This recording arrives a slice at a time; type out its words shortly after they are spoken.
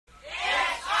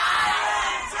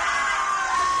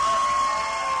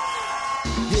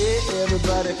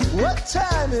music. What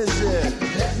time is it?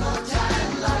 There's no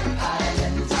time like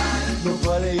island time.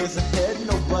 Nobody is ahead,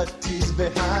 nobody's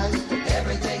behind.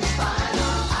 Everything's fine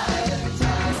on island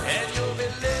time. And you'll be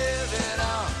living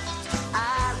on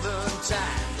island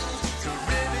time.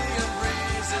 Caribbean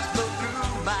breezes blow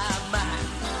through my mind.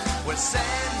 When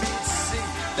sand meets sea,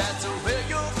 that's where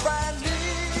you'll find me.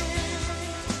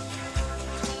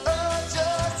 Oh,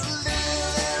 just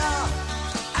living on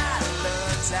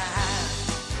island time.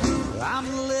 I'm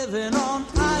living on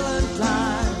island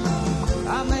time.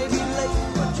 I may be late,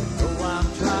 but you know I'm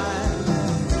trying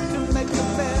to make the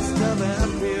best of an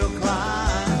uphill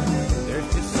climb. There's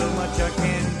just so much I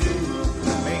can do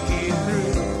to make it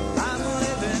through. I'm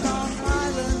living on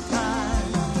island time.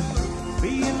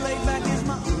 Being laid back is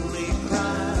my only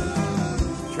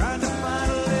crime. Trying to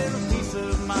find a little peace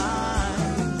of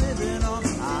mind. Living on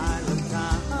island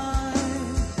time.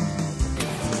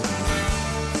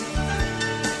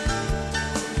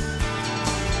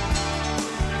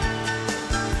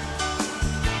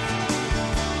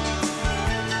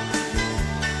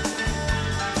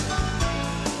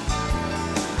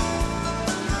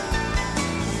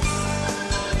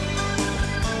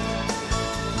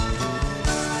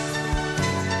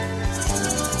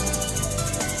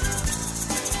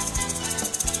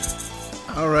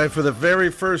 All right, for the very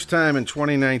first time in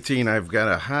 2019, I've got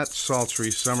a hot,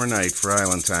 sultry summer night for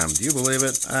Island Time. Do you believe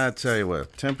it? I tell you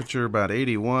what, temperature about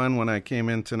 81 when I came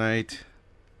in tonight.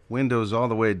 Windows all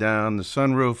the way down, the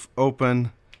sunroof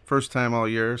open. First time all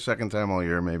year, second time all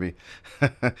year maybe.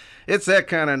 It's that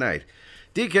kind of night.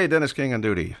 DK Dennis King on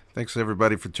duty. Thanks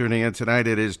everybody for tuning in tonight.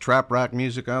 It is Trop Rock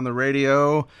music on the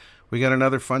radio. We got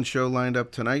another fun show lined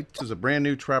up tonight. This is a brand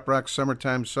new Trop Rock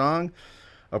summertime song,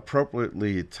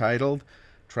 appropriately titled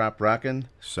Trop Rockin'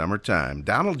 Summertime.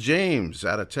 Donald James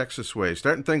out of Texas Way,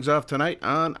 starting things off tonight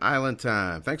on Island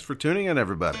Time. Thanks for tuning in,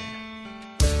 everybody.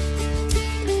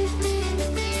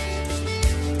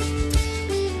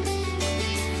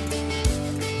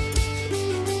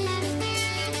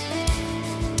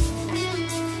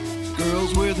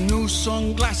 Girls with new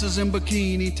sunglasses and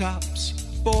bikini tops.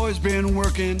 Boys been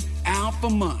working out for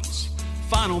months.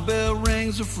 Final bell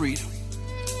rings of freedom.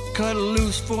 Cut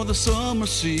loose for the summer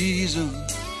season.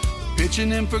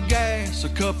 Pitching in for gas, a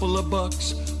couple of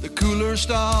bucks. The cooler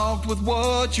stocked with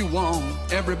what you want.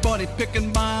 Everybody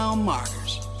picking mile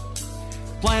markers.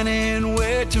 Planning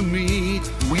where to meet.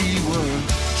 We were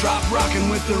trop rocking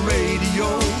with the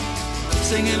radio.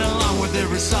 Singing along with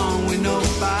every song we know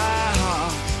by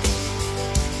heart.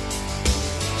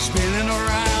 Spinning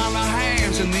around our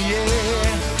hands in the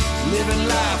air. Living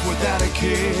life without a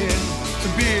care.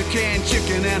 Some beer can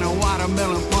chicken and a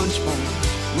watermelon punch bowl.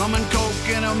 Rum and coke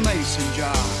in a mason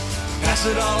jar. Pass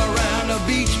it all around a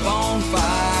beach bonfire.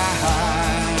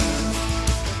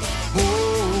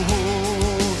 Oh,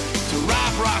 oh, to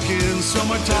rock rockin'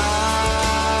 summertime.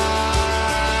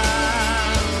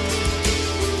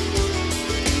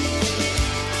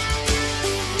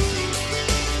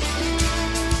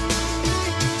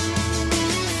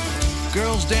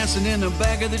 Girls dancing in the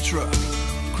back of the truck.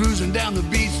 Cruising down the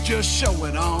beach, just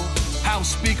showing off. House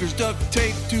speakers duct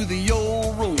taped to the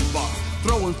old roll bar.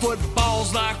 Throwing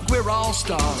footballs like we're all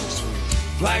stars.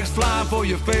 Flags flying for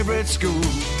your favorite school.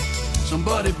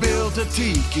 Somebody built a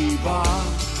tiki bar.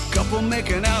 Couple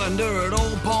making out under an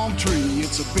old palm tree.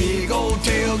 It's a big old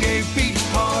tailgate beach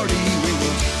party. We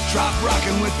were trop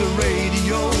rocking with the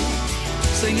radio.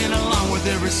 Singing along with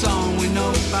every song we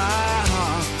know by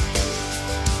heart.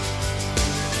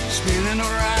 Spinning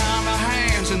around our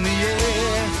hands in the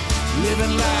air.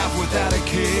 Living life without a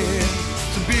care.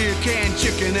 Some beer can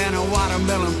chicken and a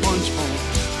watermelon punch bowl.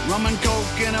 Rum and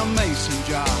coke in a mason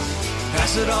jar.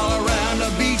 Pass it all around a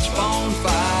beach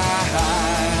bonfire.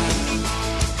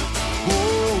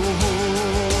 Oh,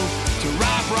 oh, to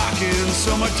rock rockin'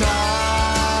 summertime.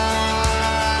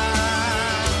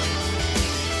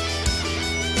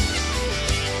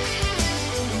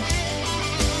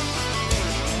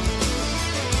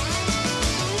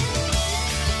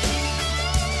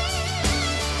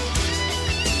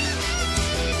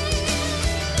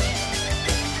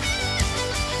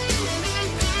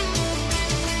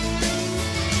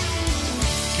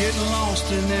 Getting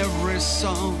lost in every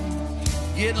song.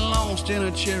 Getting lost in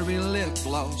a cherry lip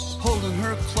gloss. Holding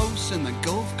her close in the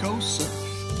Gulf Coast surf.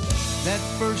 That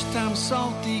first time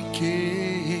salty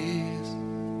kiss.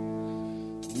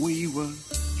 We were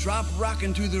drop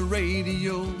rocking to the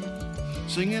radio.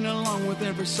 Singing along with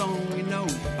every song we know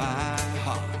by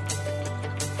heart.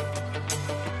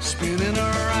 Spinning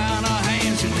around our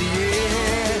hands in the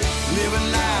air.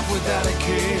 Living life without a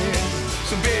care.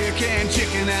 Some beer can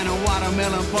chicken and a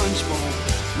watermelon punch bowl.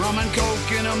 rum and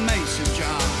coke in a mason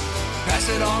jar. Pass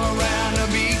it all around a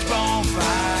beach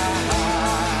bonfire.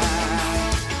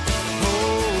 Oh,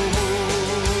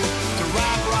 to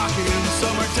rock in the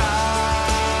summertime.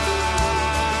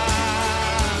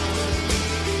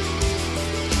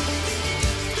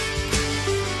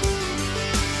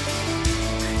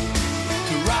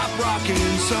 To rock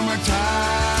in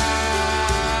summertime.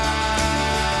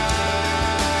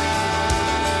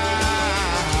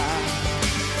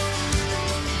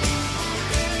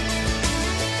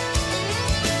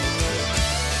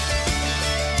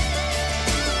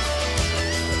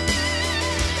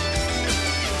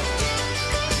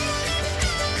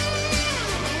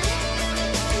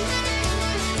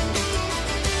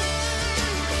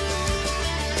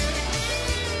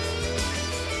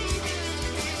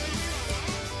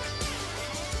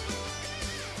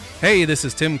 Hey, this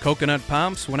is Tim Coconut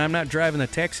Pomps. When I'm not driving the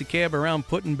taxi cab around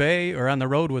Put-in Bay or on the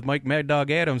road with Mike Mad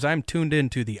Dog Adams, I'm tuned in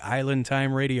to the Island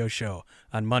Time Radio Show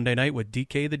on Monday night with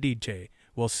DK the DJ.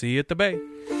 We'll see you at the Bay.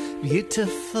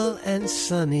 Beautiful and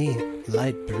sunny,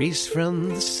 light breeze from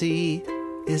the sea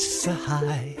is a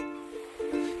high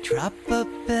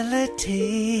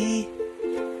tropability.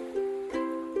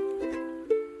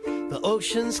 The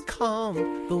ocean's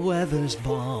calm, the weather's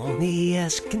balmy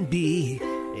as can be.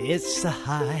 It's a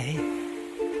high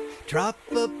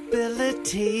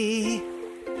dropability.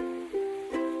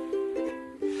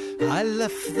 I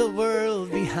left the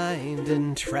world behind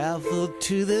and traveled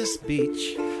to this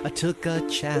beach. I took a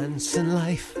chance in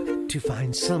life to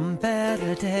find some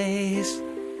better days.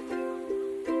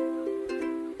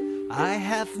 I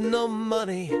have no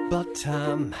money, but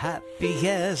I'm happy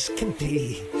as can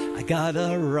be. I got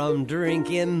a rum drink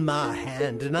in my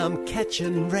hand and I'm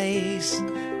catching rays.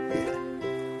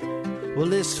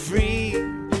 Well, it's free,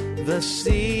 the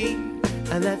sea,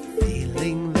 and that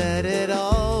feeling that it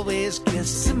always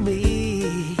gives to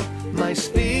me. My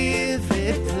spirit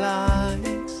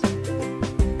flies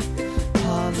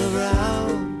all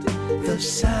around the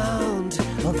sound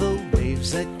of the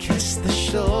waves that kiss the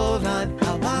shoreline.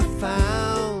 How I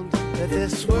found that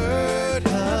this word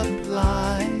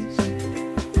applies.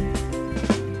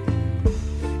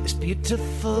 It's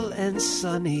beautiful and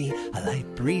sunny, a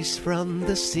light breeze from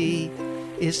the sea.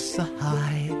 It's the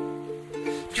high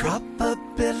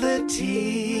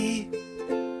tropability.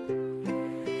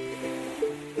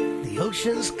 The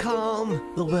ocean's calm,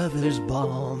 the weather's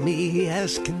balmy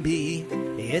as can be.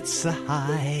 It's a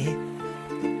high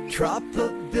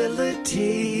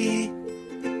tropability.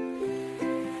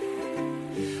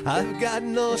 I've got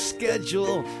no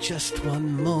schedule, just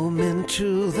one moment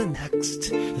to the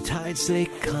next. The tides, they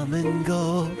come and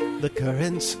go, the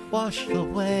currents wash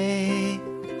away.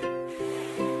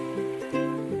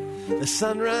 The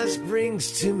sunrise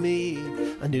brings to me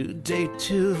a new day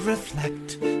to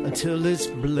reflect until its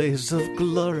blaze of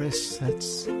glory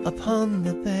sets upon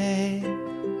the bay.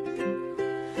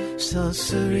 So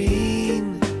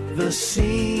serene, the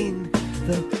scene,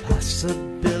 the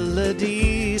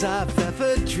possibilities I've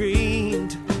ever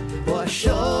dreamed wash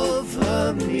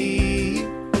over me.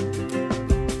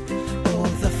 Oh,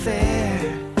 the fair,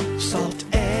 salt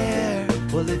air,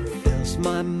 well, it fills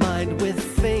my mind with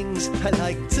things I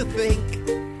like to think,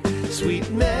 sweet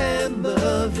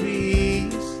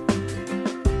memories.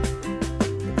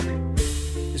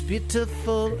 It's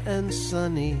beautiful and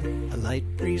sunny, a light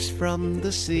breeze from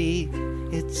the sea.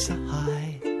 It's a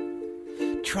high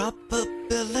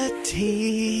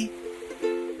tropability.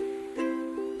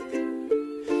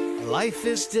 Life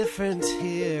is different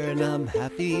here, and I'm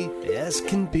happy as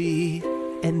can be,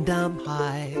 and I'm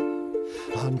high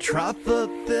on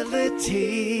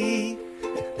tropability.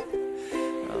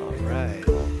 All right.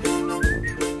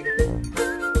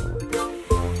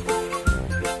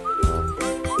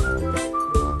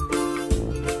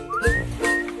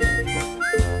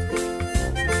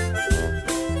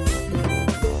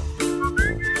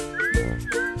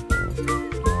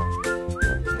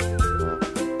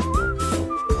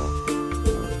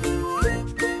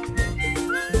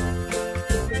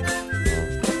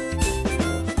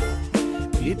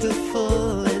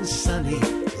 Beautiful and sunny,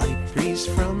 light breeze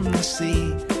from the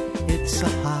sea. It's a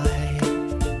high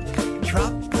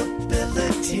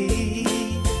tropability.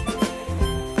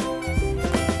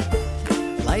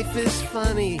 Life is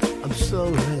funny, I'm so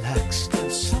relaxed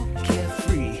and so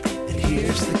carefree. And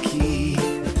here's the key,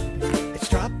 it's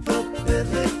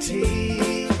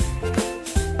tropability.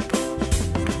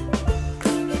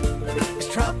 It's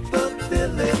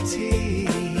tropability.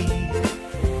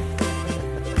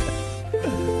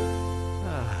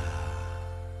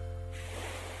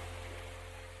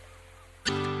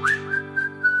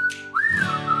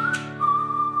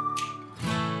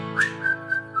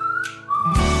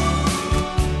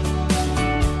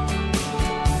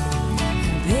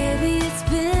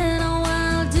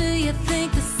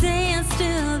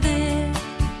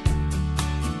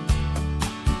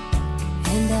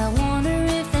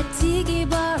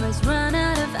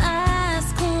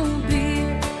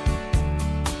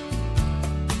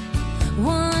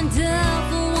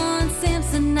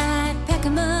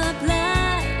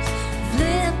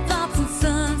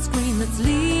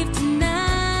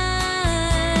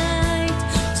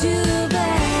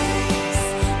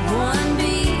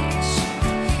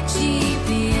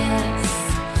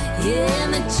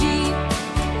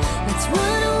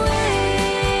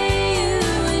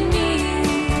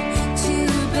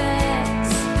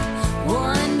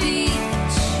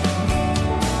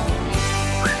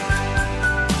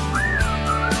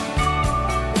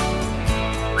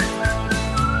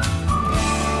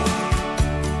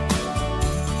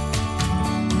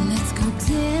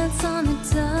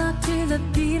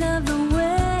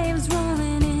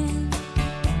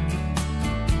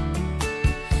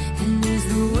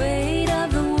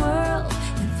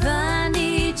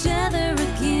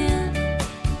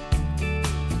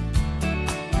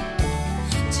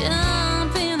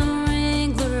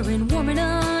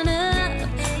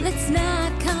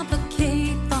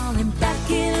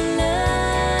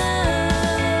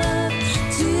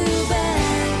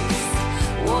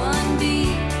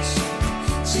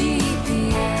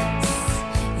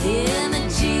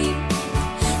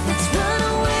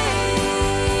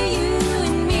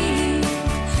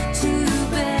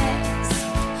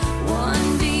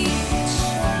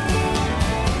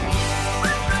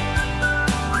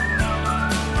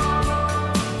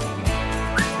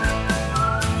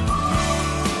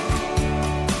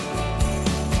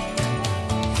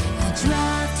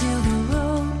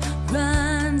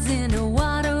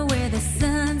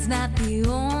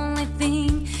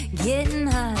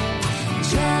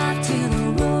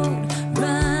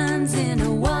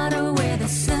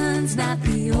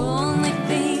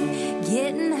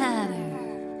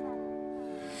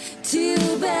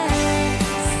 Two bags,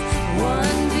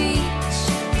 one beach,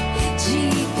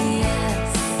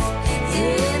 GPS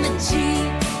in a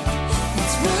Jeep.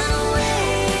 Let's run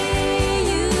away,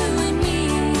 you and me.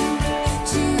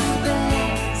 Two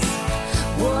bags,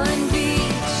 one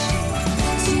beach.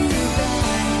 Two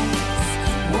bags,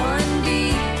 one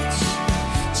beach,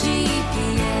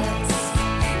 GPS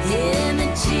in a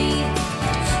Jeep.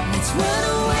 Let's run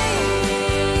away,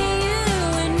 you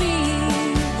and me.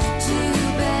 Two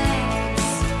bags,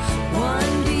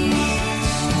 one beach.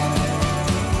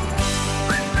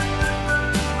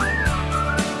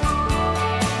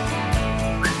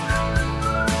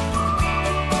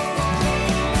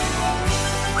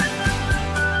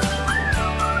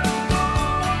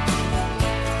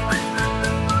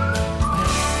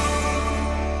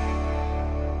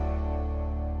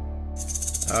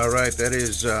 All right, that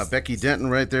is Becky Denton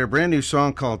right there. Brand new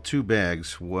song called Two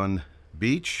Bags, One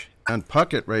Beach. And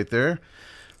Puckett right there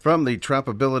from the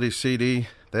Tropability CD.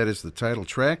 That is the title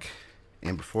track.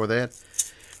 And before that,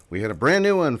 we had a brand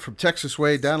new one from Texas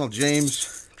Way, Donald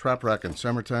James, Trop Rockin'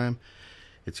 Summertime.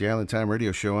 It's the Island Time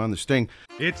Radio Show on the Sting.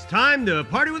 It's time to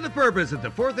party with a purpose at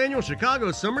the 4th Annual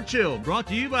Chicago Summer Chill, brought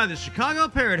to you by the Chicago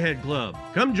Parrot Head Club.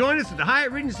 Come join us at the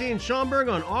Hyatt Regency in Schaumburg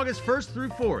on August 1st through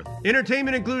 4th.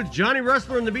 Entertainment includes Johnny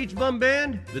Rustler and the Beach Bum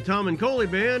Band, the Tom and Coley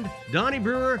Band, Donnie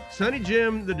Brewer, Sonny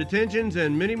Jim, the Detentions,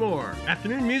 and many more.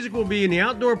 Afternoon music will be in the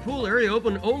outdoor pool area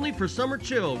open only for Summer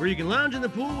Chill, where you can lounge in the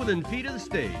pool within feet of the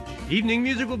stage. Evening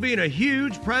music will be in a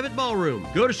huge private ballroom.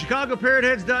 Go to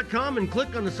ChicagoParrotheads.com and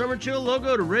click on the Summer Chill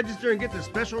logo to register and get the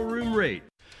special room rate.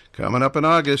 Coming up in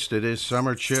August, it is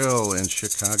Summer Chill in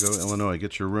Chicago, Illinois.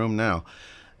 Get your room now.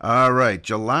 All right,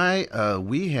 July,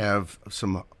 we have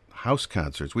some house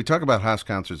concerts. We talk about house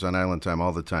concerts on Island Time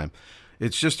all the time.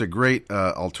 It's just a great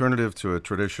alternative to a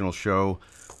traditional show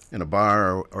in a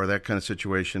bar or that kind of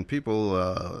situation.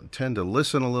 People tend to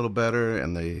listen a little better,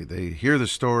 and they hear the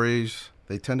stories.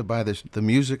 They tend to buy the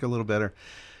music a little better.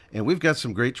 And we've got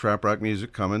some great trop rock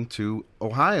music coming to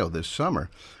Ohio this summer.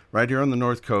 Right here on the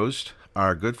North Coast,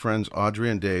 our good friends Audrey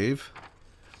and Dave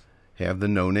have the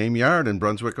No Name Yard in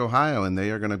Brunswick, Ohio, and they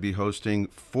are going to be hosting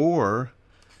 4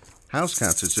 house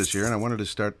concerts this year, and I wanted to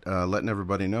start letting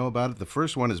everybody know about it. The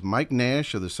first one is Mike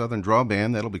Nash of the Southern Draw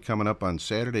Band. That'll be coming up on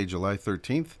Saturday, July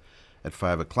 13th at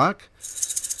 5 o'clock.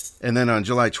 And then on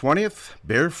July 20th,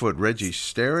 Barefoot Reggie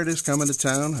Starrett is coming to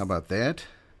town. How about that?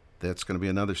 That's going to be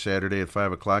another Saturday at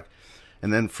 5 o'clock.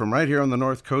 And then from right here on the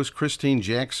North Coast, Christine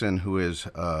Jackson, who has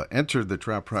entered the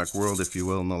trop rock world, if you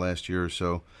will, in the last year or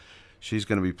so. She's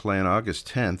going to be playing August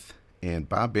 10th. And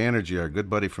Bob Banerjee, our good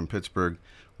buddy from Pittsburgh,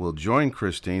 will join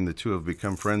Christine. The two have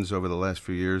become friends over the last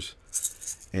few years.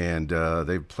 And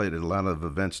they've played at a lot of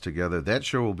events together. That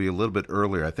show will be a little bit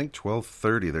earlier. I think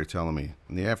 12:30, they're telling me,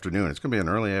 in the afternoon. It's going to be an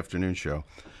early afternoon show.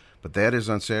 But that is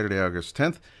on Saturday, August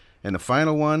 10th. And the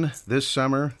final one this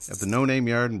summer at the No Name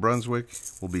Yard in Brunswick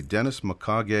will be Dennis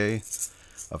McCaughey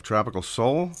of Tropical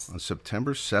Soul on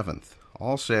September 7th.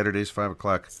 All Saturdays, 5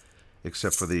 o'clock,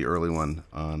 except for the early one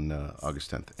on August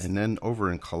 10th. And then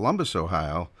over in Columbus,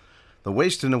 Ohio, the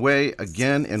Wasting Away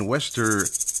again in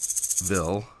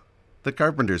Westerville, the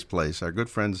Carpenter's Place. Our good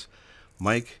friends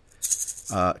Mike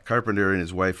Carpenter and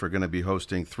his wife are going to be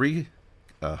hosting 3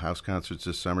 house concerts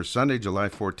this summer. Sunday, July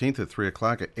 14th at 3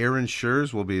 o'clock. Aaron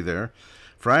Schurz will be there.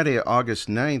 Friday, August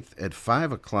 9th at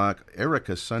 5 o'clock,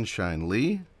 Erica Sunshine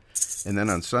Lee. And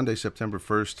then on Sunday, September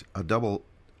 1st, a double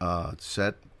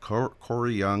set.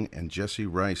 Corey Young and Jesse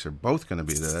Rice are both going to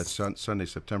be there. That's Sunday,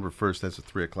 September 1st. That's a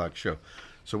 3 o'clock show.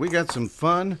 So we got some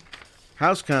fun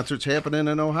house concerts happening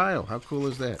in Ohio. How cool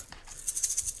is that?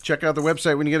 Check out the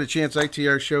website when you get a chance,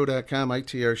 itrshow.com,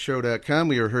 itrshow.com.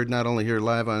 We are heard not only here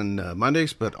live on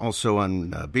Mondays, but also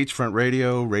on Beachfront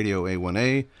Radio, Radio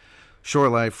A1A, Shore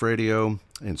Life Radio,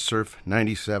 and Surf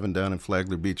 97 down in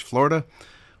Flagler Beach, Florida.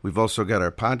 We've also got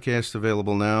our podcast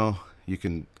available now. You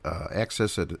can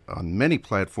access it on many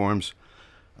platforms.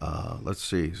 Let's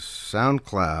see,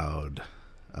 SoundCloud,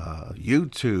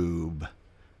 YouTube,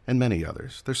 and many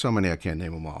others. There's so many I can't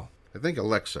name them all. I think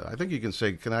Alexa. I think you can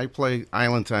say, "Can I play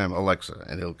Island Time Alexa?"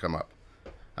 and it'll come up.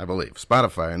 I believe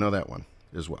Spotify. I know that one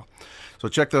as well. So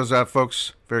check those out,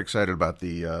 folks. Very excited about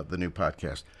the new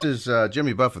podcast. This is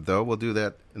Jimmy Buffett, though. We'll do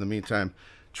that in the meantime.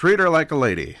 Treat Her Like a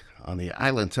Lady on the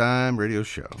Island Time Radio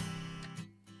Show.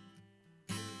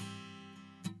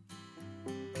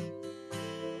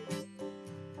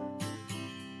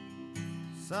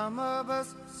 Some of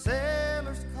us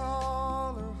sailors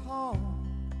call her home.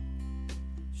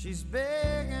 She's big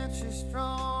and she's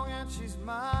strong and she's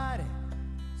mighty.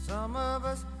 Some of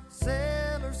us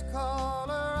sailors call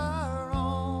her our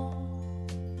own.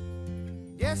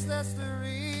 Guess that's the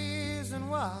reason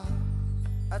why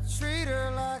I treat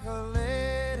her like a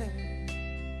lady.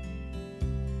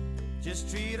 Just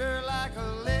treat her like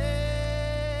a lady.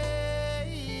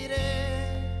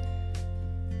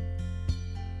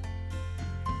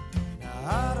 Now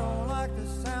I don't like the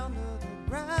sound of the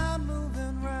ground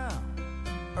moving round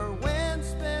or wind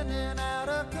spinning out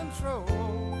of control.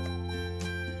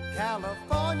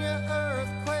 California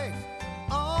earthquakes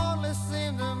only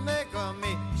seem to make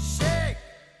me shake,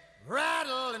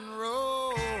 rattle, and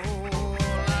roll.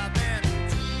 I've been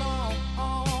too long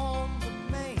on the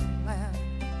mainland,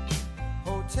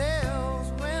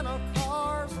 hotels, rental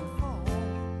cars, and phone.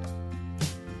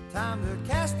 Time to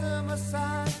cast them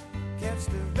aside, catch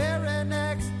the very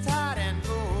next tide, and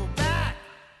go back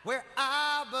where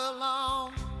I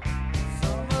belong.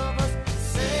 Some of us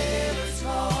sailors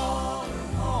call her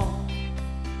home.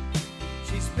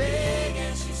 She's big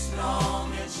and she's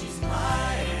strong and she's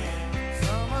mighty.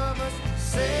 Some of us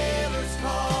sailors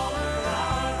call her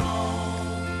our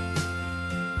own.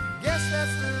 Guess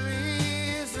that's the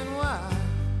reason why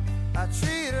I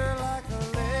treat her like a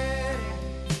lady.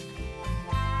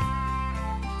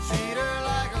 Treat her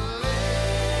like a lady.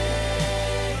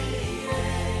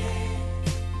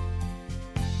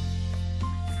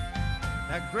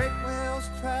 Now great whales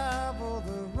travel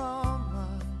the wrong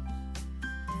line,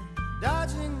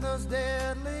 dodging those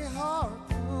deadly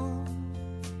harpoons,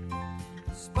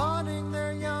 spawning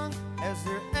their young as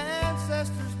their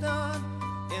ancestors done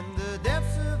in the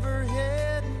depths of her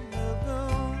hidden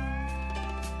lagoon.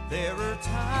 There are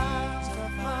times I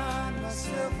find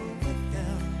myself with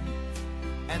them,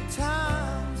 and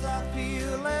times I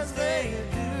feel as they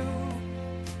do.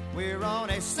 We're on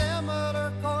a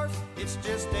similar course, it's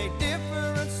just a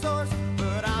different source,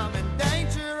 but I'm in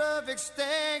danger of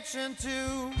extinction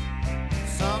too.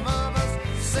 Some of us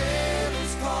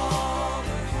sailors call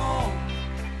her home.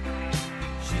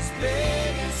 She's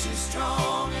big and she's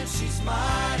strong and she's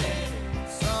mighty.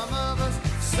 Some of us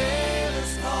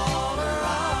sailors call her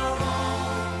our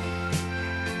own.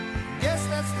 Guess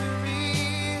that's the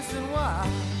reason why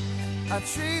I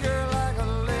treat her like a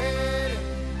lady.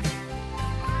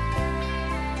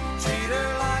 Treat her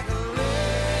like a lady.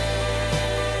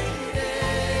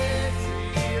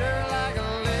 Treat her like a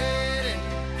lady.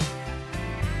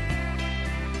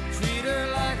 Treat her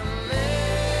like a lady.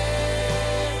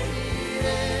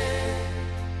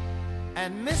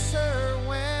 And miss her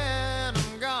when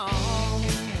I'm gone.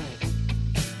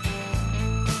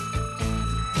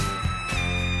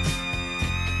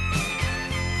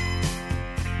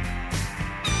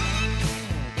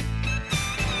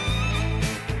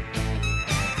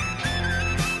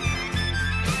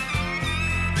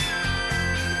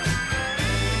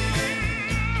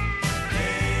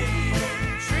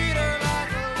 Treat her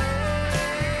like a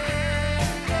lady.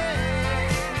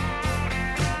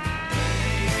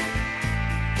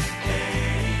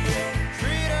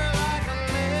 Treat her like a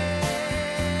lady.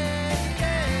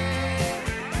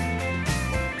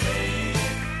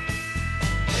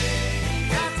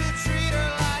 Got to treat her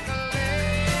like a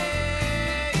lady.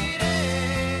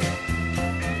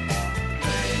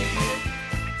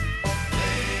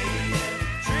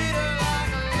 Treat her like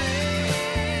a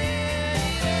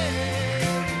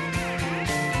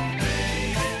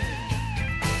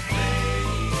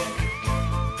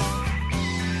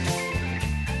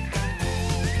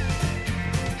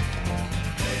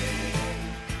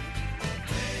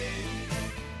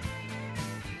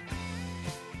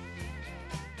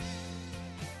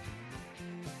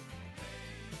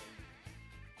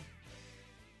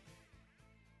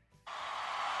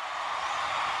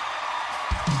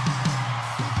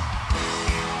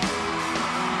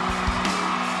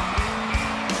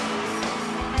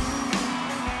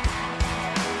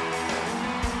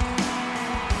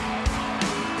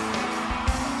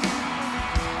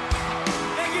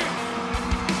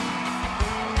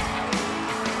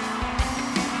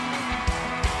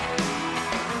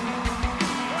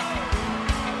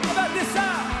How about this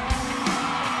side?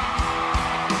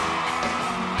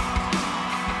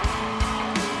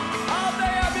 All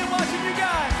day I've been watching you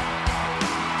guys.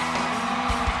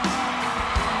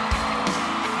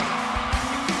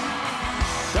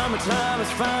 Summertime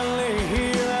is finally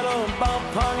here, that old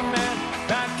ballpark man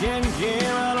back in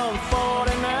gear out on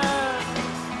 49.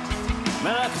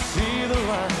 Man, I can see the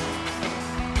light.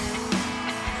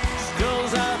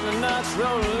 Goes out and the nights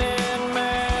rolling in,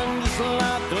 man, just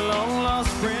like a long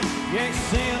lost friend. You ain't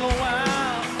seen in a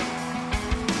while,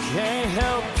 can't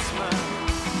help but smile.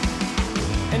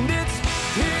 And it's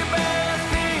here bare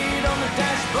feet on the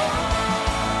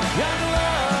dashboard, young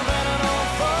love and an old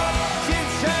Ford, cheap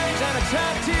change and a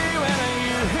tattoo and a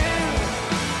you here.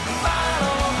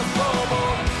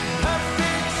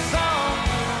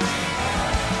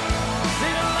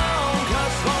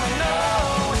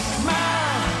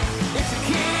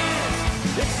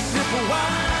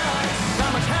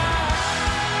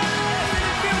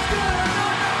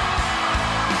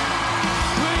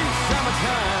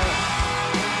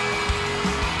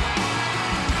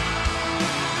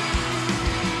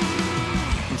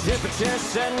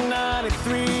 said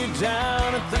 93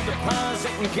 down at the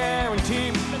deposit and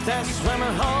guarantee that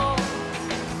swimming hole.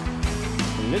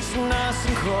 And it's nice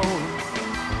and cold.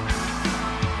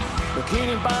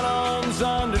 Bikini bottoms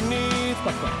underneath,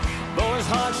 but the boys'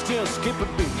 hearts still skip a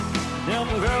beat. Them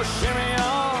girls shimmy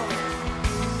off,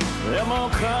 them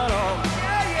won't cut off.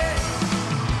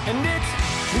 And it's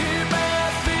 2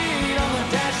 bare feet on the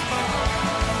dashboard.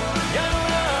 Young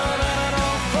love and an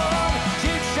old phone,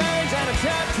 cheap shades and a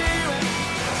tattoo.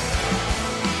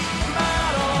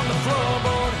 Bottle on the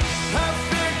floorboard,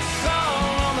 perfect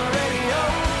song on the radio.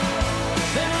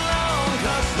 Sing along,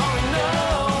 'cause all we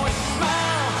know is a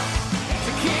smile, it's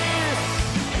a kiss,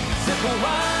 sip of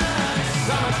wine,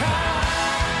 summertime.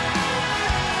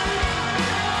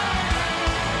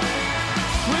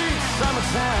 Sweet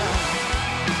summertime.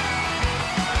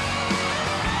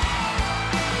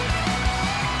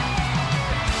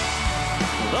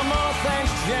 The more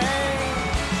things change,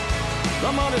 the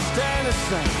more they stay the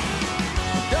same.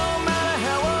 Don't matter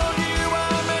how old you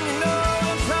are, man, you know what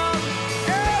I'm talking.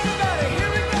 Everybody,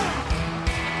 here we go.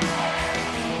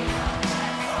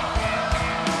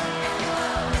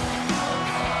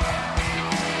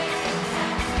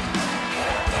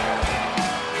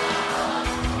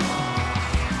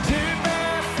 Two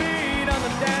bare feet on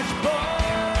the dashboard.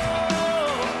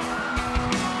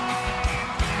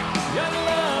 Young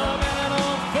love and an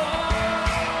old phone.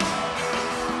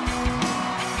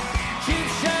 Cheap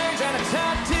shades and a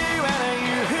tattoo and a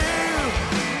yoo-hoo.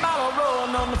 Bottle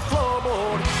rolling on the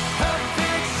floorboard.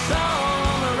 Perfect song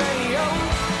on the radio.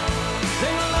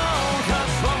 Sing along,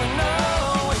 'cause what we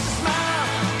know it's a smile,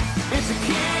 it's a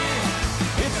kiss,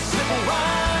 it's a sip of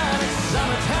wine, it's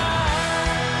summertime.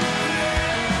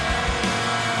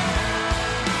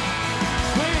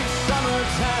 Sweet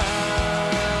summertime.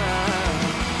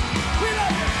 We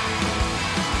love you.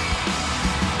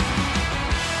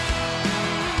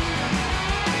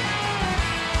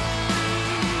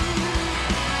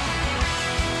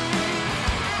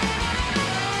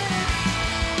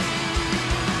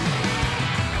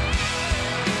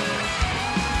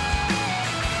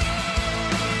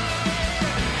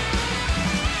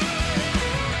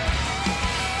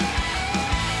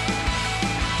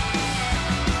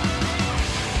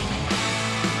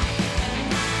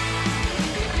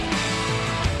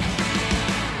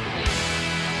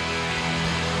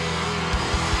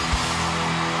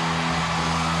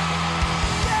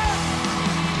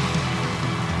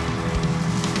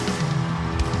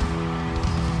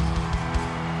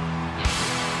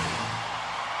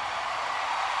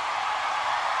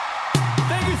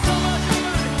 Thank you so much,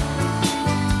 everybody.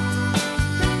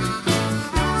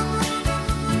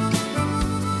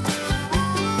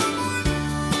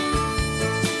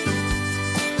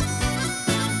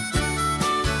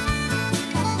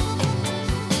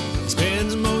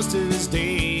 Spends most of his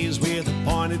days with a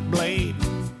pointed blade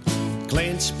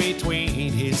clenched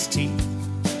between his teeth.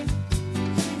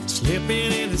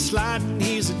 Slipping and sliding,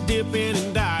 he's a dipping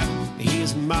and diving.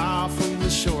 He's a mile from the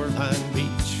shoreline beach.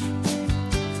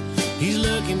 He's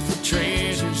looking for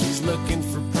treasures, he's looking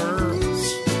for pearls,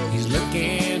 he's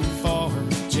looking for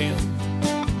a gem.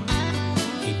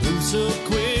 He moves so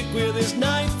quick with his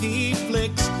knife he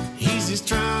flicks, he's just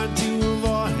trying to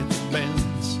avoid the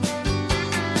bends.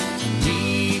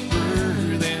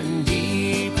 Deeper than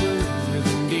deep.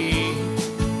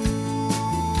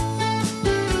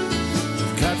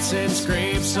 Cuts and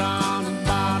scrapes on the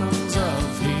bottoms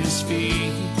of his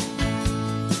feet.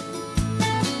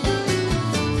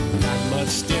 Not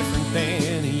much different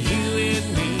than you and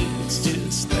me. It's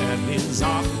just that his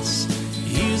office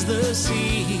is the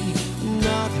sea.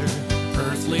 Another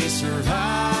earthly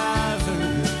survivor.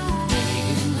 Day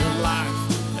in the life,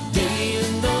 a day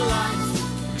in the life,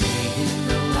 a day in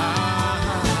the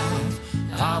life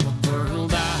of a pearl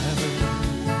diver.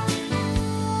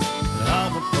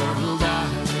 Of a pearl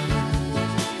diver.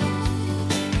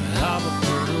 Of a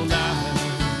pearl diver.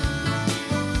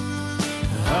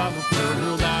 Of a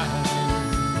pearl diver.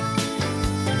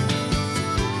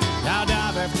 Now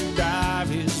dive after dive,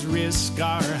 his risks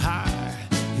are high,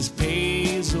 his pay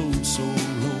is oh so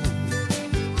low.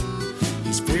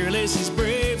 He's fearless, he's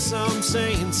brave, some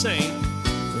say insane,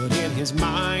 but in his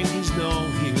mind he's no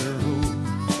hero.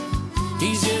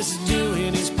 He's just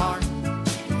doing his part,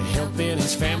 helping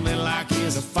his family like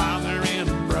he's a father and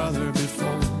a brother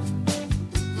before.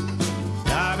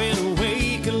 Diving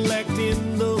away,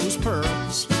 collecting those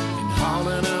pearls and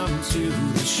hauling them to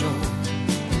the shore.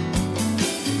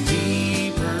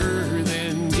 Deeper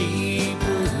than deep.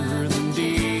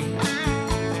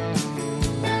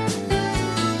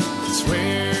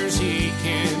 Swears he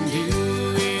can do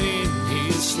it in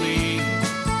his sleep.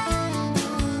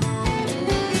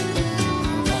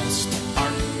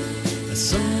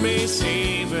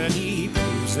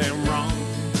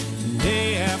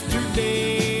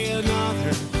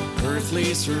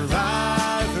 earthly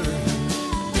survivor.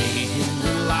 A day in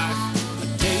the life, a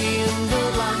day in the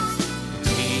life, a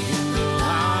day in the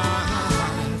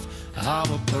life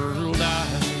of a pearl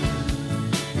diver,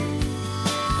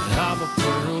 of a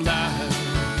pearl diver,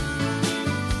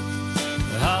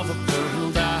 of a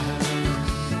pearl diver,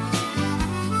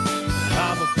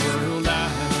 of a pearl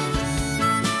diver.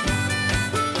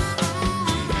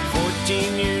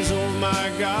 14 years old, my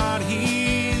God,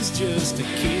 he's just a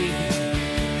kid.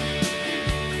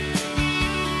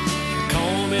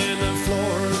 Combing the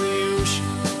floor of the ocean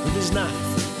with his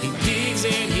knife. He digs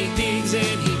and he digs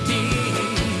and he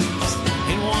digs.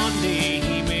 And one day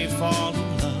he may fall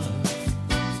in love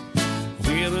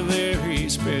with a very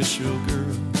special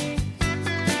girl.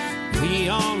 We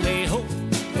only hope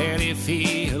that if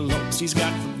he elopes, he's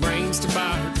got the brains to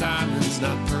buy her diamonds,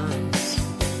 not pearls.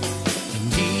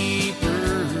 And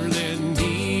deeper than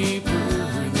deeper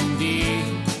than deep,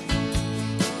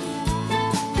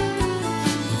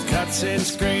 with cuts and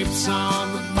scrapes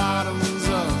on the bottoms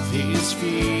of his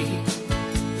feet.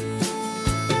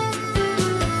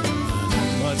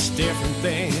 Not much different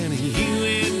than you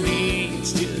and me.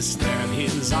 It's just that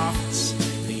his office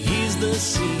is the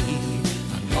sea.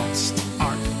 A lost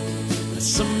art,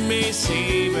 some may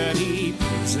say, but he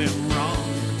proves them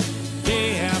wrong.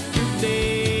 Day after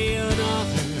day,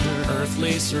 another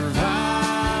earthly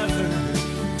survivor.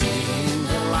 Day in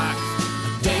the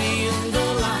life, day in the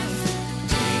life,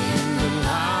 day in the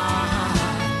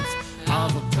life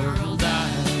of a pearl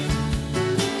diver,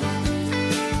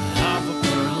 of a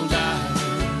pearl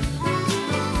diver,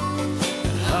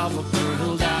 of a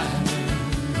pearl diver,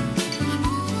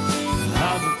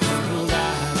 of a pearl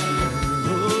diver.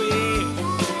 Oh yeah.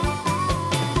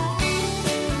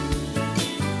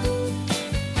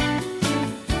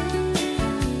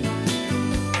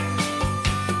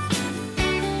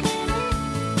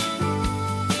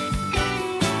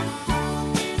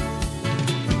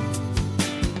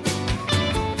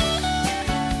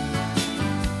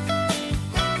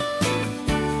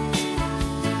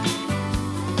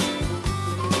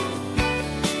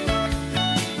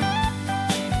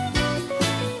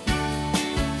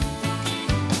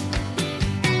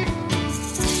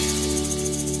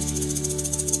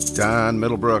 Don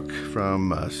Middlebrook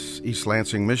from East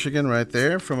Lansing, Michigan, right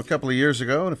there, from a couple of years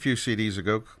ago and a few CDs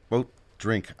ago. Boat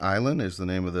Drink Island is the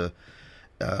name of the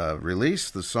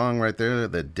release. The song right there,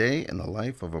 The Day in the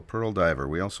Life of a Pearl Diver.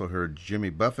 We also heard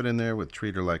Jimmy Buffett in there with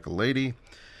Treat Her Like a Lady.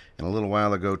 And a little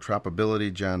while ago,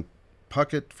 Tropability, John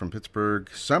Puckett from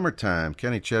Pittsburgh. Summertime,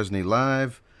 Kenny Chesney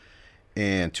Live.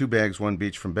 And Two Bags, One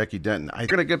Beach from Becky Denton. I'm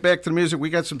going to get back to the music. We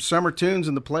got some summer tunes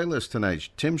in the playlist tonight.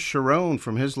 Tim Sharon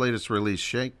from his latest release,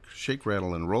 Shake,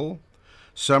 Rattle, and Roll.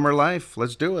 Summer Life.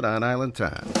 Let's do it on Island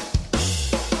Time.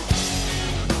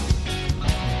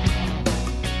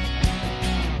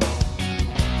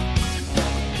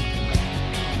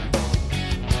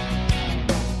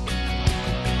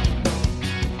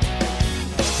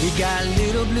 We got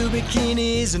little blue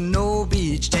bikinis and no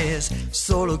beach chairs,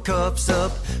 solo cups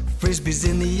up, frisbees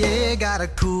in the air, got a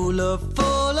cooler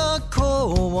full of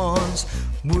cold ones.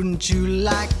 Wouldn't you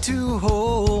like to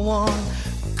hold one?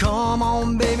 Come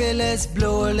on, baby, let's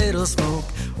blow a little smoke.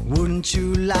 Wouldn't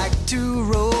you like to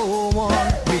roll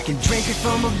one? We can drink it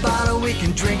from a bottle, we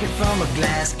can drink it from a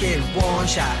glass. Get one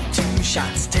shot, 2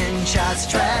 shots, 10 shots,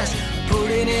 trash.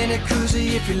 Put it in a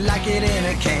koozie if you like it in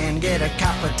a can. Get a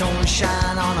copper tone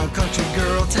shine on a country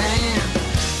girl tan.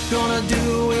 Gonna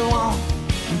do what we want,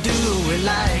 do what we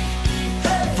like,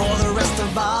 for the rest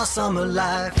of our summer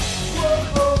life.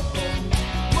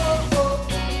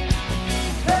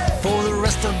 For the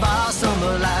rest of our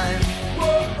summer life.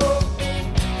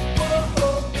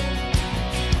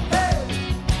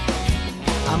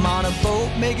 I'm on a boat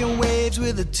making waves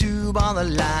with a tube on the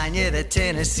line. Yeah, the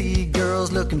Tennessee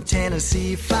girl's looking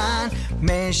Tennessee fine.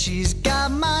 Man, she's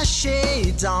got my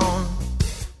shades on.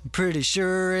 Pretty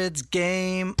sure it's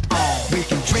game on. We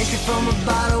can drink it from a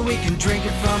bottle, we can drink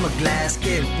it from a glass.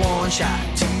 Get 1 shot,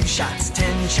 2 shots,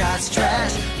 10 shots,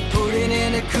 trash. Put it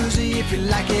in a koozie if you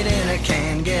like it in a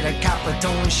can. Get a copper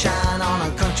tone shine on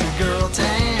a country girl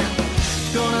tan.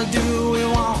 Gonna do what we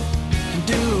want,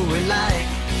 do what we like,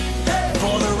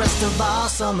 for the rest of our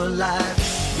summer life.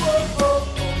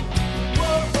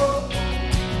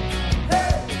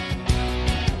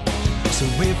 So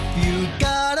if you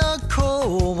got a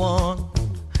cold one,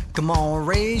 come on,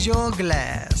 raise your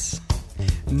glass.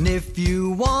 And if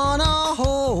you wanna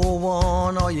hold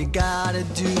one, all you gotta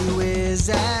do is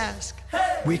ask.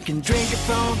 We can drink it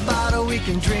from a bottle, we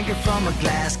can drink it from a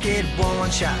glass. Get 1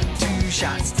 shot, 2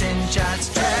 shots, 10 shots,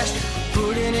 trash.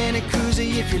 Put it in a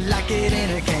koozie if you like it in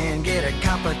a can. Get a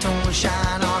copper tone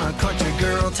shine on a country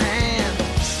girl tan.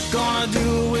 Gonna do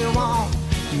what we want,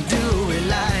 do what we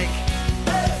like,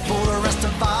 for the rest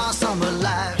of our summer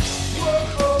life.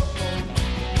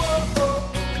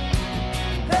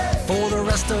 For the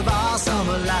rest of our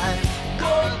summer life.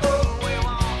 Gonna do what we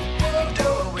want, do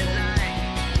what we like,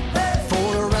 for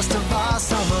the rest of our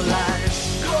summer life.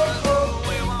 Gonna do what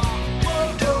we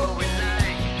want, do what we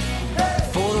like,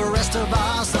 for the rest of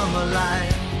our summer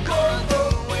life. Gonna do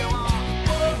what we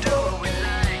want, do what we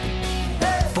like,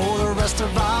 for the rest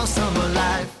of our summer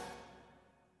life.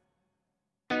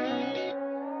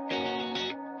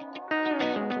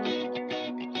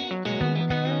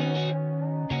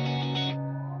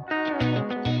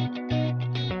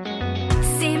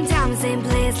 Same time, same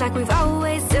place, like we've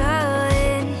always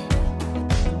done.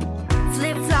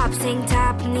 Flip-flops, tank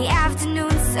top in the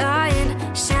afternoon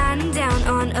sun, shining down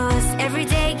on us. Every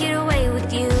day, get away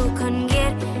with you, couldn't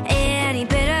get any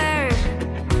better.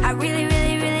 I really,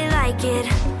 really, really like it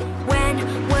when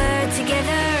we're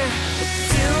together,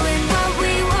 doing what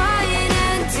we wanna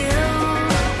do.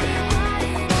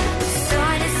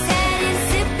 Sun is setting,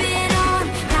 sipping on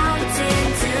Mountain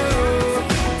Dew.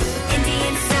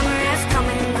 Indian summer has come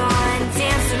and gone,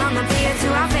 dancing on the pier to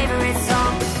our favorite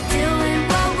song, doing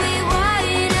what we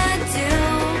wanna do.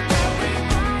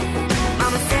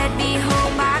 Mama said be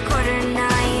home by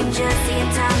 9:15, just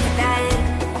seeing time for that.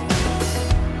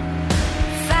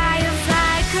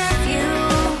 Firefly curfew.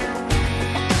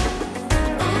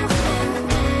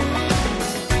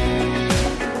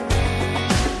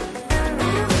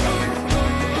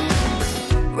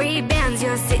 Ray-Bans,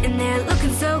 you're sitting there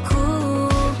looking so cool,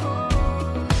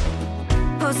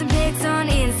 posting pics on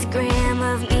Instagram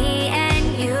of me and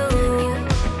you.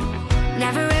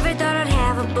 Never ever thought I'd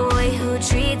have a boy who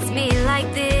treats me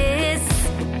like this.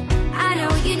 I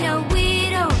know you know we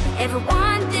don't ever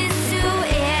want this to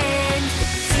end,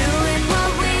 doing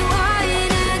what we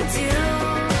wanna do.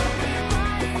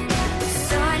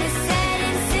 Sun is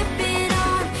setting, sipping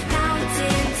on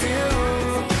Mountain Dew.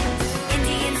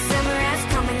 Indian summer has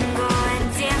come and gone,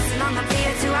 dancing on the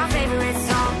pier to our favorite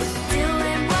song,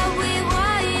 doing what we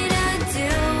wanna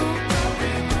do.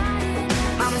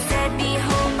 Mama said be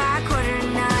home by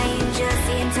 9:15, just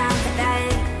seeing time for that.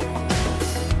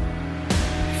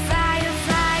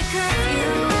 Firefly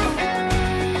curfew.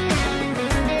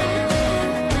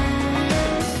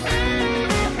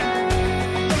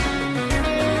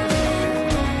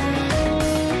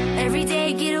 Every day,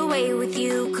 get away with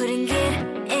you, couldn't get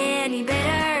any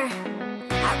better.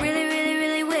 I really, really,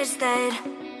 really wish that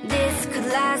this could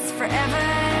last forever.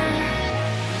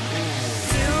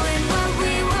 Doing what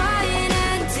we wanna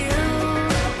do.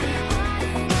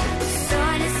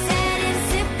 Sun is setting,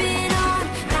 sipping on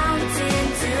Mountain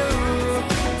Dew.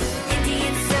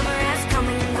 Indian summer has come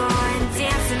and gone,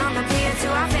 dancing on the pier to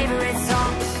our favorite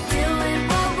song, doing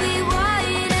what we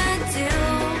wanna do.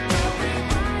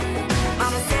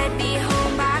 Mama said be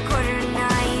home by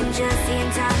 9:15, just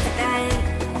seeing time for that.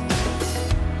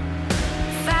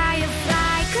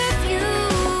 Firefly curfew.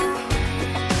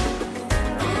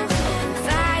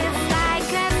 Firefly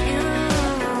curfew.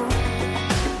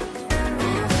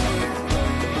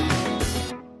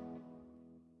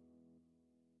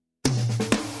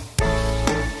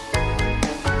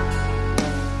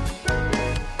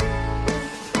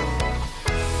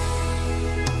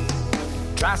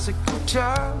 Tricycle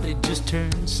Charlie just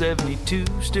turned 72,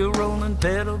 still rolling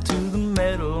pedal to the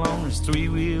metal on his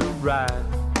three-wheel ride.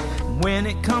 When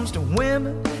it comes to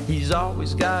women, he's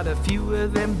always got a few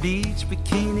of them beach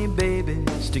bikini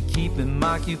babies to keep him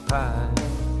occupied.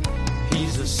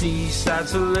 He's a seaside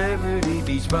celebrity,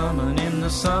 beach bumming in the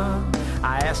sun.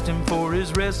 I asked him for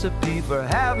his recipe for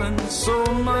having so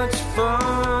much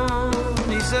fun.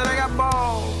 He said, I got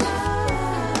balls,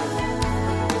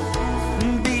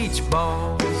 beach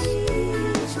balls,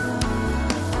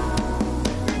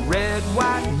 red,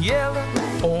 white, and yellow,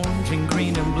 orange, and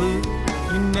green, and blue.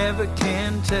 You never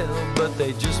can tell, but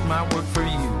they just might work for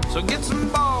you. So get some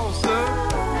balls, sir.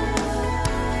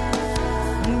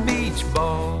 Beach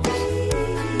balls.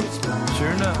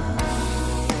 Sure enough,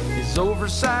 his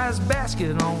oversized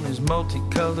basket on his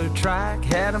multicolored trike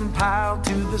had him piled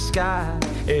to the sky,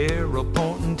 arrow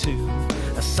pointing to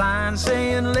a sign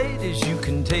saying, ladies, you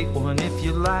can take one if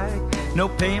you like. No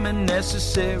payment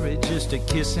necessary, just a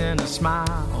kiss and a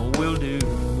smile will do.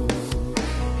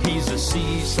 He's a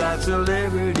seaside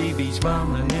celebrity, beach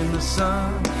bumming in the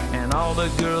sun, and all the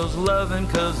girls love him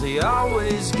 'cause he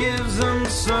always gives them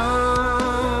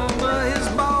some. But his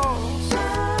balls,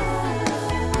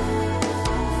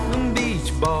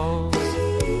 beach balls,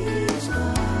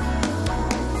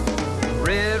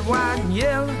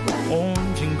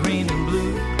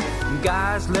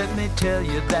 guys, let me tell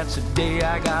you, that's the day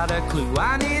I got a clue.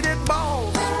 I needed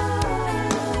balls,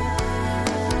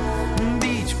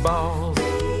 beach balls.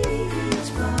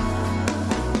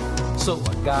 So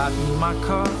I got in my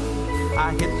car,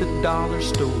 I hit the dollar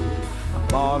store. I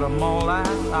bought them all out,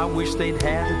 I wish they'd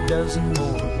had a dozen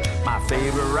more. My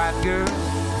favorite girl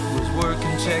was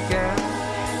working checkout,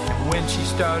 and when she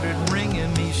started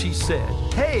ringing me, she said,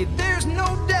 "Hey, there's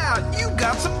no doubt you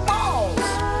got some balls,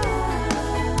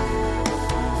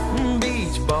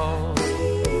 beach balls,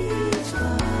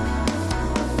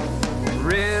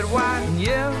 red, white, and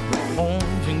yellow,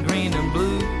 orange, and green, and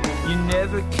blue. You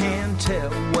never can tell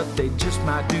what they just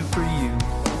might do for you.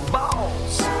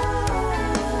 Balls,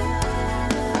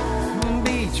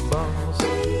 beach balls."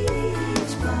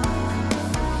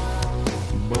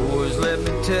 Boys, let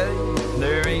me tell you,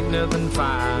 there ain't nothing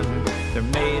finer. They're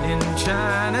made in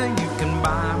China, you can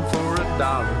buy them for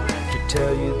 $1. To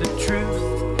tell you the truth,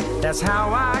 that's how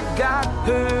I got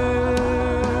her.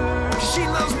 She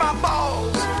loves my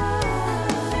balls,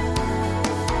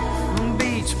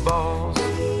 beach balls.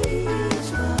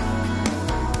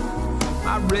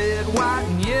 My red, white,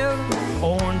 and yellow,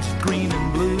 orange, green,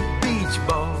 and blue beach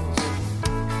balls.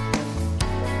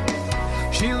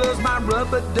 She loves my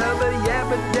rubber dubber,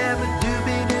 yabba dabba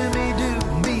dooby dooby doo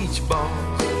beach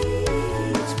balls.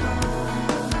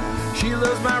 She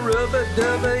loves my rubber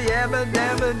dubber, yabba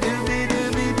dabba dooby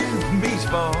dooby doo beach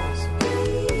balls.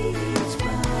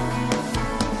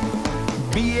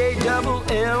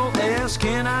 BALLS,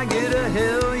 can I get a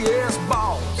hell yes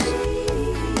balls?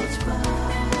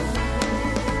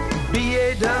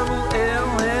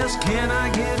 BALLS, can I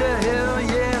get a hell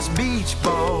yes beach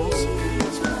balls?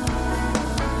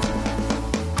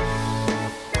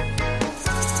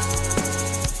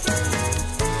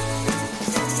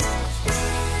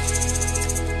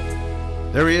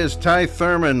 There he is, Ty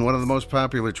Thurman, one of the most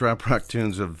popular trop rock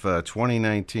tunes of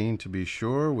 2019, to be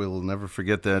sure. We'll never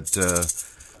forget that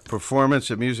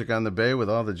performance at Music on the Bay with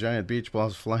all the giant beach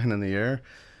balls flying in the air.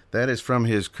 That is from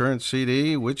his current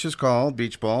CD, which is called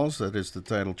Beach Balls. That is the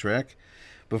title track.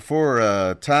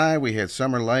 Before Ty, we had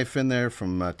Summer Life in there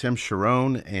from Tim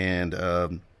Sharon. And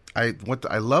what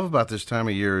I love about this time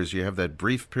of year is you have that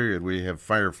brief period where you have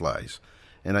fireflies.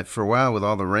 And for a while, with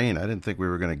all the rain, I didn't think we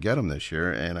were going to get them this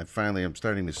year. And I finally am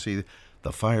starting to see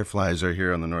the fireflies are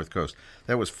here on the North Coast.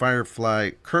 That was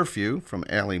Firefly Curfew from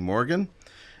Allie Morgan.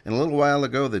 And a little while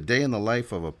ago, The Day in the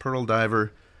Life of a Pearl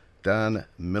Diver, Don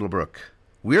Middlebrook.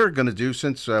 We're going to do,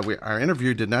 since our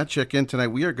interview did not check in tonight,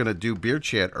 we are going to do beer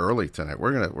chat early tonight.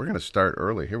 We're going to start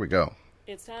early. Here we go.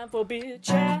 It's time for beer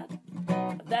chat.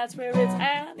 That's where it's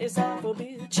at. It's time for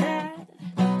beer chat.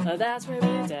 That's where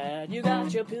it's at. You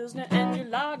got your Pilsner and your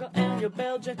Lager and your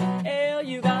Belgian Ale.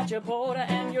 You got your Porter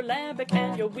and your Lambic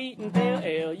and your Wheat and Pale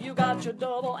Ale. You got your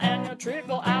double and your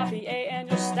triple IPA and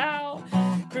your stout.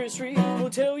 Chris Reed will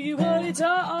tell you what it's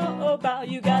all about.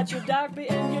 You got your dark beer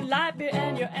and your light beer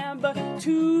and your amber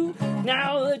too.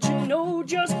 Now that you know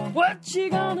just what you're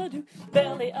gonna do,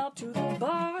 belly up to the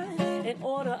bar and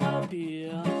order a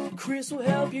beer. Chris will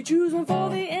help you choose one for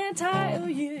the entire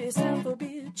year. It's time for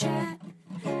beer chat.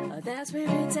 That's where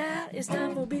it's at. It's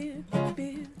time for beer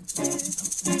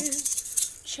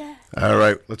chat. All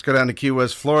right, let's go down to Key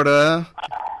West, Florida.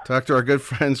 Talk to our good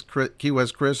friends Key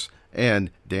West Chris and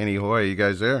Danny Hoy. You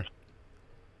guys there?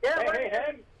 Yeah,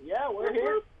 hey. Yeah, we're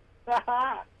here.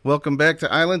 Welcome back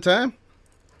to Island Time.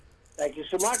 Thank you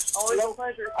so much. Always a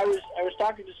pleasure. I was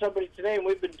talking to somebody today, and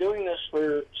we've been doing this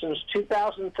since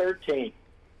 2013.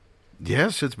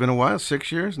 Yes, it's been a while.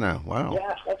 6 years now. Wow.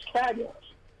 Yeah, that's fabulous.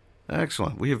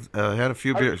 Excellent. We have had a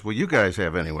few beers. Well, you guys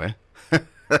have anyway.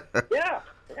 Yeah.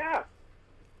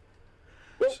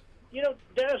 Well,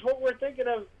 Dennis, what we're thinking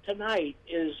of tonight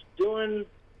is doing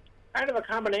kind of a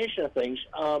combination of things.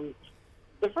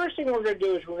 The first thing we're going to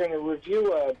do is we're going to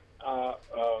review a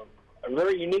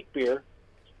very unique beer,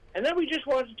 and then we just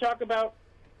wanted to talk about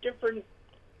different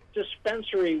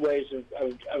dispensary ways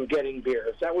of getting beer.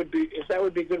 If that would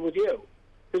be good with you,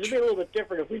 because it'd be a little bit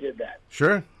different if we did that.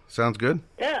 Sure, sounds good.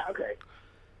 Yeah, okay.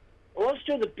 Well, let's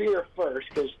do the beer first,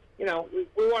 because we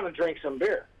want to drink some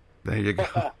beer. There you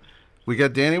go. We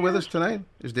got Danny with us tonight.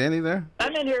 Is Danny there?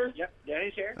 I'm in here. Yep,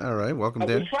 Danny's here. All right, welcome,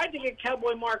 Danny. We tried to get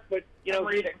Cowboy Mark, but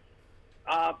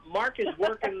Mark is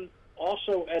working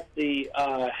also at the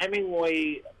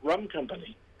Hemingway Rum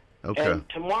Company. Okay. And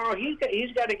tomorrow he's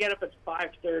got to get up at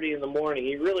 5:30 in the morning.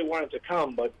 He really wanted to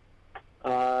come, but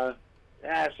I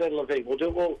said, "Levine,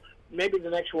 we'll maybe the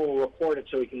next one we'll record it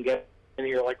so he can get in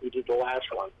here like we did the last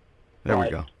one." There we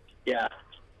go. Yeah.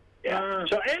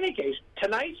 So in any case,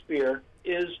 tonight's beer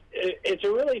it's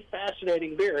a really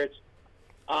fascinating beer. It's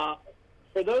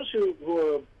for those who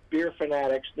are beer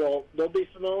fanatics, they'll be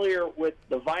familiar with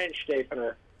the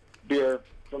Weihenstephaner beer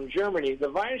from Germany. The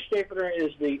Weihenstephaner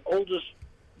is the oldest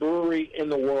brewery in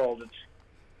the world. It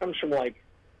comes from like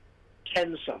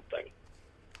 10-something.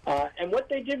 And what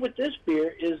they did with this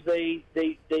beer is they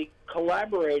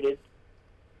collaborated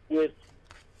with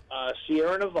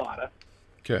Sierra Nevada,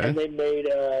 and they made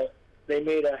a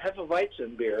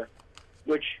Hefeweizen beer,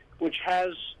 which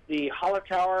has the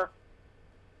Hallertauer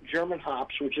German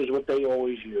hops, which is what they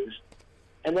always use,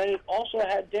 and then it also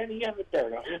had, Danny, you have it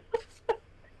there, don't you?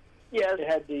 Yes. It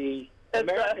had the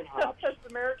American hops. That's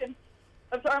American.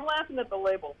 I'm sorry, I'm laughing at the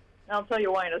label. I'll tell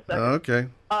you why in a second. Okay.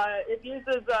 It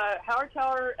uses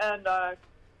Hallertauer and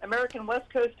American West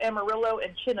Coast Amarillo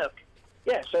and Chinook.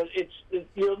 Yeah, so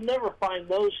you'll never find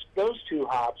those two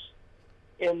hops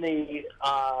in the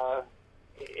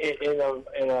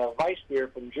in a Weiss beer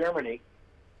from Germany,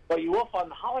 but you will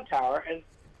find the Hallertauer,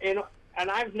 and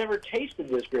I've never tasted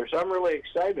this beer, so I'm really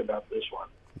excited about this one.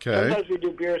 Okay. Sometimes we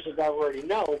do beers that I already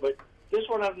know, but this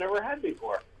one I've never had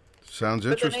before. Sounds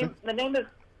But interesting. The name is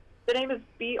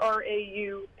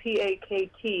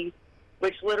Braupakt,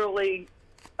 which literally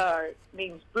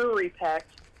means brewery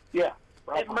packed. Yeah.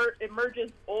 It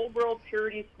merges old world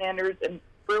purity standards and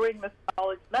brewing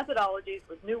methodologies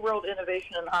with new world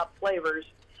innovation and hop flavors.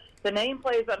 The name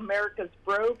plays on America's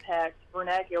Braupakt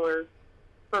vernacular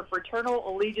for fraternal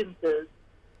allegiances,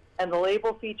 and the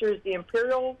label features the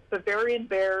Imperial Bavarian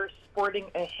bear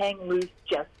sporting a hang loose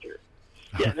gesture.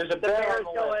 Yeah, there's a bear on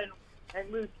the going left.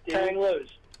 hang loose, dude. Hang loose.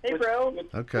 Hey, bro.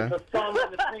 Okay. The thumb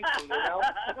and the pinky, you know.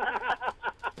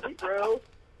 Hey, bro.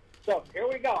 So here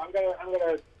we go. I'm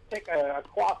gonna take a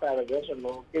quaff out of this, and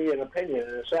we'll give you an opinion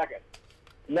in a second.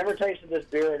 Never tasted this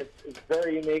beer, and it's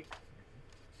very unique.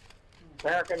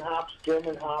 American hops,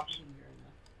 German hops.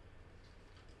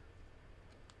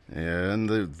 And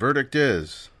the verdict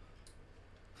is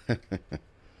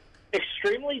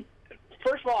Extremely.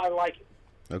 First of all, I like it.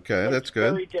 okay. But That's it's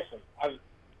good. Very different.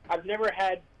 I've never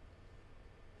had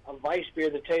a Weiss beer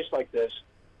that tastes like this.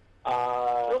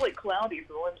 Really cloudy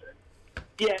for winter.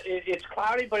 Yeah, it's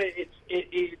cloudy, but it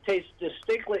tastes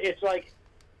distinctly. It's like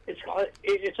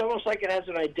it's almost like it has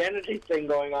an identity thing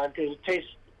going on, because it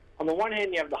tastes. On the one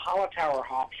hand, you have the Hallertauer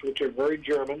hops, which are very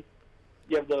German.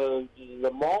 You have the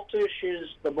maltish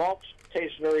the malt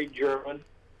tastes very German,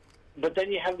 but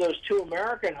then you have those two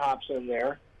American hops in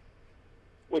there,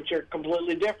 which are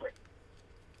completely different.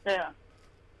 Yeah.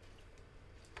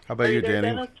 How about you, there,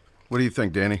 Danny? Dennis? What do you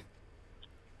think, Danny?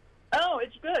 Oh,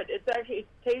 it's good. It's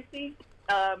tasty.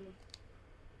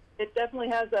 It definitely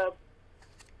has a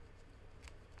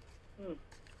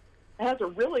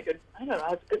really good. I don't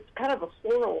know. It's kind of a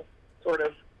floral sort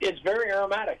of. It's very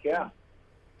aromatic. Yeah.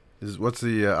 What's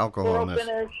the alcohol Floral in this?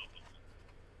 finish.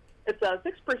 It's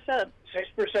 6%.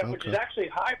 6%, which is actually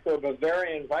high for a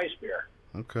Bavarian Weiss beer.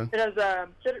 Okay. It has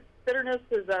bitterness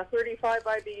is 35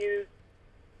 IBUs.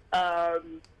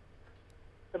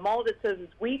 The malt, it says, is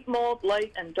wheat malt,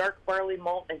 light and dark barley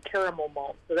malt, and caramel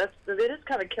malt. So it is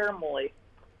kind of caramelly.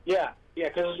 Yeah,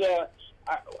 because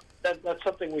that's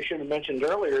something we should have mentioned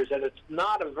earlier, is that it's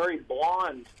not a very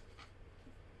blonde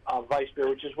Weiss beer,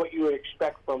 which is what you would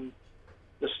expect from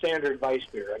the standard Weiss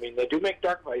beer. I mean, they do make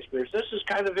dark Weiss beers. This is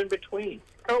kind of in between.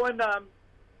 Oh, and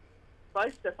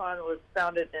Weihenstephaner was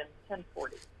founded in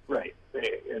 1040. Right.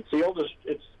 It's the oldest.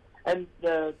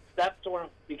 That's the one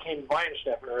that became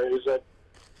Weihenstephaner, is that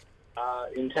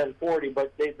in 1040,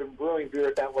 but they've been brewing beer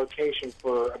at that location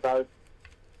for about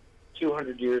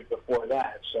 200 years before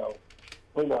that, so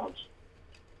who knows?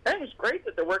 I think it's great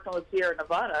that they're working with Sierra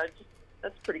Nevada.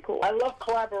 That's pretty cool. I love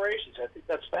collaborations. I think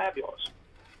that's fabulous.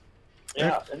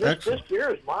 Yeah, and this beer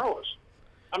is marvelous.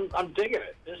 I'm digging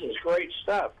it. This is great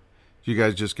stuff. Do you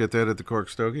guys just get that at the Cork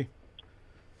Stogie?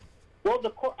 Well,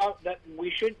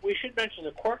 we should mention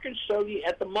the Cork and Stogie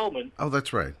at the moment. Oh,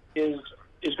 that's right. Is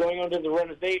going under the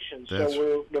renovation,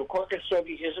 so the Cork and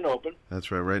Stogie isn't open.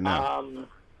 That's right now.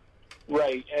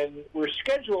 Right, and we're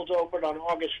scheduled to open on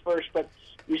August 1st, but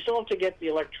we still have to get the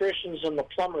electricians and the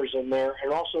plumbers in there,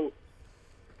 and also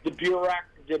the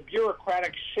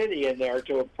bureaucratic city in there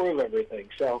to approve everything.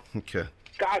 So, okay.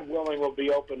 God willing, we'll be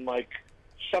open like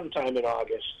sometime in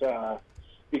August,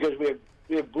 because we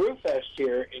have Brewfest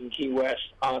here in Key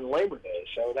West on Labor Day,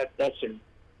 so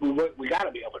we got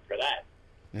to be open for that.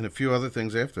 And a few other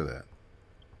things after that.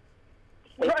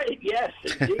 Right, yes,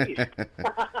 indeed.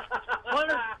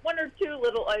 one or two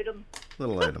little items.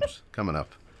 Little items coming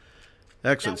up.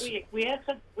 Excellent. Now, we had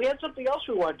something else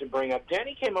we wanted to bring up.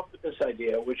 Danny came up with this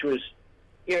idea, which was,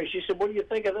 she said, "What do you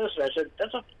think of this?" And I said,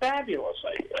 "That's a fabulous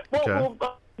idea." Well,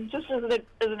 just as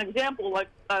an example,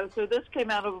 so this came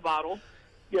out of a bottle.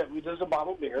 Yeah, there's a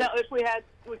bottled beer. Now, if we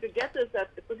could get this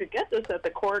at the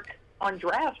cork on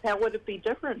draft, how would it be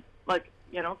different? Like,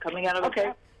 coming out of the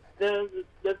okay.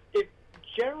 It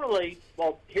generally,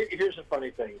 well, here's the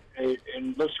funny thing, and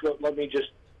let me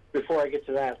just, before I get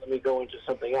to that, let me go into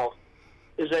something else.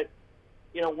 Is that,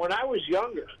 when I was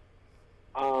younger,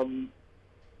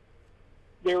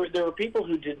 there were people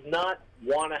who did not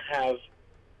want to have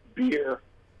beer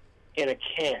in a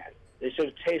can. They said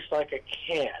it tastes like a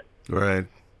can. Right.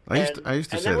 I used to say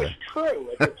that. And that was true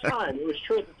at the time. It was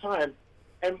true at the time.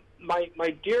 And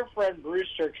my dear friend Bruce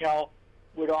Turkel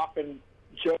would often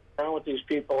joke around with these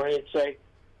people, and he'd say,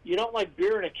 "You don't like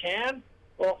beer in a can?"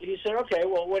 Well, he said, "Okay,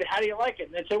 well, how do you like it?"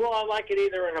 And they'd say, "Well, I like it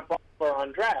either in a bottle or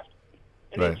on draft."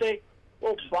 And Right. he'd say,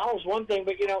 "Well, bottle's one thing,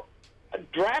 but, a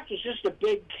draft is just a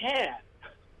big can."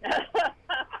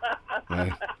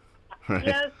 Right. Right.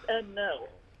 Yes and no.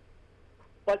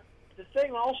 But the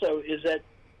thing also is that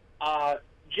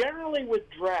generally with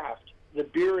draft, the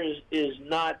beer is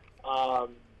not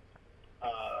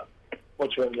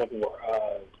what's the word I'm looking for?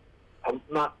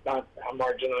 Not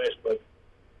homogenized, but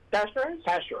pasteurized.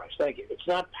 Pasteurized. Thank you. It's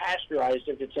not pasteurized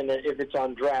if it's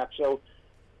on draft. So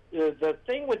the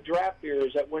thing with draft beer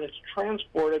is that when it's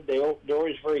transported, they're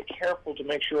always very careful to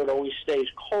make sure it always stays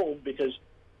cold, because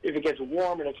if it gets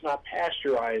warm and it's not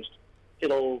pasteurized,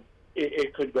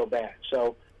 it could go bad.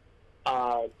 So,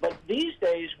 but these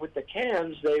days with the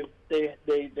cans,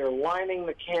 they're lining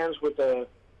the cans with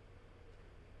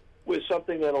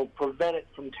something that'll prevent it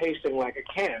from tasting like a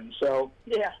can. So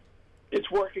yeah, it's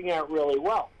working out really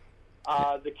well.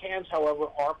 The cans, however,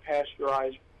 are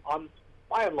pasteurized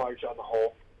by and large on the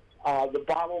whole. The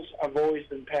bottles have always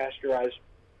been pasteurized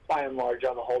by and large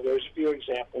on the whole. There's a few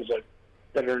examples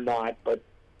that are not, but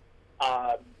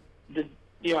how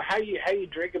you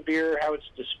drink a beer, how it's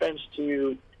dispensed to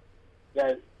you,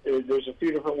 that there's a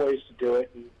few different ways to do it,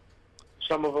 and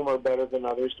some of them are better than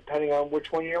others depending on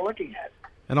which one you're looking at.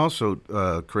 And also,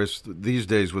 Chris, these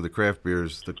days with the craft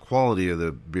beers, the quality of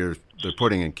the beer they're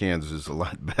putting in cans is a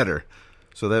lot better.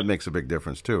 So that makes a big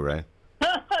difference too, right?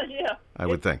 Yeah. I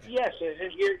would think. Yes,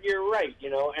 you're right.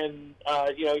 And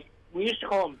we used to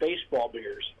call them baseball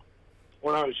beers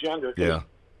when I was younger. Yeah.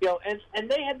 And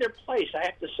they had their place. I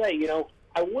have to say,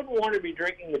 I wouldn't want to be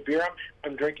drinking the beer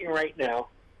I'm drinking right now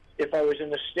if I was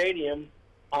in a stadium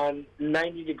on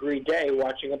 90-degree day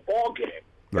watching a ball game.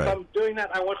 Right. If I'm doing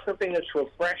that, I want something that's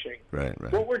refreshing. Right.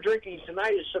 What we're drinking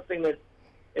tonight is something that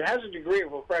it has a degree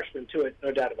of refreshment to it,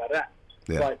 no doubt about that.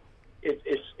 Yeah. But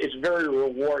it's very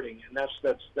rewarding, and that's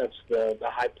the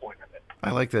high point of it.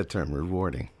 I like that term,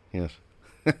 rewarding. Yes.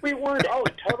 Rewarding. Oh,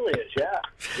 it totally is.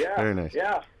 Yeah. Very nice.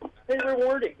 Yeah. It's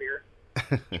rewarding beer.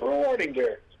 It's rewarding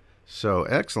beer. So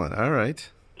excellent. All right.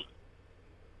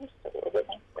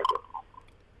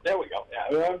 There we go.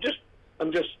 Yeah.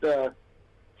 I'm just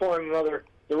pouring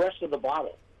the rest of the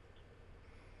bottle.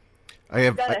 Got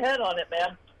a head on it,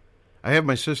 man. I have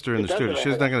my sister in It the does studio. have a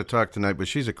She's head not going to talk tonight, but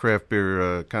she's a craft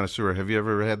beer connoisseur. Have you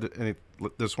ever had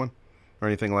this one or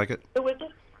anything like it? Who is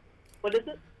it? What is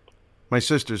it? My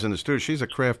sister's in the studio. She's a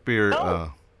craft beer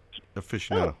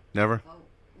aficionado. Never?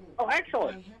 Oh,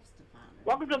 excellent.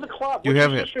 Welcome to the club. You What's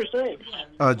have your it. sister's name?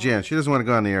 Jan. She doesn't want to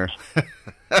go on the air.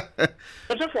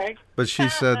 That's okay. But she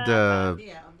said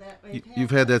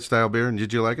you've had that style beer, and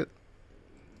did you like it?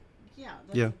 Yeah,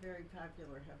 that's a very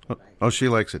popular Hefeweizen. Oh, she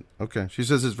likes it. Okay. She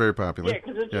says it's very popular. Yeah,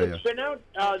 because it's been out.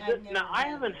 Now, I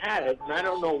haven't had it, and I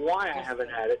don't know why I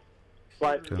haven't had it,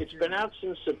 but it's been out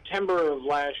since September of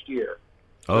last year.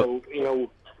 Oh. So,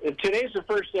 today's the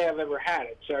first day I've ever had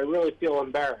it, so I really feel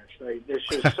embarrassed. This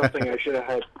is something I should have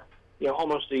had,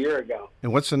 almost a year ago.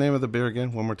 And what's the name of the beer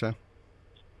again? One more time.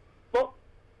 Well,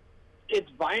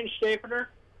 it's Weihenstephaner,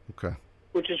 Okay.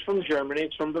 which is from Germany.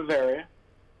 It's from Bavaria.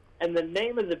 And the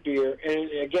name of the beer,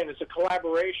 and again, it's a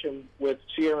collaboration with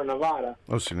Sierra Nevada.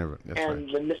 Oh, she never. That's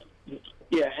and right.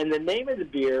 and the name of the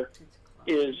beer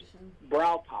is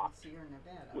Braupakt,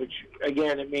 which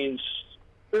again it means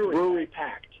brewery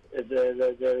pact.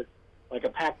 The like a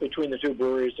pact between the two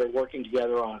breweries. They're working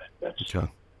together on it. That's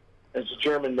a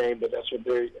German name, but that's what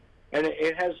they're. And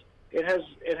it has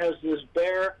this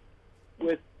bear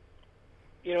with,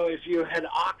 if you had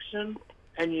oxen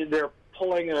and they're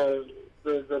pulling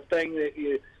the thing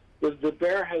that the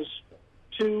bear has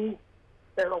two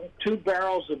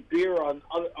barrels of beer on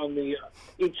the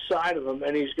each side of them,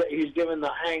 and he's given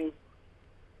the hang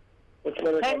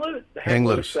loose. Hang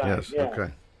loose. side. Yes. Yeah.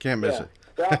 Okay. Can't miss it.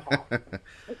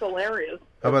 It's hilarious.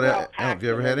 How about have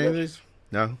you ever had any of these?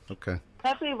 No. Okay.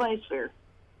 Hefeweizen beer.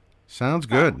 Sounds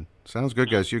good. Sounds good,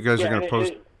 guys. You guys Yeah, are going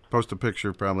and to post a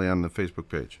picture probably on the Facebook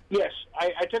page. Yes,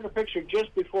 I took a picture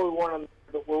just before we went on,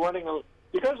 but we're running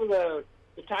because of the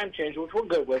time change, which we're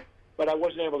good with, but I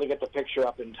wasn't able to get the picture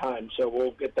up in time, so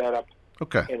we'll get that up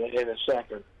Okay. in a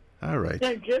second. All right.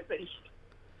 No jippies.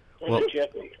 Well-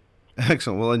 Jiffy.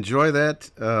 Excellent. Well, enjoy that,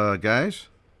 guys.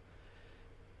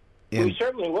 We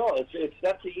certainly will.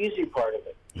 That's the easy part of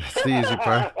it. That's the easy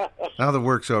part. Now the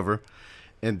work's over.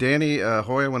 And Danny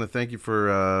Hoy, I want to thank you for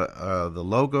the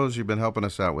logos you've been helping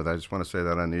us out with. I just want to say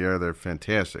that on the air. They're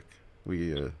fantastic.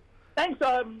 Thanks.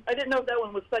 I didn't know if that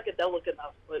one was psychedelic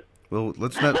enough, but Well,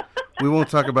 let's not. We won't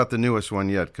talk about the newest one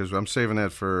yet because I'm saving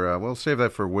that for. We'll save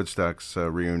that for Woodstock's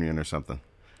reunion or something.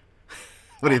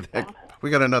 What do you think? We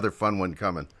got another fun one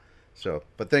coming. So,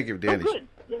 but thank you, Danny. good.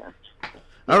 Yeah.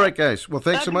 All right, guys. Well,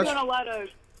 thanks so I've much. been doing a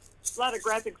lot of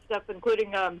graphic stuff,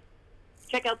 including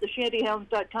check out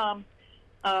theshantyhounds.com.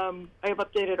 I have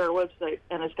updated our website,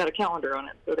 and it's got a calendar on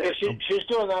it. So Yeah, she's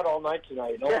doing that all night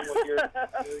tonight, along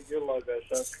with your logo,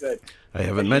 so that's good. I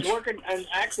haven't She's mentioned. working, and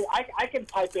actually, I can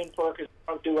pipe in for her because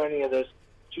I don't do any of this.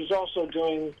 She's also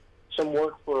doing some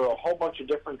work for a whole bunch of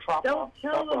different trop rock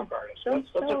artists. That's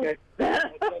okay. That's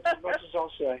as much as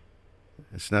I'll say.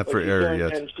 It's not But for she's air doing-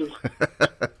 yet. and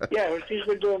yeah, she's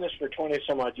been doing this for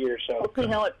 20-some-odd years, so see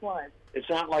how it flies. it's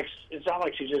not like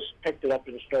she just picked it up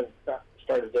and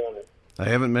started doing it. I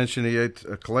haven't mentioned it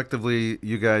yet. Collectively,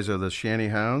 you guys are the Shanty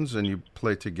Hounds, and you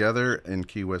play together in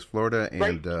Key West, Florida.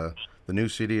 And the new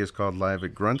CD is called Live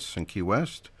at Grunts in Key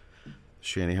West.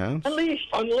 Shanty Hounds.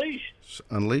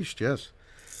 Unleashed, yes.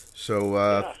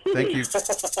 So thank you,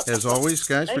 as always,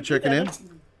 guys, for Thank you, checking in. Dennis.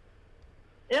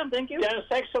 Yeah, thank you. Dennis,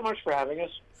 thanks so much for having us.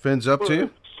 Fins up to you.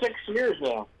 6 years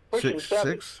now. Pushing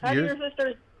 6 How years. are your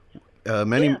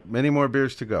sisters? Many more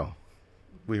beers to go.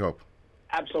 We hope.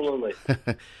 Absolutely.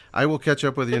 I will catch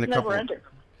up with you in a It's couple. never ending.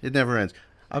 It never ends.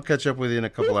 I'll catch up with you in a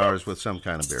couple hours with some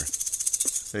kind of beer.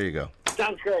 There you go.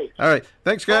 Sounds great. All right.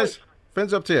 Thanks, guys.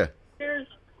 Fins up to you. Cheers.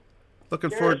 Looking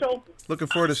Cheers.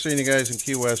 forward to seeing you guys in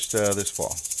Key West this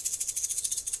fall.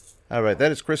 All right.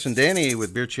 That is Chris and Danny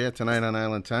with Beer Chat tonight on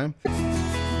Island Time.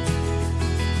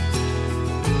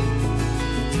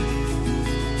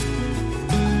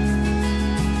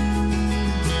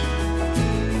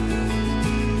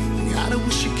 God, I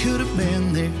wish you could have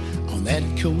been there on that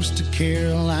coast of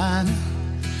Carolina.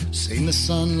 Seen the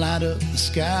sun light up the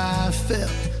sky, felt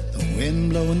the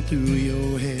wind blowing through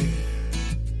your hair.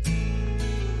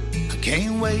 I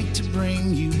can't wait to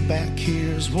bring you back.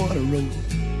 Here's what I wrote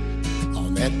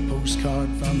on that postcard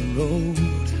from the road.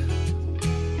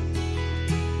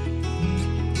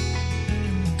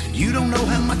 And you don't know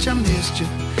how much I missed you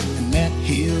in that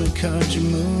hill country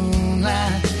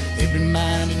moonlight. It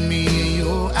reminded me of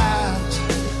your eyes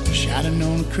shining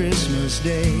on Christmas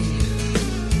Day.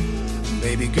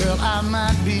 Baby girl, I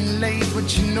might be late,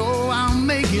 but you know I'll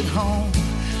make it home.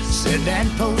 Said that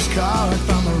postcard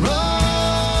from the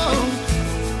road,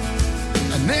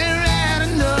 and they're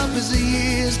adding up as the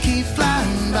years keep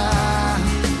flying by.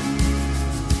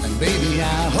 And baby,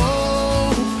 I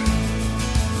hope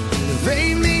that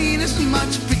they mean as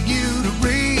much for you to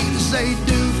read as they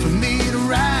do for me to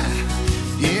write.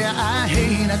 Yeah, I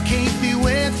hate I can't be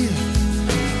with you,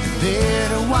 there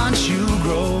to watch you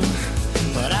grow.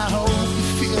 But I hope you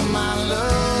feel my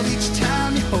love each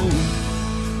time you hold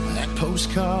that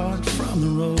postcard from the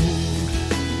road.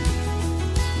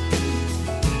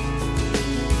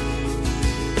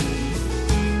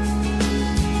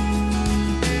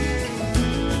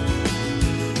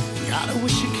 God, I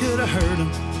wish you could have heard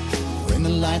them when the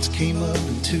lights came up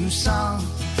in Tucson.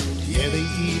 Yeah, they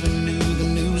even knew the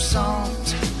new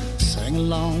songs, sang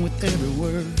along with every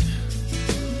word.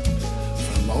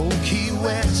 From Old Key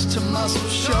West to Muscle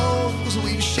Shoals,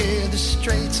 we share the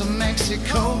Straits of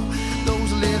Mexico.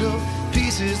 Those little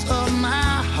pieces of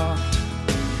my heart,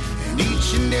 and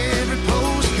each and every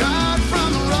postcard from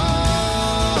the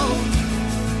road,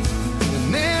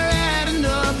 and they're adding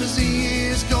up as the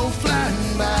years go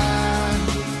flying by.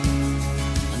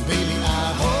 And baby, I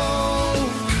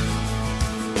hope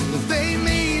that they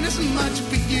mean as much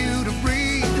for you to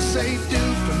breathe as they do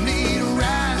for me to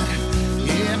ride.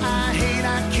 Yeah, I hate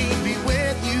I can't be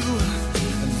with you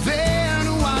and there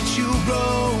to watch you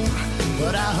grow.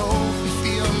 But I hope you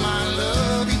feel my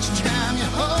love each time you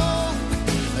hold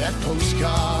that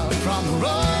postcard from the road.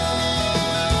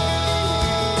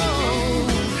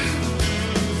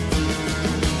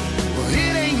 Well,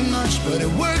 it ain't much, but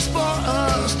it works for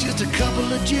us, just a couple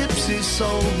of gypsy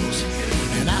souls.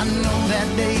 And I know that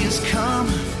day is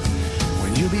coming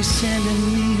when you'll be sending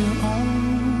me your own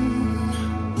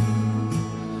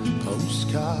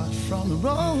postcard from the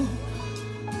road.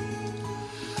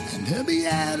 And they'll be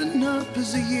adding up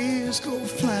as the years go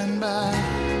flying by.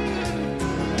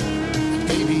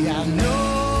 Baby, I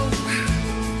know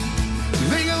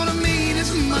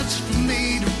much for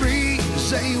me to breathe as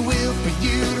they will for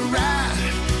you to ride.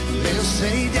 They'll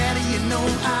say, Daddy, you know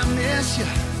I miss you.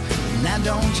 Now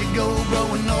don't you go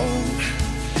growing old.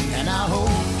 And I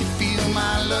hope you feel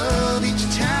my love each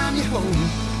time you hold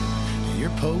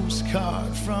your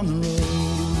postcard from the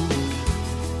road.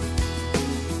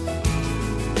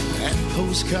 That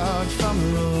postcard from the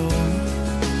road.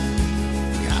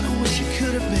 God, I wish you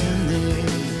could have been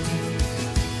there.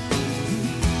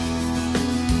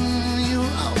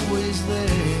 You're always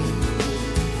there,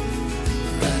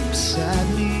 right beside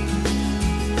me.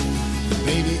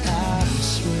 Baby, I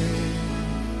swear.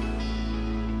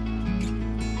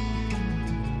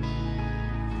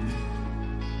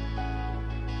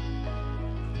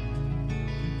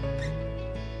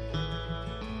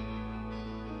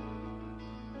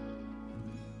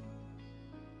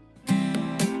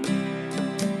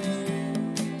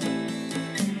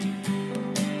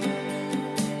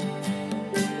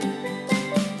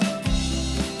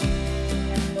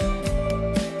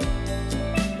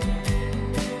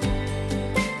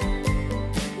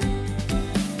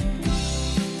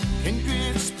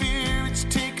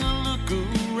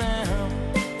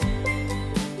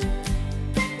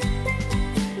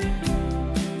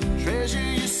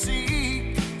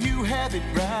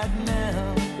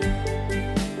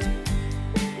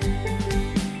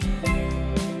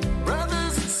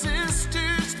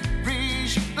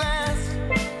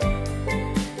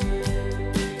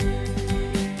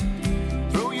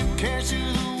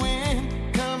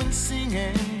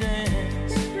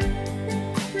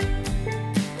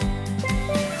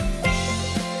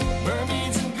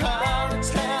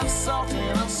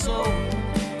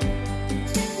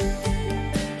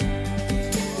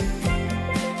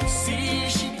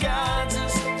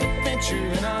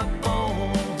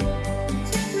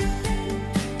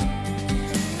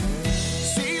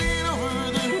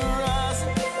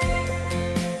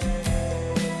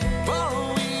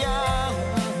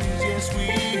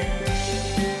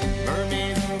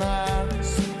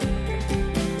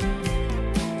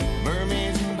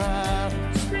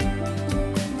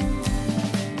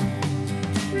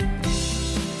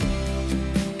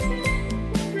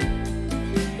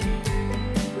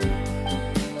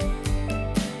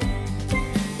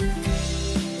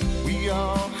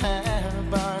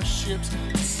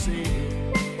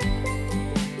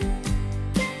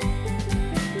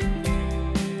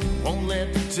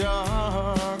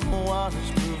 Dark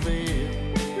waters prevail.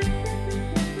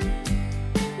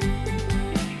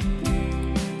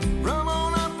 Rum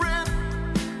on our breath,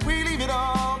 we leave it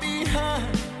all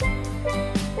behind.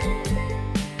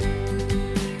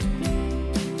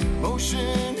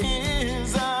 Motion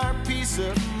is our peace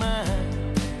of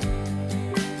mind.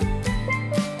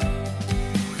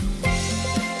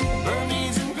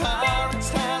 Mermaids and pirates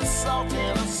have salt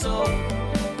in our soul.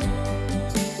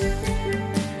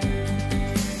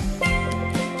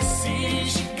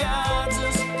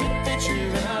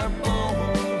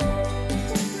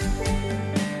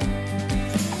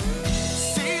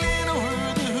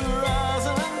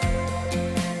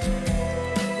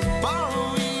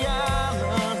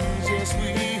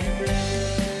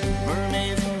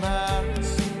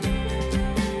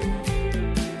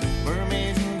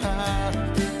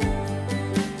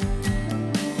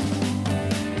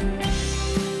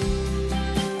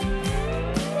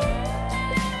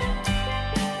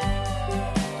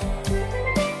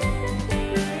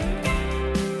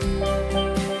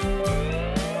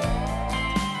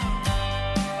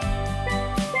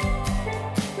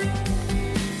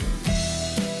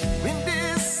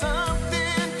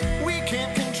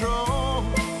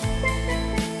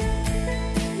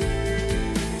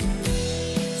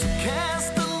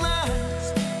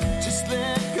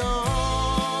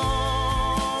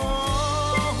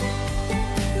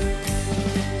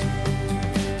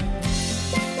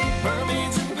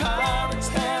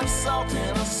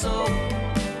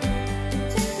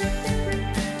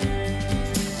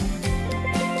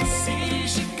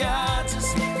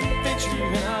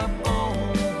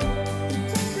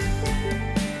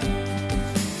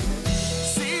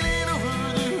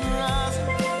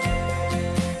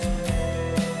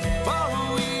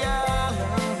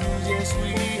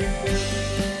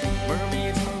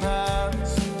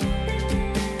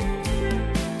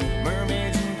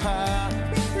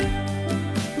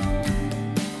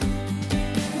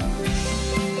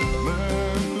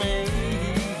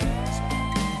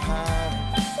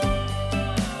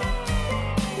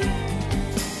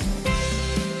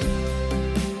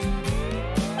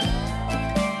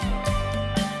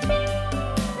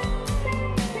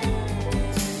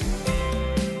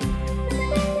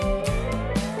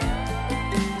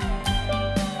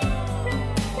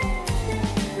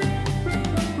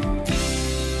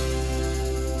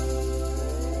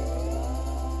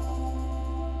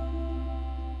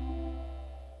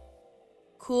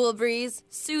 cool breeze,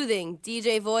 soothing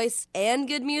DJ voice, and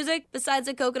good music? Besides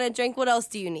a coconut drink, what else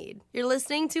do you need? You're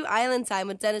listening to Island Time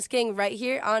with Dennis King right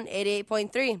here on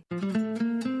 88.3.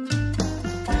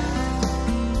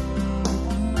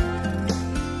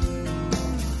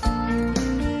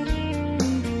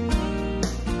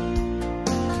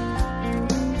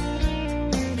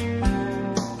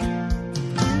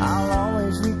 I'll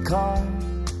always recall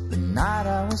the night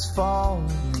I was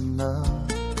falling in love.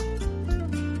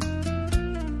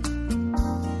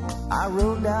 I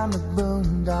rode down the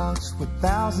boondocks with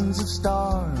thousands of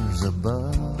stars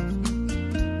above.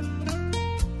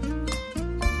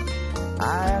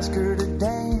 I asked her to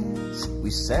dance,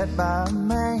 we sat by a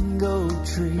mango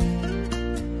tree.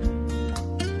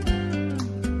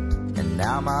 And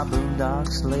now my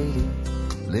boondocks lady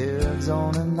lives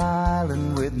on an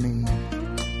island with me.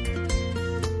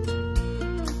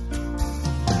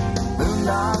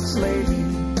 Boondocks lady,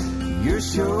 you're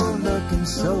sure looking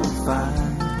so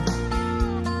fine.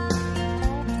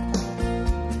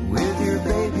 With your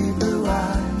baby blue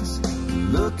eyes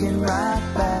looking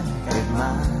right back at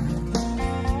mine.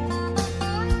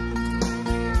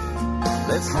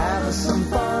 Let's have some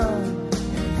fun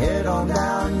and head on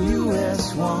down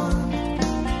US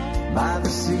 1 by the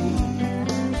sea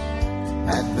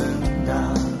at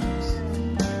Boondocks,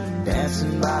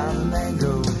 dancing by the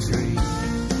mango tree.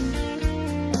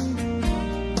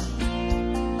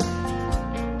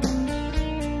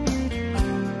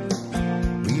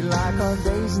 Like our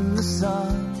days in the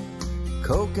sun,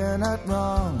 coconut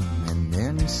rum and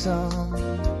then some.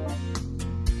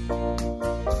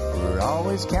 We're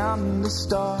always counting the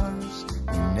stars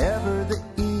whenever the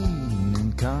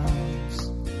evening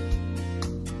comes.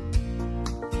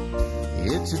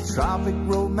 It's a tropic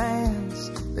romance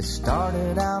that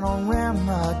started out on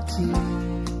Ramrod Key.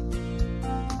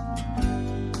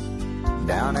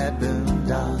 Down at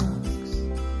Boondocks,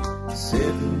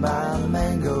 sitting by the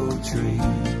mango tree.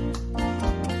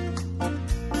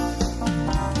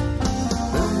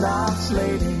 Boondocks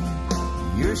lady,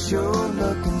 you're sure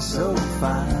looking so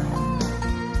fine.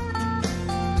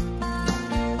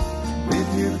 With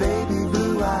your baby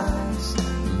blue eyes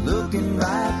looking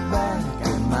right back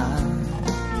at mine.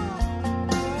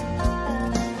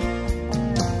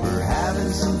 We're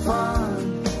having some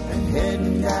fun and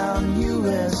heading down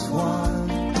US 1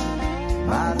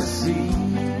 by the sea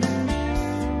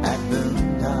at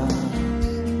Boondocks,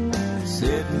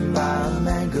 sitting by the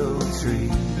mango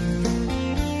tree.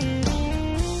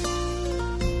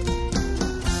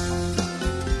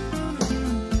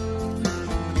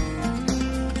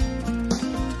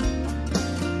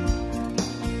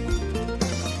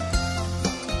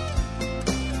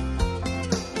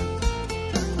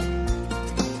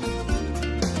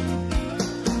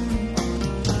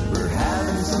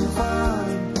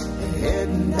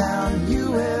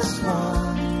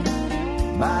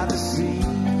 By the sea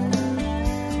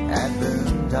at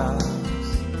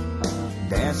Boondocks,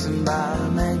 dancing by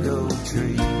the mango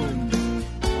tree.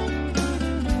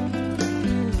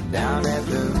 Down at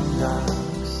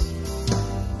Boondocks,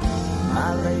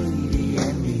 my lady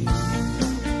and me.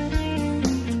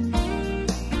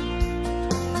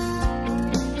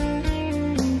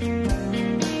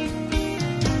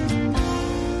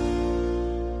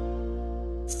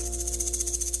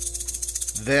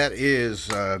 That is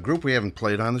a group we haven't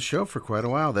played on the show for quite a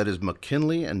while. That is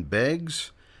McKinley and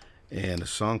Beggs, and a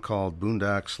song called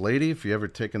Boondocks Lady. If you ever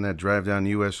taken that drive down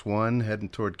US 1, heading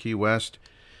toward Key West,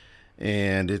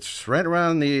 and it's right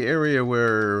around the area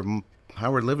where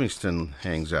Howard Livingston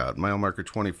hangs out, mile marker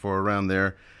 24, around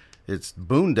there. It's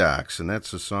Boondocks, and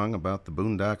that's a song about the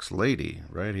Boondocks Lady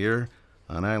right here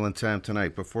on Island Time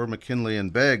tonight. Before McKinley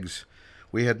and Beggs,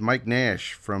 we had Mike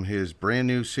Nash from his brand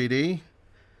new CD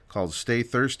called Stay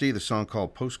Thirsty, the song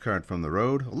called Postcard from the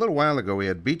Road. A little while ago, we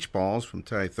had Beach Balls from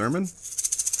Ty Thurman,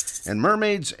 and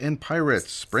Mermaids and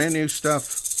Pirates, brand new stuff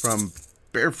from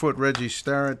Barefoot Reggie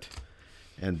Starrett.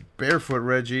 And Barefoot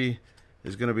Reggie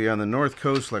is going to be on the North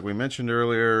Coast, like we mentioned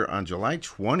earlier, on July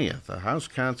 20th, a house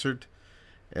concert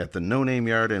at the No Name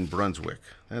Yard in Brunswick.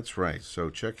 That's right, so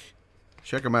check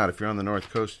him out if you're on the North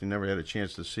Coast. You never had a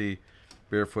chance to see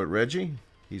Barefoot Reggie.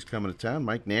 He's coming to town.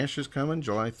 Mike Nash is coming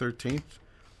July 13th.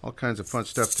 All kinds of fun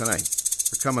stuff tonight.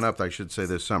 Or coming up, I should say,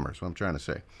 this summer, is what I'm trying to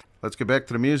say. Let's get back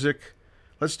to the music.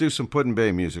 Let's do some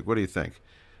Put-in-Bay music. What do you think?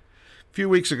 A few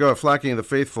weeks ago, Flocking of the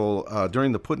Faithful,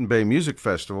 during the Put-in-Bay Music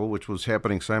Festival, which was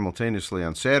happening simultaneously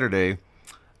on Saturday,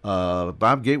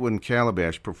 Bob Gatewood and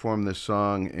Calabash performed this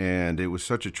song, and it was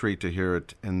such a treat to hear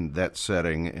it in that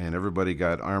setting. And everybody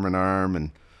got arm in arm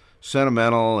and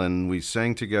sentimental, and we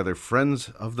sang together Friends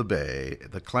of the Bay,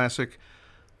 the classic,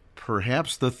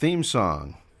 perhaps the theme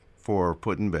song for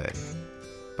Put-in-Bay.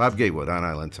 Bob Gatewood on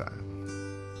Island Time.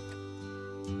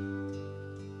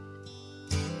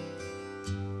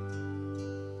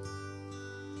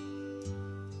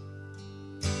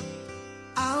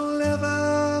 I'll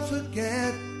never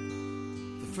forget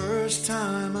the first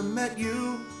time I met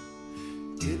you.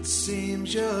 It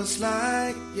seems just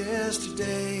like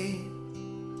yesterday.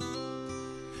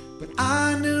 But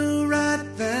I knew right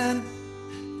then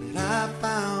that I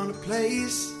found a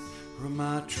place where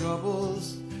my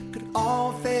troubles could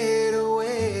all fade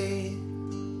away.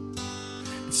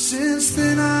 And since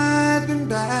then I've been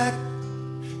back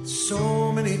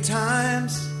so many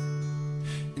times,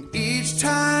 and each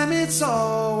time it's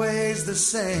always the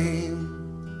same.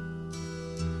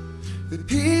 The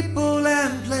people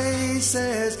and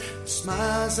places, the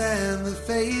smiles and the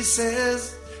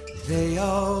faces, they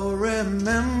all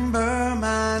remember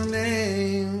my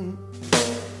name.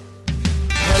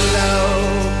 Hello,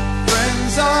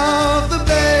 friends of the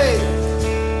Bay.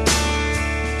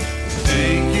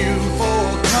 Thank you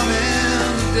for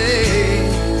coming today.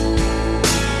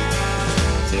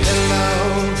 Hello,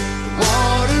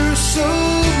 water so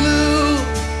blue,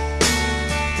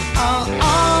 I'll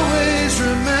always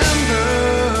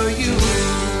remember you.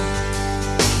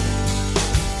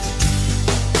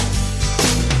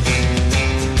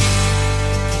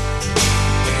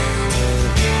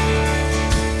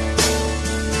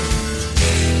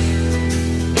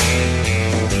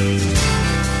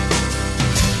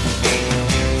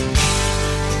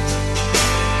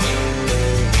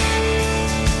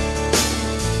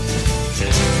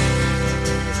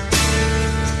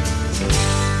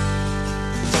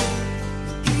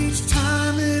 Each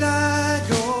time that I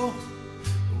go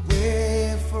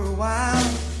away for a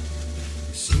while,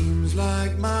 it seems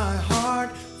like my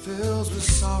heart fills with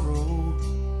sorrow.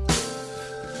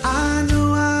 But I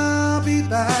know I'll be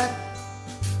back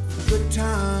for good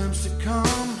times to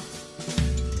come.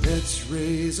 Let's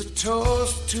raise a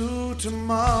toast to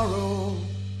tomorrow.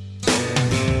 I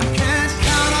can't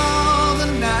count all the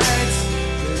nights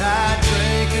that I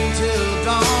drank until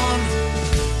dawn.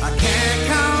 I can't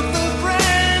count the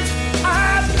friends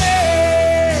I've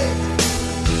made.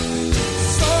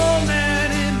 So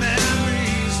many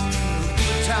memories of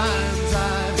the times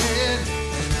I've had,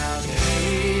 and I'll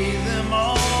carry them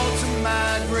all to my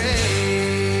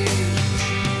grave.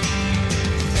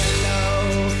 Hello,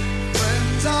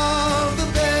 friends of the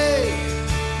Bay.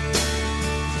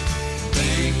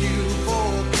 Thank you for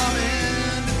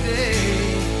coming today.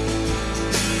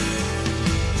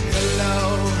 Hello,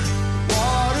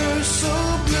 water so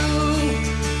blue,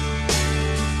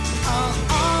 I'll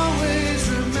always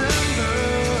remember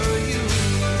you.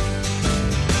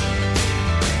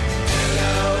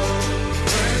 Hello,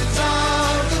 friends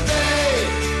of the Bay.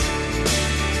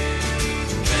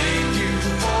 Thank you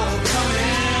for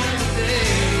coming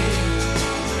today.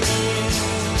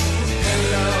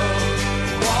 Hello,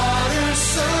 water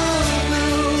so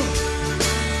blue,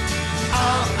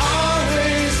 I'll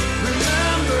always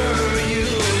remember you.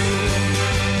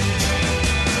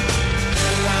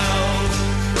 Hello,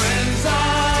 friends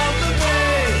of the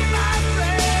Bay, my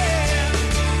friend.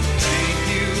 Thank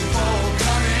you for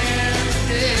coming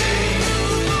today.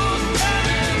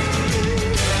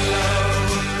 Hello,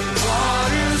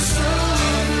 water so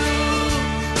blue,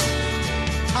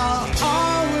 I'll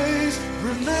always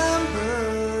remember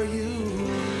you.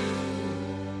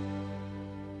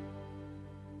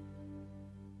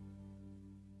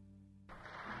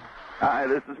 Hi,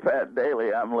 this is Pat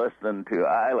Daly. I'm listening to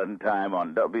Island Time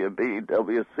on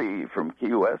WBWC from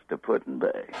Key West to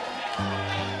Put-in-Bay.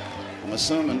 I'm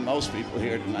assuming most people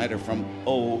here tonight are from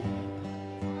Ohio.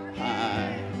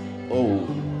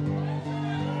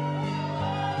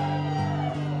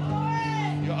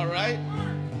 You all right?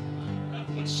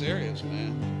 Look serious,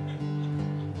 man.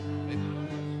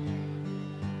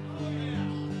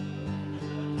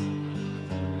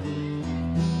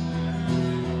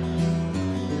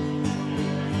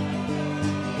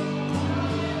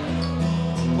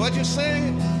 What'd you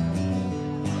say?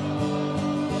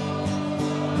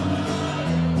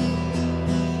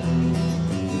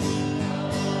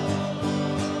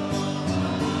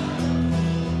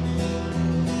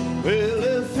 Well,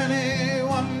 if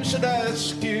anyone should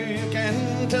ask you, you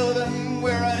can tell them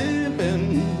where I've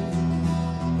been.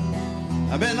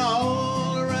 I've been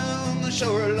all around the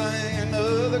shoreline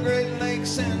of the Great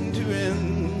Lakes end to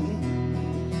end.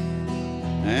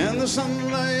 And the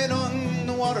sunlight on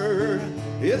the water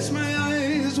hits my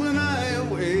eyes when I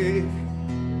awake.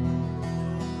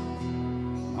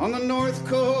 On the north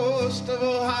coast of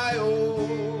Ohio,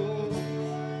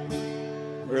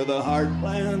 where the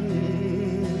heartland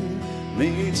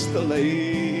meets the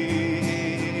lake.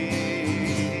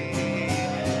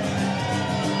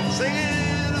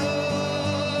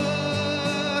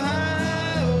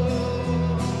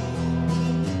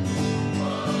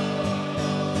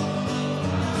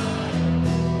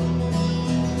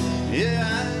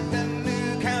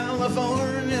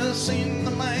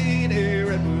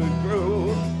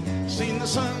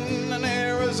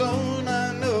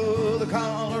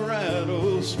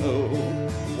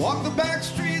 the back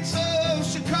streets of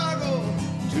Chicago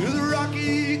to the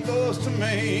rocky coast of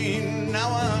Maine.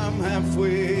 Now I'm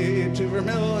halfway to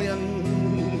Vermilion.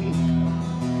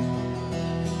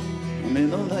 I'm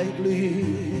in a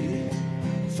lightly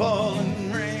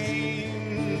falling rain.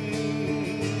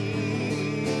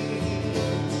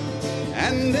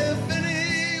 And if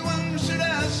anyone should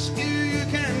ask you, you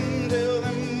can tell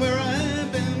them where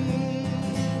I've been,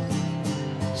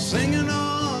 singing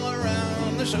all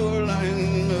around the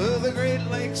shoreline of the Great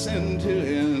Lakes end to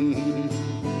end.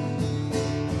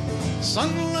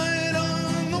 Sunlight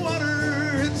on the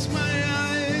water hits my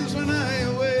eyes when I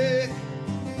awake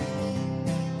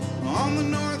on the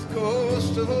north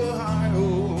coast of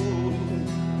Ohio,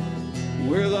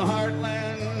 where the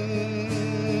heartland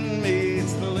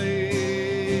meets the lake.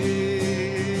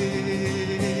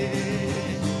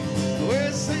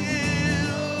 We're singing,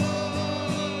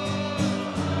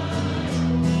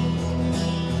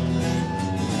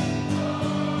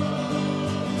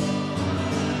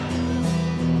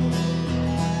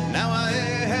 now I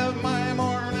have my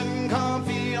morning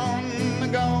coffee on the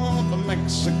Gulf of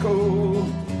Mexico.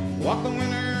 Walk the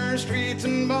winter streets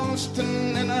in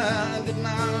Boston, and I did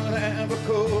not have a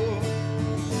coat.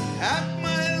 Half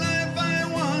my life I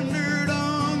wandered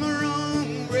on the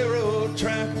wrong railroad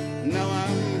track. Now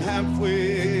I'm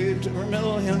halfway to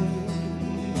Vermilion.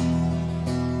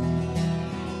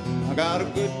 I got a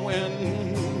good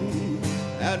wind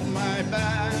at my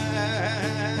back.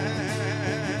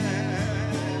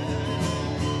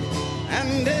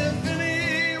 And if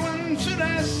anyone should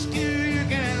ask you, you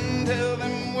can tell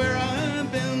them where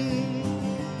I've been,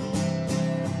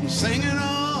 singing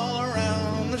all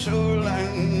around the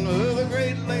shoreline of the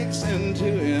Great Lakes end to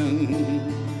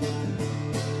end.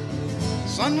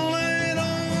 Sunlight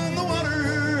on the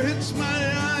water hits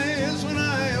my eyes when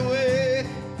I awake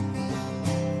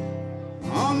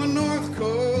on the north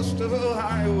coast of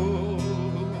Ohio,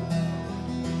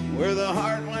 where the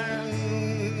heartland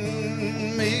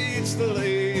meets the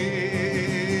lake.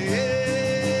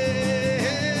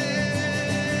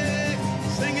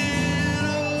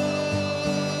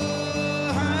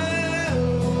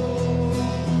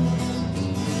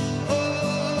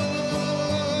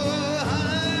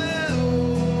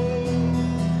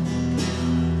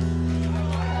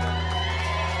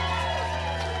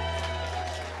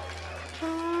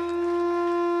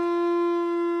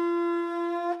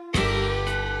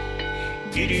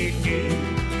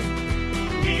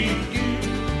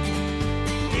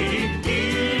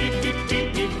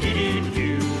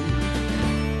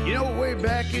 You know, way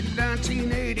back in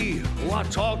 1980, I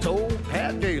talked to old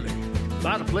Pat Daly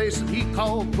about a place that he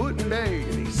called Putin Bay,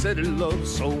 and he said he loved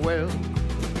so well.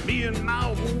 Me and my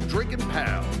old drinking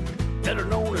pal, better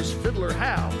known as Fiddler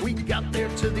Hal, we got there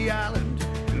to the island,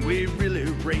 and we really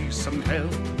raised some hell.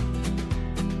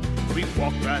 We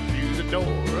walked right through the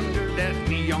door under that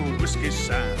neon whiskey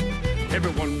sign.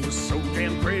 Everyone was so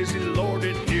damn crazy, Lord,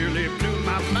 it nearly blew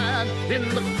my mind. In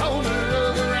the corner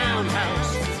of the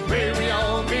roundhouse, where we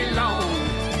all belong,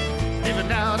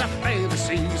 living out our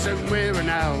fantasies and wearing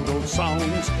out old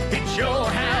songs. It's your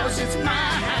house, it's my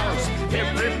house,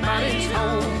 everybody's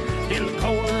home. In the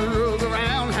corner of the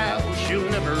roundhouse, you'll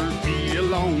never be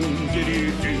alone.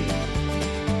 Do-do-do,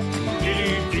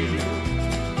 do-do-do,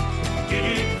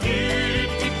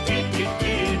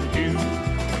 do-do-do-do-do-do-do.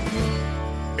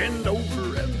 Bend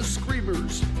over and the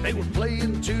screamers, they were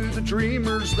playing to the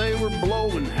dreamers. They were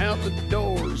blowing out the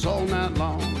doors all night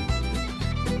long.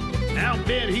 Now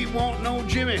bet he won't know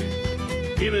Jimmy.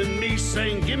 Him and me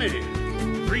sang gimme,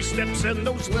 three steps and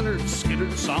those Leonard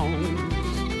Skinner songs.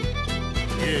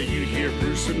 Yeah, you'd hear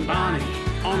Bruce and Bonnie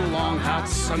on a long hot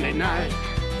Sunday night.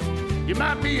 You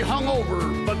might be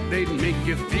hungover, but they'd make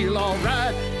you feel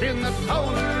alright. In the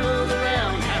corner of the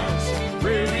roundhouse,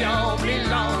 where we all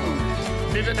belong,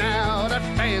 living out our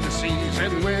fantasies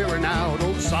and wearing out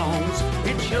old songs.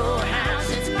 It's your house,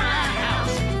 it's my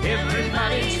house,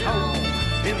 everybody's home.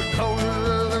 In the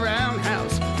corner of the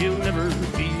roundhouse, you'll never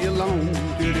be alone.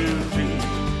 Do-do-do,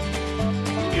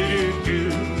 do-do-do,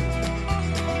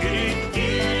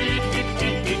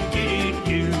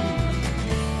 do-do-do-do-do-do-do-do.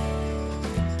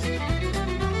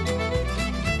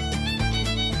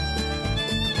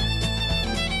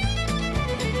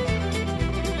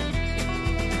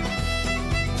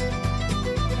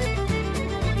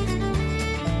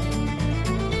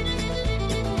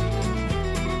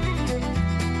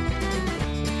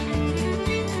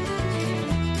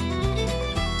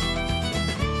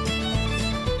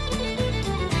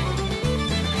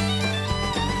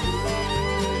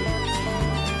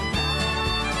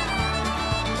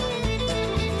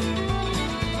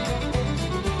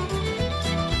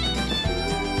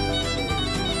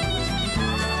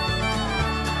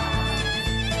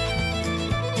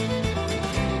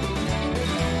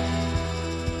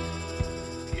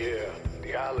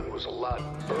 The island was a lot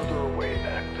further away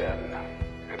back then,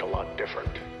 and a lot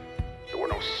different. There were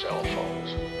no cell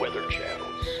phones, weather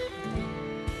channels.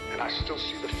 And I still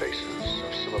see the faces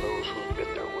of some of those who've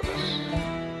been there with us,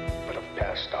 but have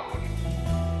passed on.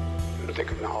 And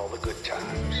think of all the good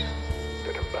times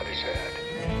that everybody's had.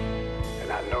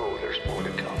 And I know there's more to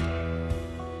come.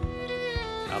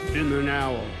 I've been there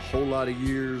now a whole lot of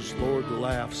years. Lord, the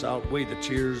laughs outweigh the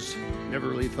tears. Never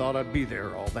really thought I'd be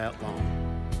there all that long.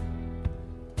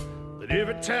 But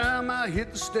every time I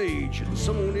hit the stage and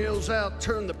someone yells out,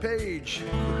 turn the page,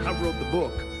 I wrote the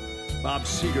book. Bob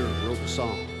Seger wrote the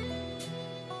song.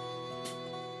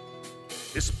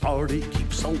 This party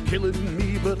keeps on killing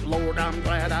me, but Lord, I'm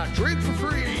glad I drink for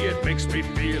free. It makes me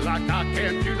feel like I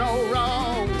can't do no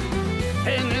wrong.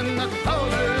 And in the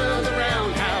corner of the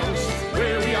roundhouse,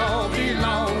 where we all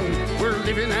belong, we're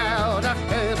living out our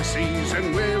fantasies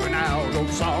and wearing out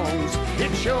old songs.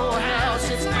 It's your house,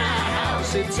 it's my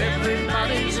house, it's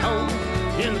everybody's home.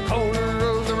 In the corner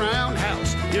of the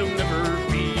roundhouse, you'll never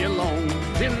be alone.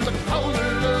 In the corner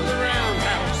of the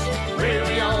roundhouse, where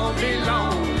we all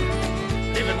belong,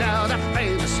 living out our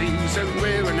fantasies and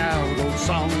wearing out old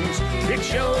songs.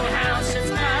 It's your house, it's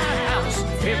my house,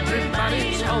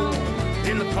 everybody's home.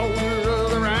 In the corner of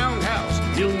the roundhouse,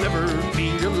 you'll never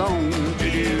be alone.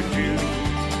 Do-do-do,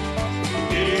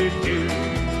 do-do-do,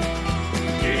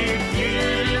 do-do-do,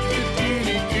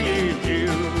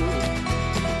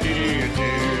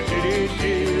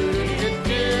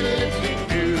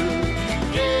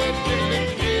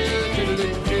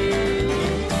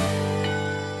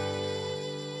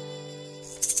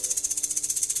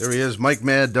 There he is, Mike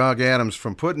Mad Dog Adams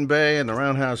from Put-in Bay and the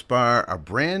Roundhouse Bar. A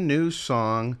brand new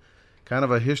song, kind of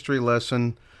a history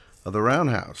lesson of the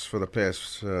Roundhouse for the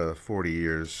past 40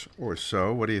 years or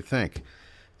so. What do you think?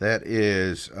 That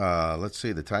is, let's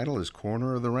see, the title is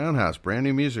Corner of the Roundhouse. Brand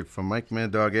new music from Mike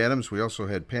Mad Dog Adams. We also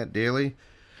had Pat Daly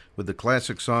with the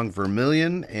classic song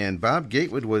Vermilion, and Bob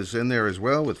Gatewood was in there as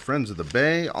well with Friends of the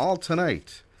Bay, all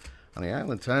tonight on the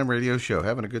Island Time Radio Show,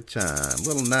 having a good time.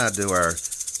 Little nod to our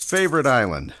favorite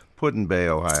island, Put-in Bay,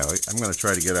 Ohio. I'm going to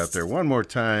try to get out there one more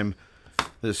time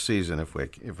this season if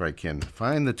I can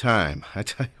find the time. I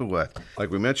tell you what, like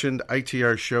we mentioned,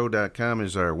 itrshow.com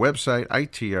is our website,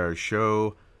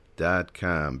 itrshow.com.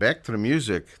 Back to the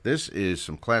music. This is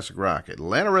some classic rock,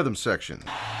 Atlanta Rhythm Section.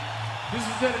 This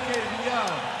is dedicated to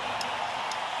y'all.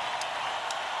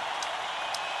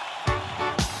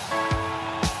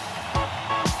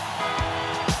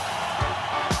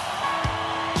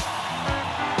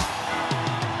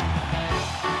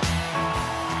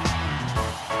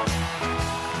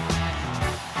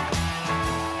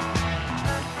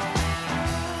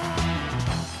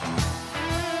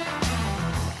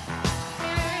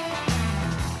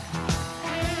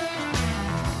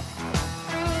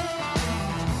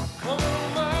 Come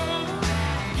on,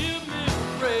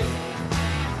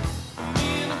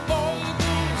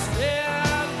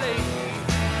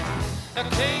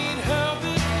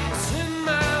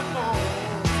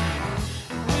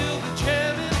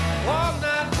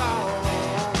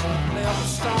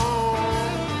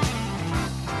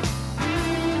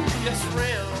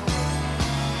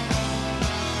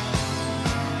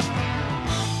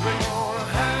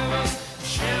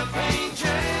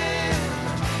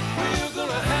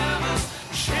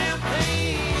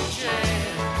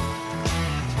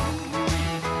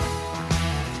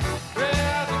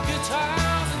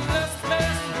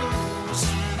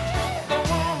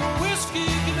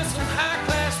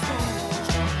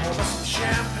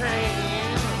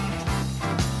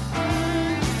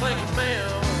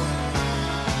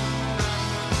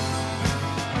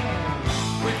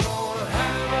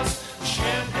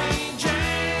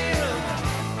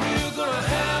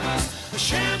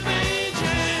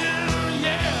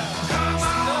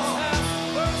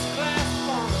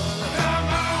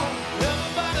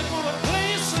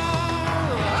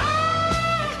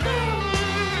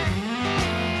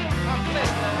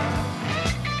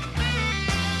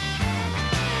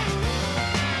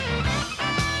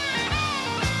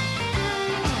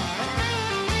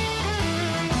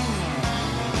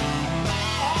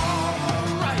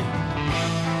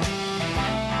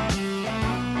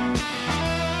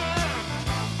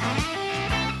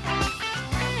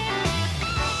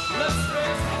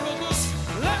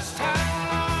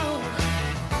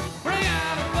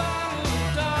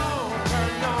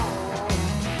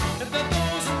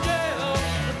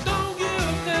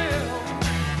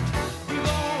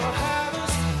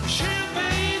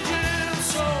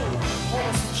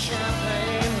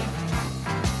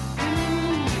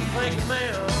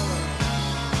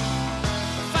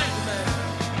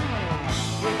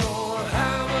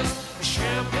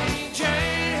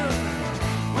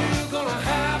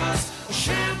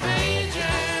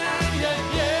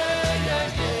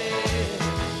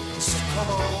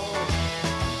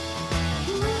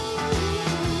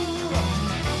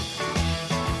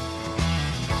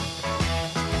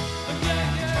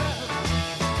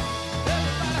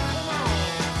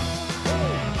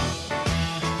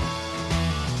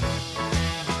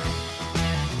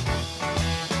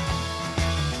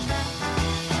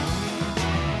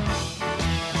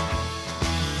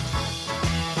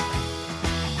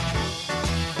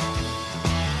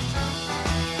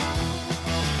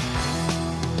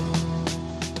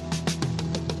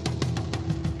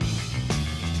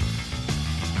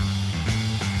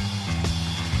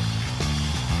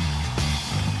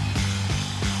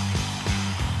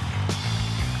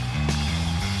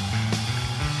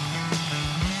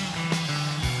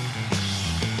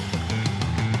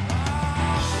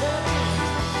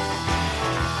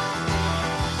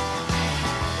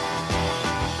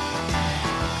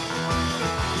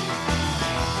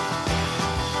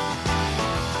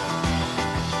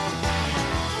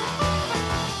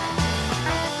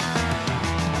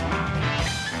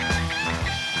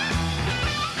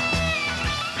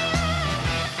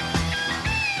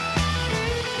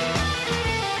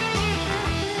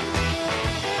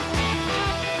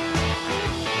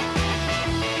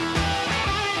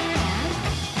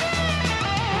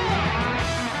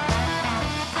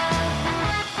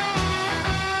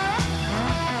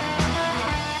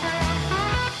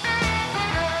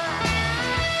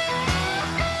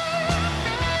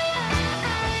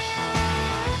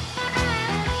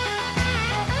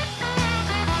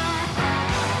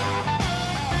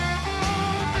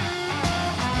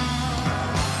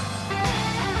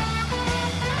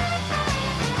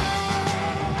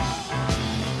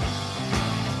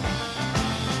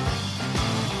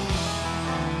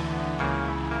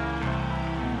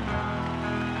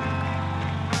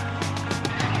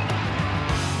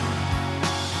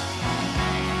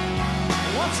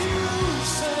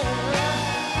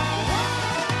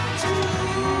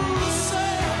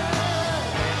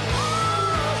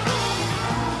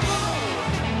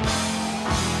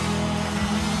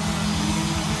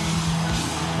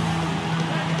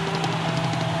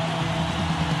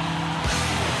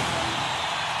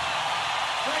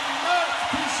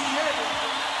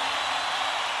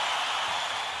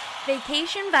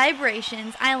 Vacation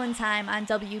Vibrations, Island Time on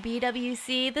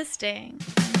WBWC The Sting.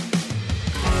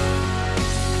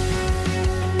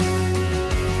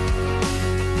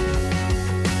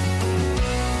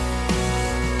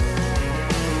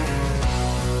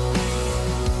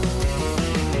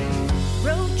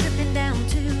 Road tripping down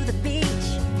to the beach,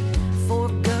 4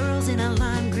 girls in a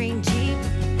lime green Jeep.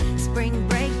 Spring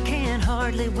break can't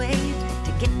hardly wait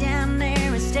to get down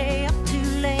there and stay up too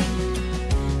late.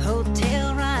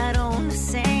 Hotel right on the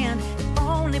sand, the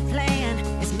only plan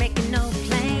is making no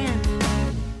plan.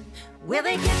 Will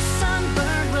they get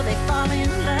sunburned? Will they fall in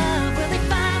love? Will they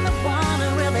find the one,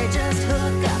 or will they just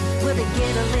hook up? Will they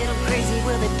get a little crazy?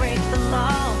 Will they break the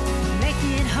law? Make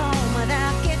it home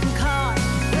without getting caught?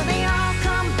 Will they all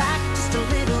come back just a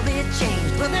little bit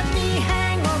changed? Will there be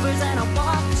hangovers and a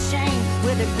walk of shame?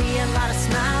 Will there be a lot of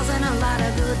smiles and a lot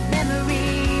of good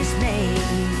memories made?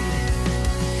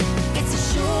 It's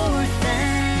a sure thing.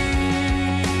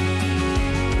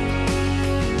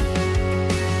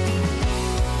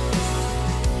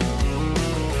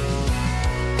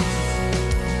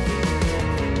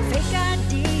 Fake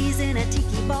IDs in a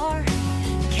tiki bar,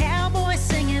 cowboys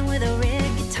singing with a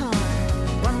red guitar.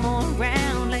 One more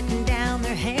round, letting down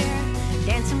their hair,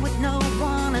 dancing with no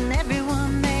one and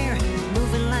everyone there,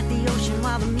 moving like the ocean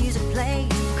while the music plays,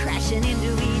 crashing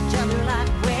into each other like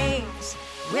waves.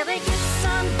 Will they get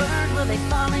sunburned? Will they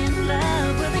fall in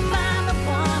love? Will they find the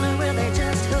one, or will they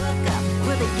just hook up?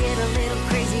 Will they get a little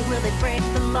crazy? Will they break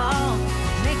the law?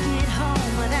 Making it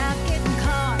home without getting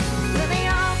caught? Will they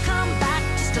all come back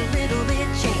just a little bit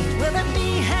changed? Will there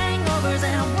be hangovers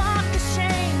and a walk of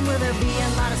shame? Will there be a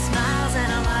lot of smiles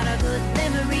and a lot of good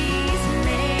memories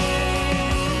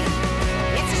made?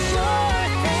 It's a sure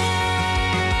thing.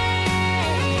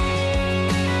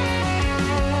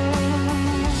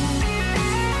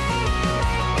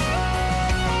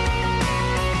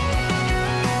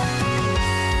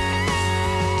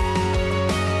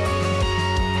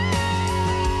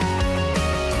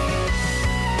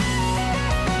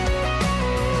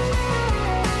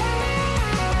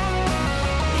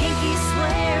 Pinky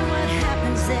swear what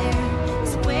happens there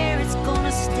is where it's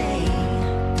gonna stay.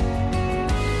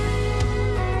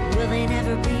 Will they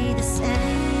never be the same?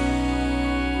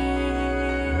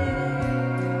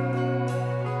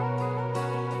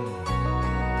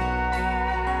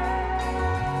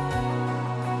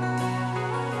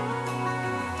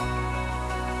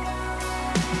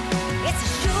 It's a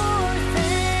sure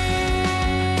thing.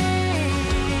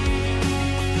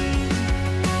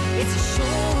 It's a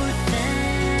sure thing.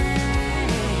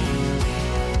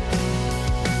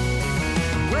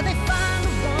 Will they find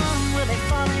the one? Will they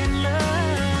fall in love?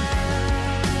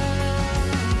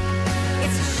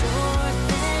 It's a sure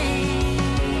thing.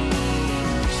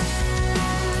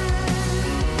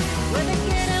 Will they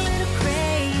get a little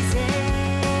crazy?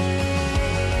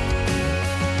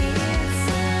 It's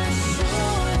a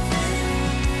sure thing.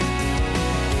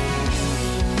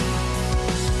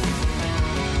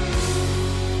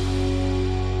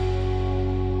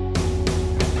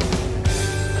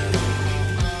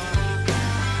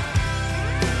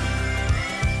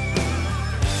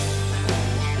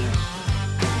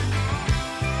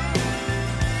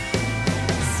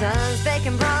 Sun's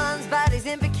baking bronze bodies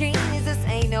in bikinis. This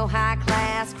ain't no high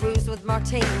class cruise with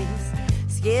martinis.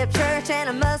 Skip church and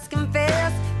I must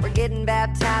confess, we're getting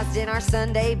baptized in our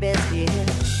Sunday best, yeah.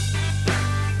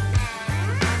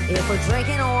 If we're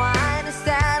drinking wine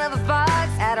instead of a box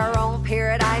at our own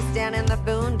paradise down in the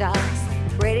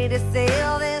boondocks, ready to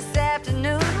sail this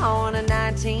afternoon on a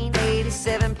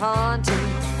 1987 pontoon.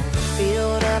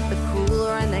 Filled up the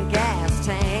cooler and the gas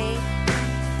tank,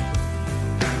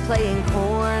 playing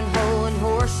cornhole and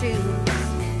horseshoes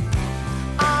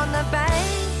on the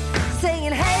bank,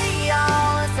 singing, hey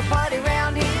y'all, it's a party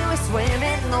round here. We're swimming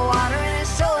in the water and it's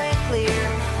so and clear,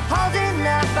 holding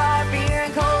up our beer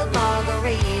and cold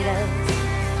margaritas,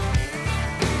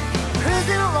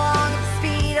 cruising along at the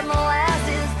speed of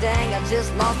molasses. Dang, I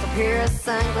just lost a pair of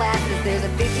sunglasses. There's a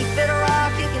 50-foot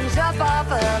rock you can jump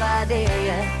off of, I dare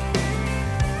ya.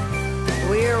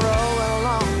 We're rolling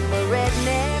along the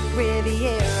redneck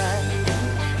Riviera.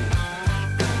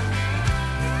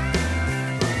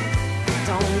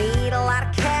 Don't need a lot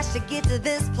of cash to get to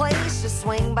this place. Just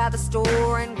swing by the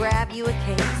store and grab you a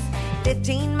case.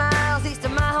 15 miles east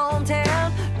of my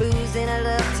hometown, boozing it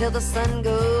up till the sun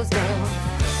goes down.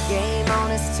 Game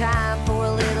on, it's time for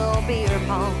a little beer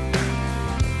pong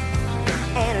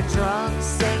and a drunk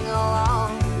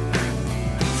sing-along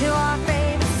to our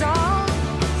favorite song,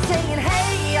 singing,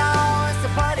 hey y'all, it's a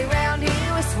party round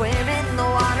here. We're swimming in the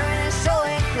water and it's so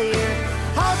and clear,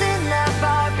 holding up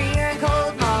our beer and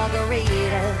cold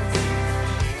margaritas,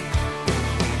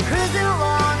 Cruising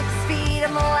along at the speed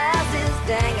of molasses.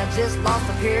 Dang, I just lost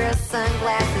a pair of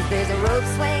sunglasses. There's a rope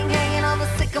swing hanging on the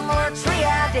sycamore tree,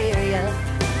 I dare ya.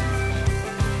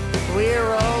 We're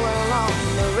rolling along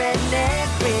the redneck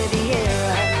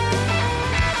Riviera.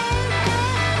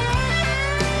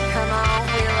 Come on,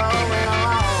 we're rolling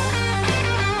along.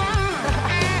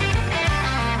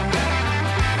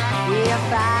 Yeah,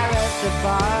 fire up the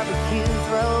barbecue,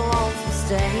 throw on some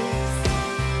steaks.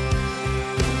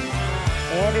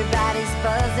 Everybody's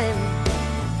buzzing,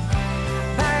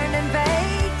 burned and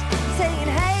baked, saying,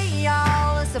 hey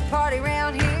y'all, it's a party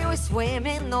around here. We swim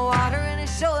in the water and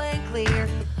it's sure and clear,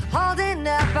 holding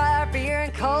up our beer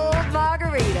and cold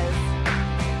margaritas.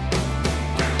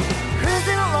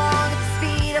 Cruising along at the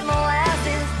speed of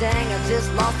molasses. Dang, I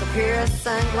just lost a pair of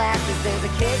sunglasses. There's a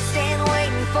kickstand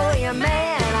waiting for you,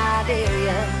 man, I dare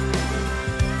ya.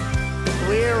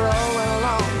 We're rolling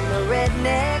along the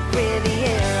redneck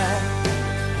Riviera.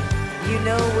 You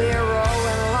know we're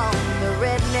rolling along the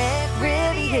redneck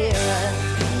Riviera.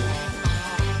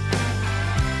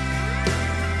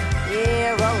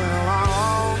 Yeah, rolling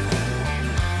along.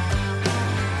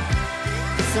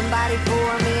 Somebody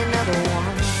pour me another one.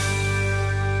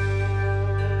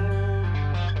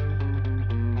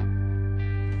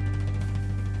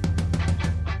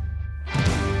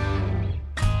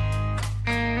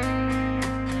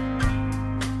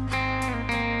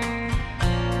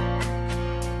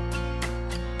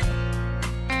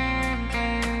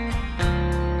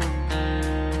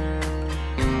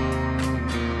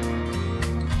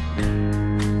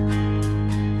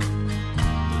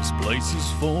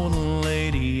 For the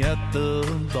lady at the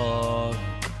bar,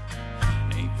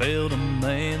 ain't felt a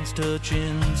man's touch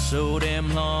in so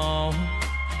damn long.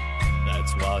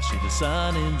 That's why she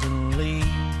decided to leave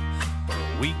for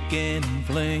a weekend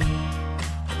fling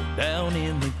down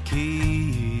in the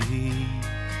Keys.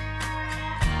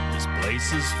 This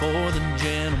place is for the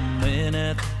gentleman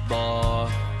at the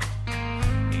bar.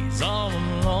 He's all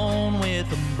alone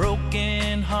with a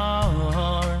broken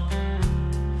heart.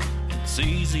 It's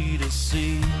easy to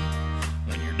see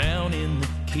when you're down in the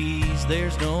Keys,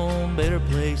 there's no better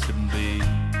place to be.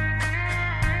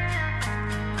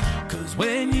 'Cause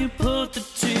when you put the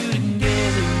two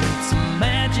together, it's a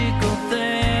magical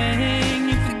thing.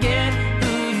 You forget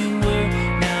who you were,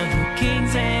 now you're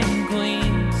kings and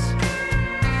queens,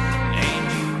 and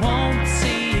you won't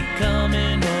see it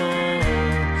coming home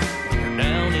when you're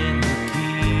down in the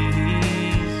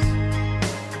Keys.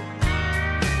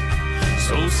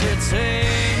 So set sail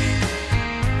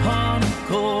on a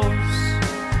course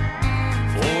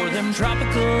for them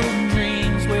tropical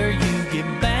dreams where you get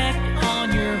back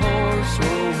on your horse.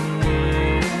 Whoa,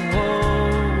 whoa, whoa,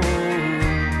 whoa.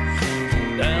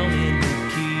 Down in the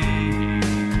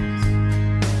Keys.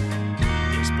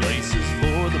 This place is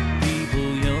for the people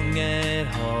young at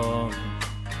heart,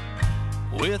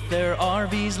 with their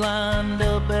RVs lined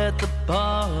up at the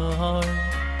park,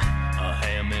 a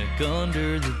hammock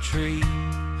under the tree.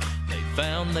 They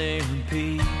found their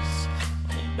peace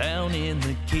on down in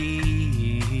the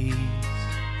Keys.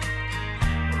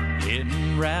 We're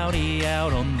getting rowdy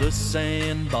out on the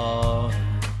sandbar,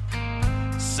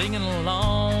 singing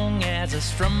along as I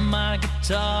strum my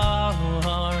guitar.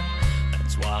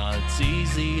 That's why it's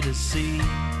easy to see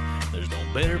there's no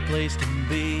better place to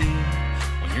be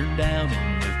when you're down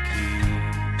in the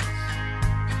Keys.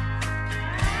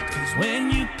 'Cause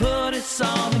when you put us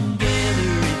all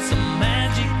together, it's a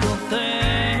magical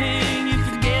thing. You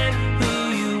forget who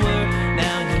you were,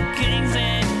 now you're kings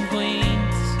and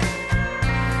queens,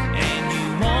 and you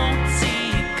won't see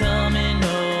it coming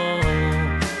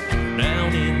home down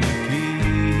in the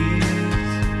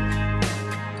Keys.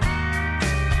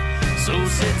 So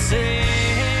set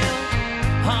sail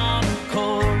on a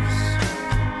course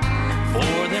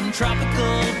for them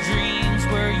tropical dreams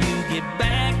where you get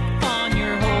back on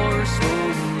your horse.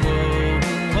 Whoa, whoa,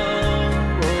 whoa,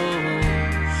 whoa.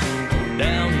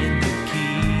 Down in the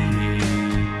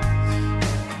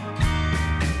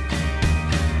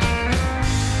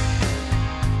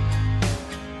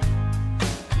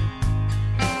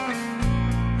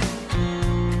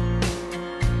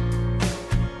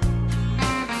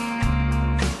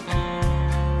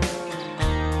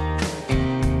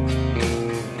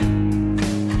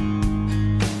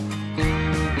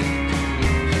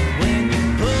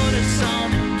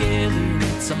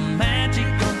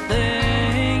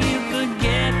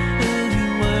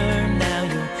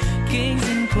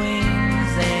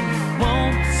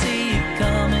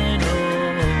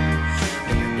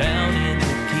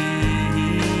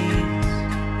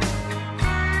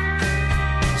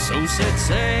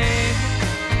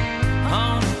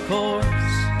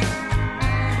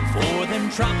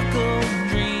tropical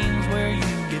dreams where you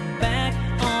get back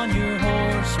on your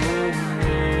horse. Whoa,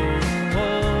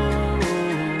 whoa,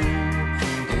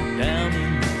 whoa, down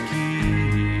in the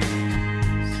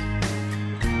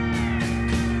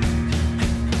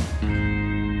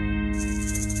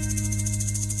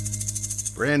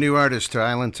Keys. Brand new artist to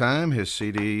Island Time. His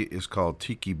CD is called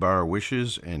Tiki Bar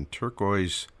Wishes and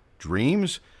Turquoise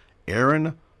Dreams.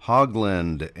 Aaron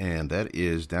Hogland, and that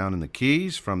is down in the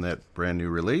Keys from that brand new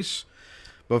release.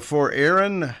 Before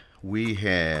Aaron, we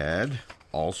had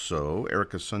also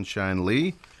Erica Sunshine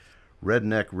Lee,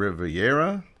 Redneck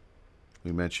Riviera.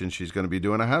 We mentioned she's going to be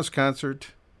doing a house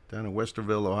concert down in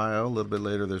Westerville, Ohio, a little bit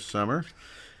later this summer.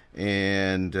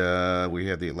 And we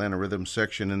had the Atlanta Rhythm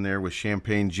section in there with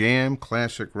Champagne Jam,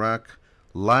 classic rock,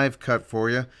 live cut for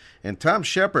you. And Tom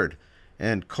Shepard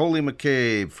and Coley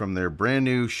McCabe from their brand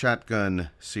new Shotgun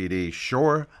CD,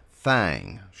 Sure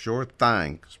Thang. Sure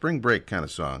Thang. Spring break kind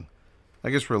of song. I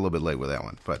guess we're a little bit late with that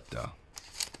one, but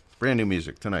brand new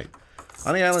music tonight.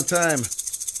 On the Island Time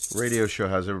radio show,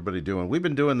 how's everybody doing? We've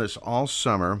been doing this all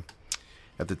summer.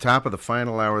 At the top of the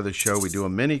final hour of the show, we do a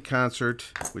mini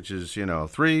concert, which is,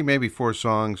 3, maybe 4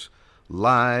 songs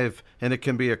live, and it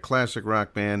can be a classic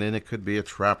rock band, and it could be a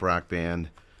trop rock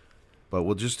band. But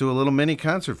we'll just do a little mini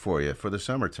concert for you for the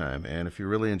summertime. And if you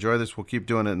really enjoy this, we'll keep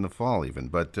doing it in the fall even.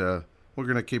 But we're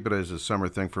going to keep it as a summer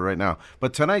thing for right now.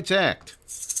 But tonight's act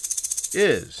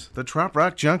is the Trop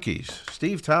Rock Junkies.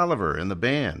 Steve Tolliver and the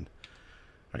band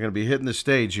are going to be hitting the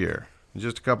stage here in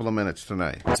just a couple of minutes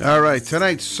tonight. All right,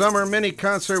 tonight's summer mini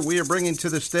concert, we are bringing to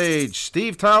the stage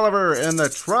Steve Tolliver and the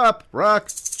Trop Rock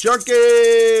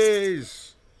Junkies.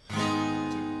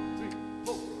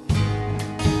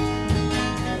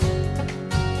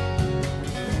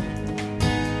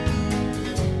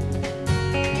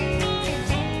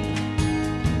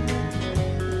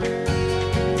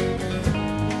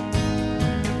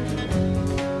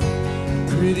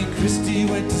 Pretty Christie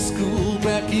went to school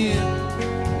back in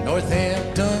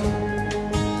Northampton.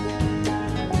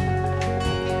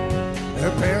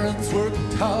 Her parents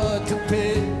worked hard to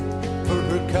pay for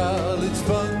her college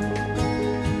fund.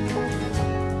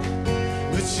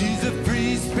 But she's a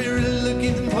free spirit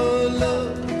looking for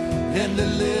love and a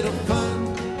little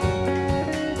fun.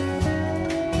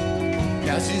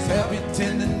 Now she's happy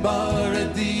tending bar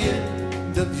at the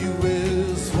end of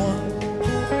US 1.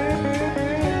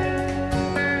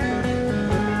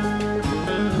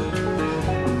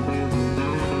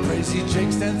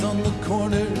 Jake stands on the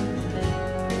corner,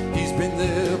 he's been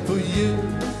there for years.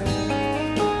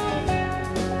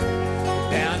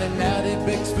 Down and out he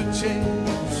begs for change,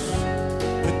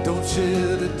 but don't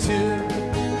shed a tear.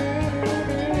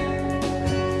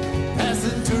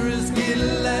 Passing tourists get a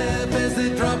laugh as they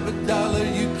drop a dollar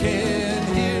you can't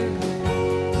hear.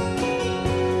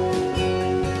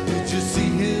 Did you see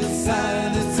his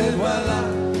sign that said, voila,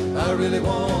 I really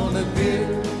want a beer?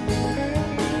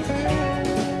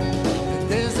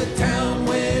 There's a town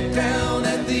way down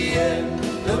at the end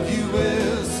of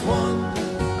US 1.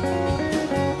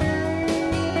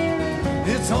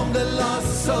 It's home to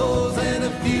lost souls and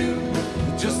a few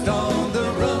just on the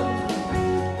run.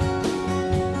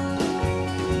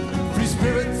 Free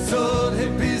spirits, old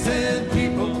hippies, and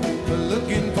people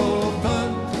looking for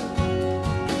fun.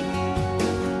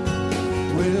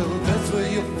 Well, that's where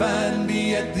you'll find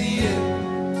me at the end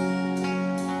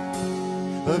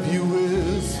of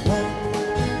US 1.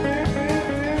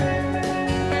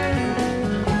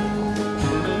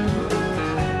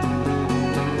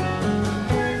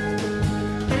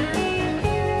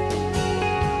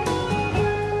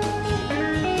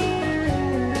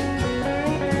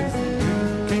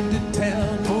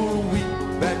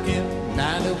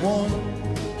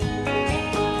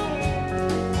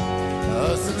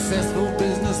 Successful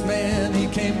businessman, he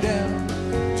came down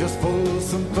just for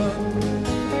some fun.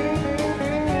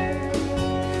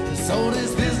 He sold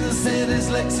his business and his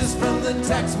Lexus from the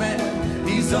tax man,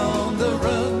 he's on the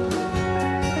run.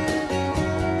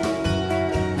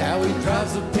 Now he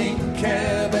drives a pink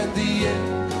cab at the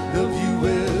end of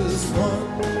US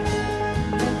 1.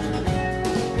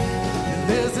 And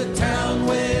there's a town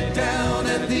way down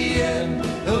at the end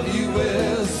of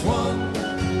US 1.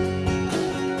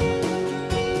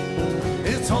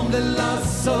 Home to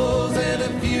lost souls and a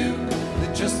few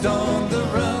that just on the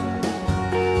run.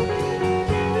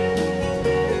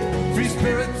 Free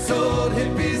spirits, old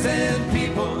hippies, and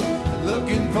people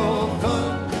looking for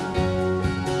fun.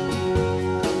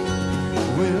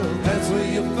 Well, that's where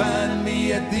you'll find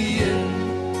me at the end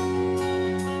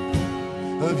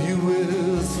of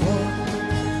US 1.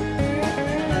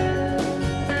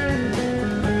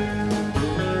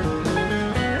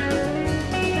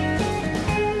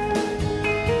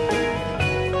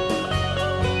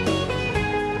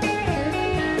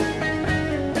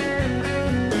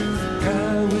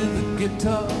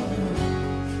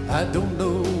 I don't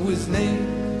know his name.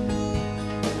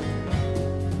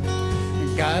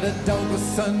 Got a dog with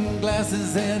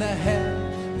sunglasses and a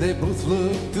hat, they both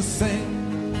look the same.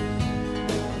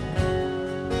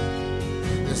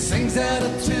 Sings out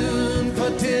of tune for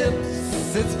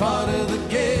tips, it's part of the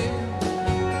game.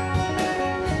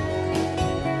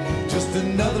 Just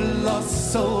another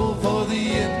lost soul for the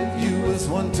interviewers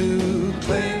want to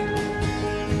claim.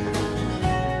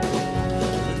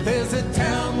 But there's a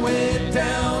town way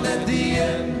down at the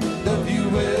end of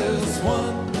US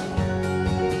 1.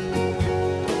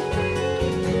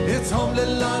 It's home to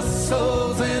lost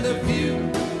souls and a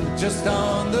few just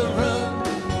on the run.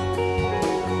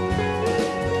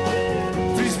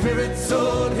 Spirits,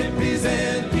 old hippies,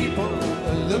 and people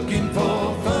are looking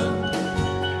for fun.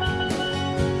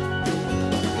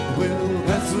 Well,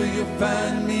 that's where you'll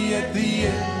find me at the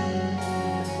end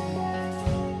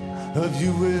of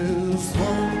US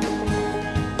 1.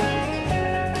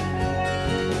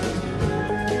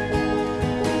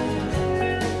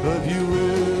 Of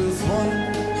US 1.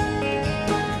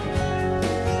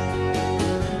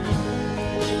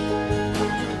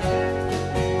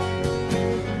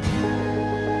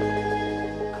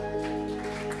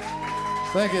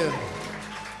 Thank you.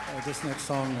 This next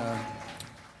song,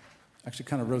 actually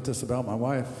kind of wrote this about my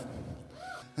wife.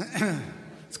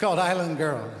 It's called Island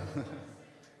Girl.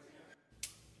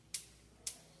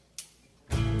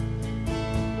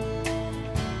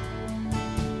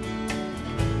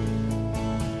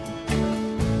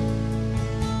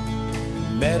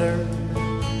 Met her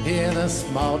in a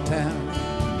small town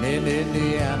in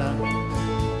Indiana.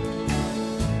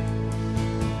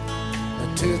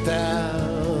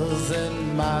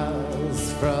 2,000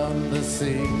 miles from the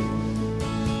sea.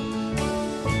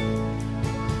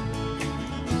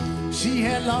 She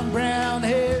had long brown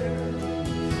hair,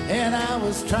 and I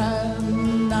was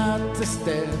trying not to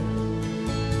stare,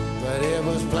 but it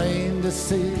was plain to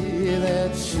see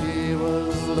that she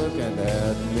was looking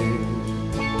at me.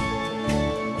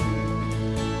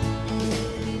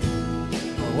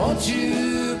 Won't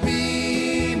you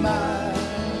be my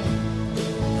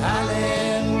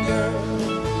island girl?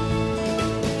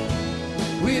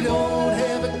 We don't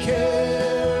have a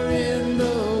care in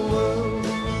the world.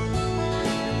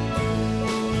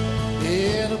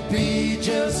 It'll be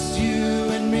just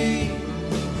you and me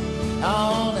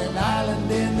on an island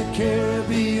in the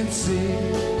Caribbean Sea.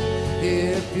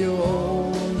 If you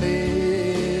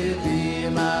only be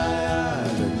my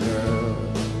island girl,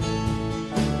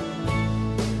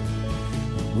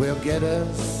 we'll get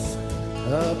us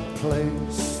a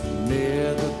place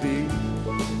near the beach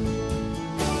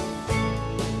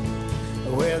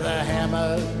with a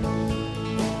hammer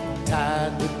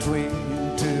tied between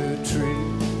two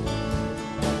trees.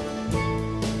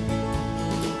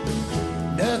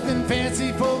 Nothing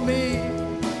fancy for me,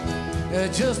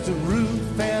 just a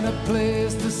roof and a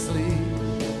place to sleep,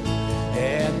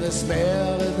 and the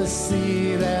smell of the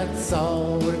sea, that's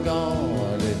all we're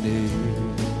gonna need.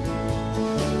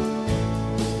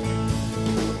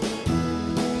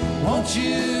 Won't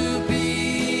you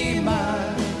be my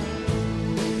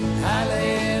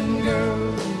island girl?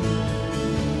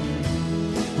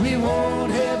 We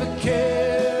won't have a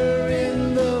care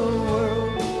in the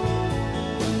world.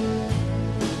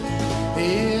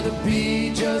 It'll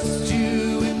be just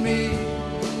you and me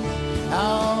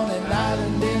on an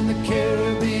island in the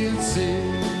Caribbean Sea.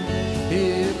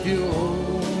 If you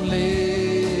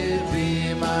only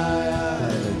be my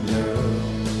island girl.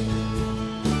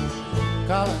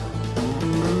 Call it.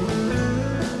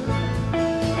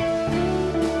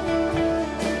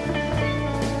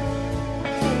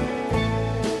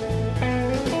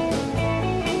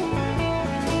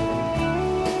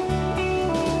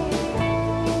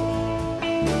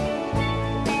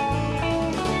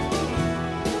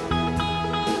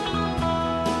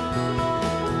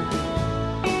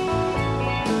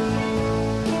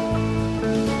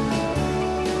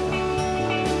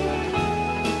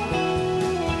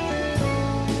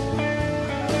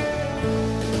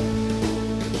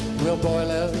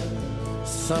 Boil up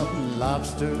some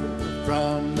lobster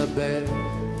from the bay,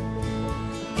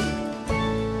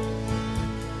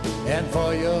 and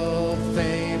for your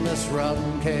famous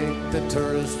rum cake the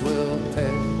tourist will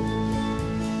pay.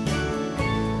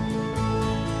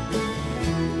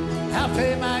 I'll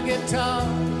play my guitar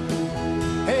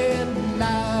at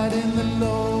night in the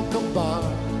local bar,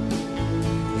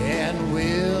 and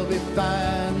we'll be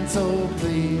fine, so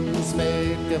please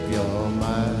make up your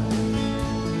mind.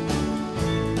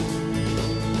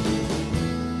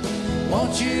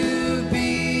 Won't you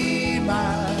be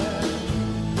my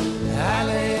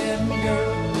island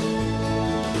girl?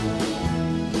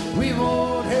 We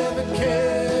won't have a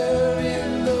care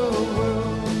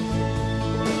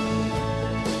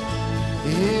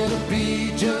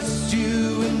just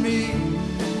you and me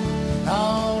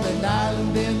on an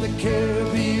island in the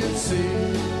Caribbean Sea.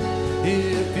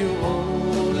 If you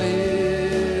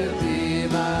only be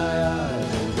my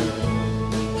island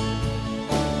girl,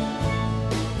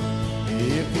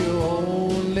 if you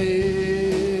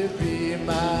only be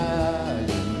my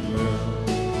island girl.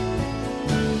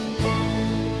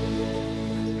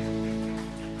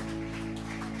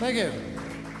 Thank you.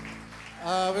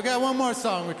 We got one more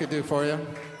song we could do for you.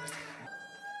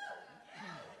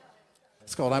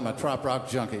 It's called I'm a Trop Rock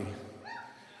Junkie.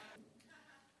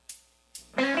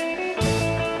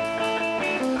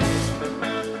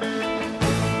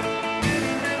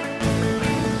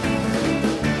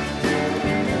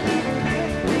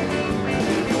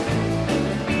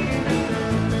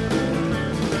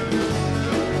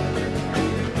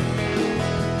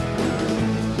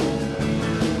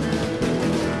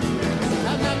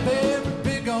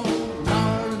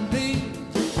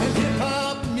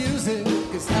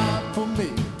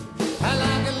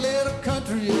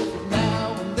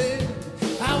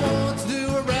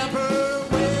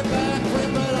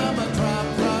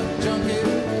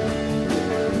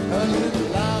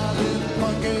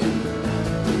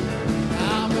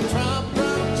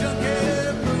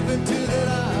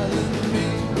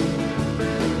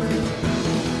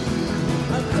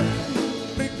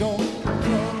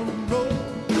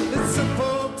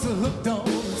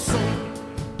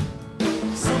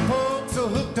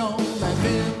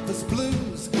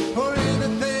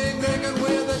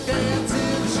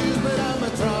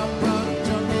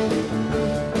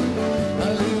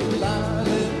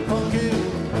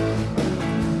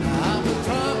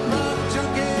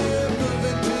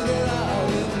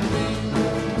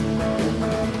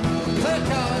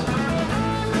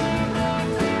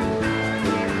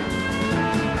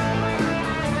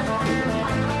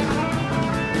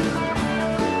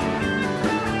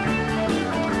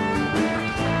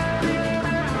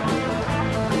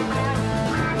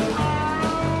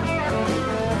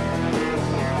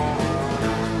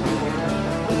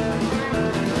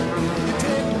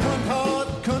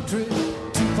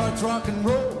 Rock and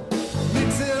roll,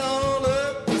 mix it all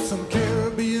up with some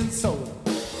Caribbean soul.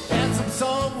 Add some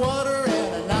salt water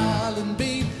and an island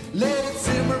beat. Let it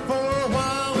simmer for a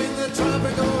while in the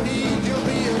tropical heat. You'll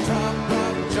be a trop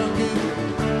rock junkie,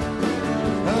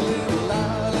 a little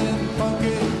island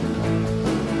funky.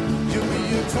 You'll be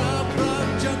a trop rock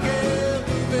junkie,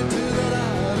 moving to that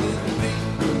island beat.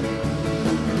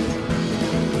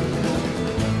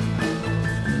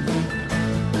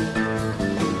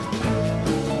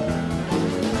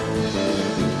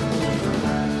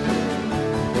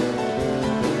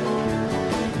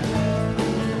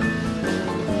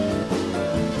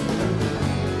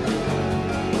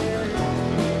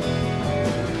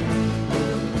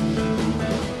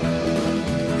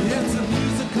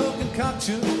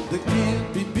 That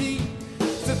can't be beat.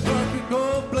 It's a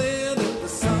tropical blend of the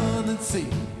sun and sea.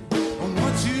 And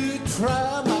once you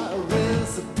try my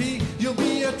recipe, you'll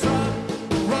be a trop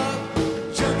rock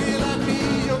junkie like me.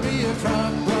 You'll be a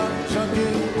trop rock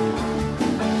junkie,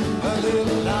 a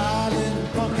little island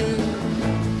funky.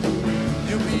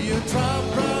 You'll be a trop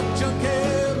rock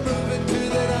junkie, moving to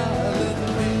that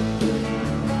island beat.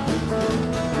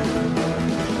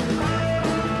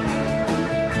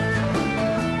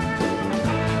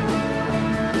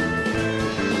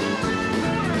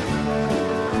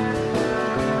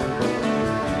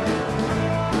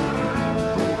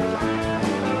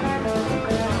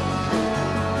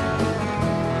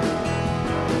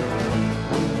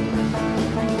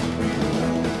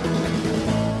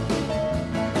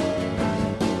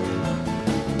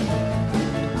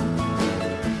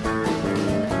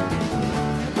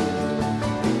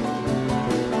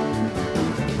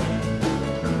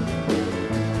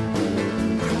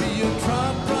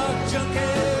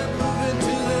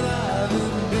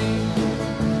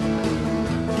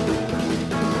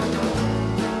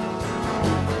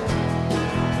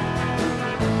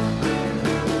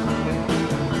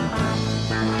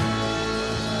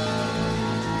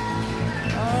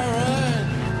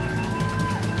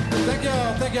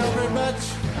 Thank you all very much.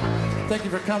 Thank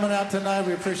you for coming out tonight.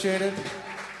 We appreciate it.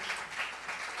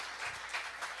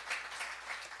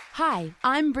 Hi,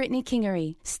 I'm Brittany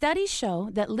Kingery. Studies show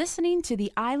that listening to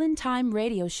the Island Time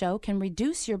radio show can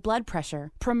reduce your blood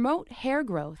pressure, promote hair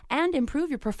growth, and improve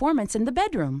your performance in the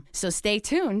bedroom. So stay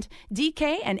tuned.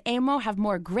 DK and Amo have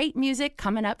more great music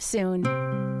coming up soon.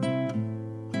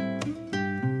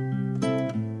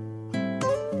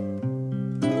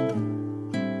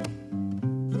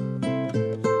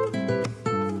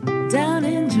 Down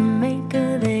in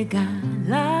Jamaica, they got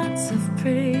lots of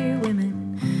pretty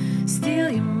women. Steal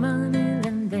your money,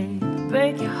 then they break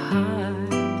break your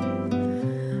heart.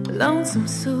 Lonesome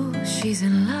Sue, she's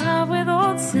in love with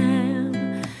old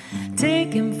Sam.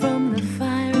 Take him from the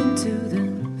fire into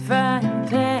the frying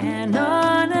pan.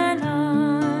 On and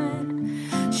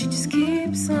on, she just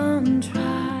keeps on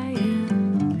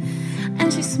trying.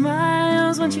 And she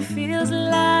smiles when she feels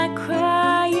like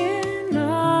crying.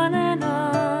 On and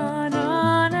on,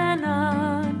 on and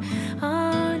on,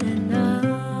 on and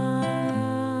on.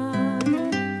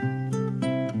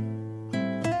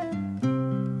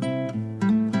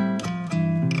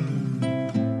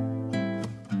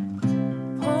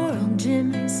 Poor old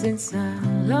Jimmy sits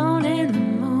alone in the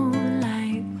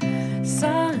moonlight.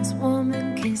 Saw his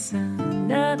woman kiss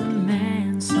another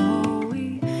man, so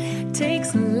he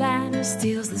takes a ladder,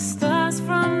 steals the stars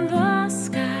from the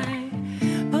sky,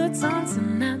 puts on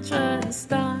Sinatra and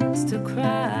starts to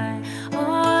cry.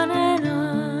 On and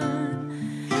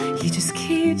on, he just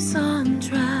keeps on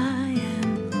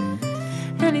trying.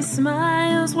 And he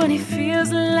smiles when he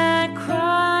feels like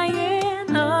crying.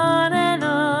 On and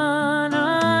on,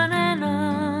 on and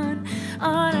on,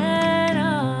 on and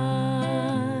on.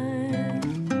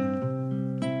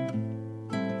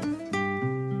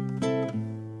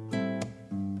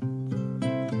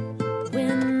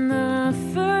 When the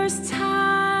first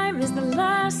time is the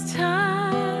last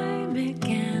time, it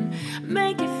can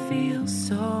make you feel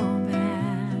so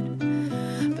bad.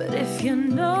 But if you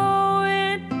know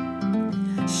it,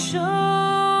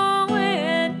 show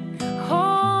it,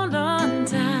 hold on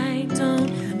tight,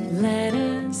 don't let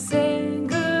it say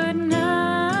goodnight.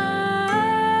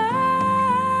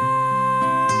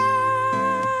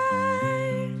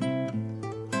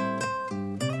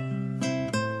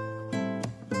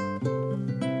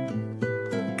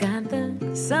 Got the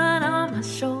sun on my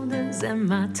shoulders and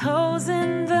my toes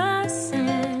in the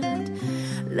sand,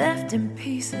 left in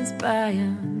pieces by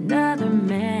another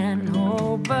man.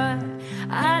 Oh, but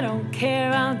I don't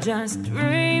care, I'll just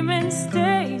dream and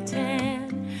stay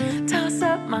tan. Toss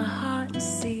up my heart to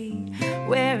see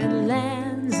where it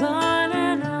lands. On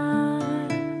and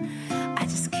on, I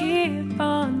just keep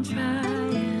on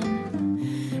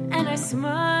trying. And I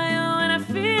smile when I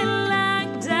feel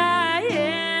like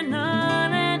dying.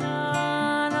 On and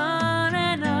on, on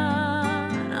and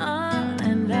on, on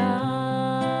and on.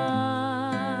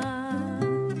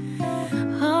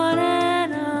 On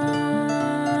and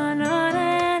on, on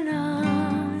and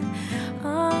on,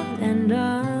 on and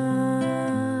on.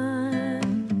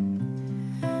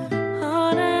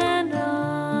 On and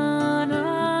on,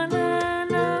 on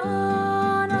and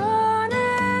on, on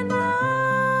and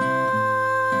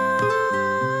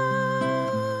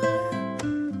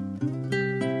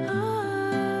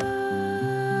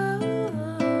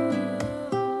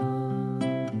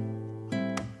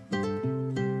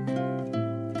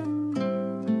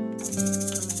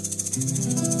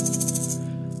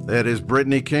That is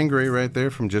Brittany Kingry right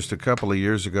there from just a couple of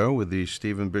years ago with the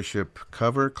Stephen Bishop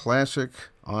cover classic,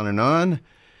 On and On.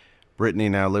 Brittany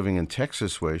now living in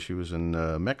Texas way. She was in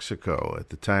Mexico at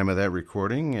the time of that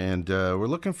recording, and we're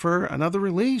looking for another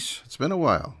release. It's been a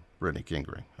while, Brittany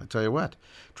Kingry. I tell you what,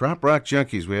 Trop Rock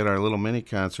Junkies, we had our little mini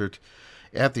concert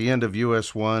at the end of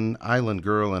US 1, Island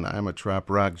Girl and I'm a Trop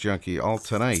Rock Junkie, all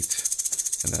tonight.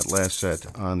 And that last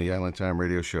set on the Island Time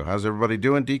Radio Show. How's everybody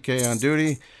doing? DK on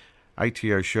duty.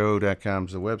 ITRshow.com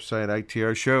is the website,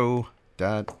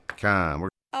 ITRshow.com.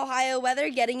 Ohio weather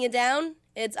getting you down?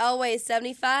 It's always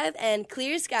 75 and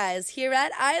clear skies here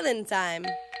at Island Time.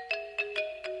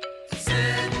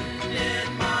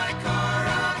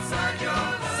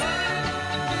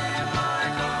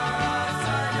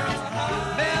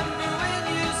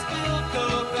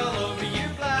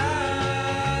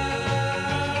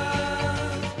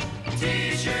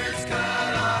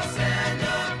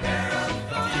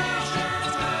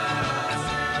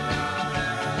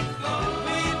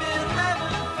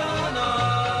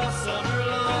 Summer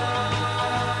long.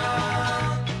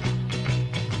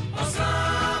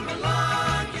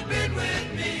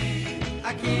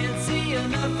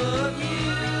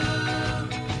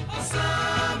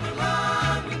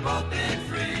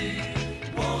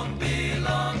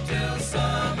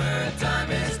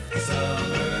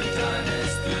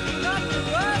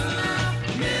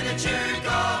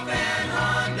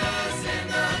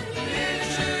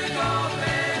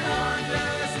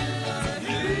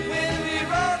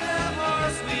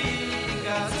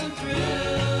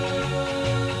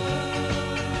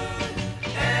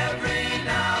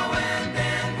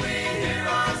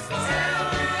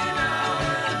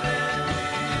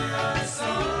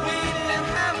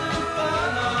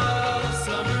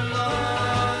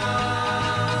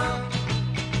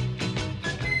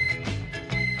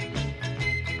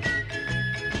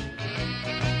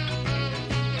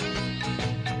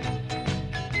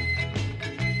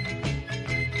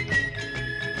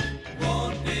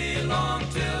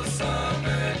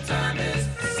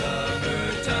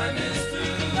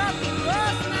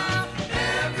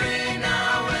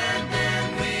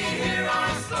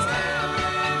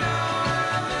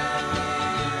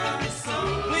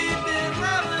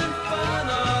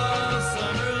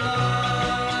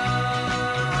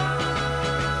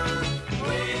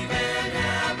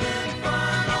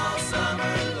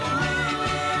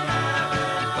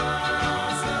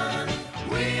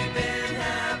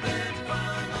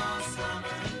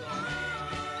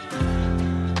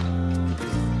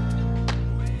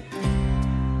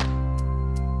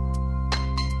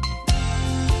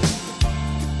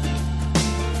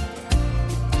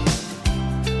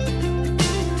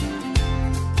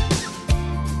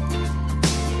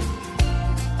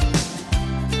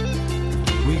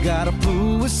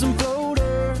 with some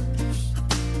floaters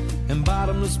and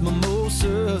bottomless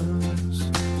mimosas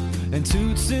and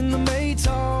toots in the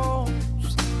Maytals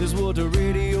is what the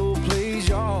radio plays,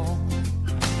 y'all.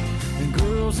 And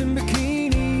girls in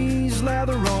bikinis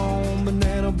lather on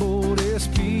Banana Boat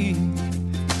SP,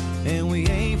 and we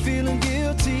ain't feeling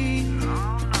guilty,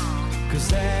 'cause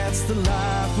that's the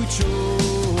life we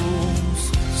chose.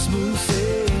 Smooth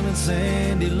sailing,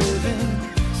 sandy living,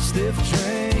 stiff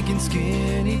drinking,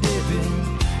 skinny dipping,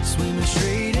 swimming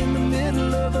straight in the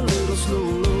middle of a little slow,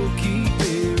 low-key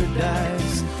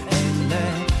paradise. And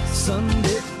that sun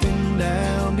dipping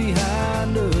down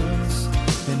behind us,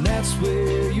 and that's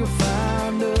where you'll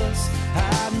find us,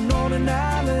 hiding on an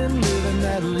island, living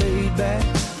that laid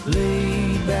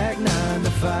back 9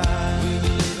 to 5. We'll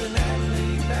be living that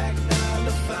laid back 9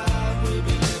 to 5. We'll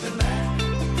be living that.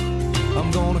 I'm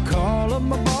gonna call up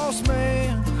my boss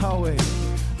man. Oh wait,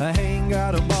 I ain't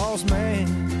got a boss man.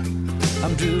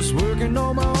 I'm just working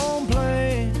on my own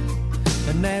plan,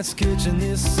 and that's catching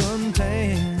this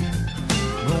suntan.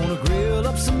 Gonna grill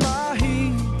up some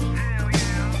mahi.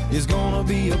 It's gonna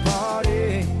be a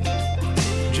party.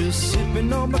 Just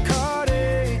sipping on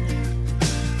Bacardi.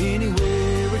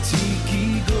 Anywhere a tiki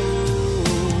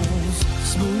goes.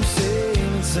 Smooth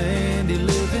sailing, sandy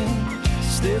living,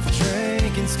 stiff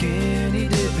drinking, skinny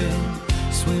dipping,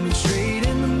 swimming straight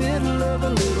in the middle of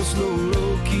a little slow,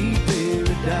 low-key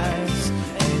paradise.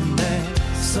 And that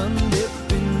sun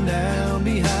dipping down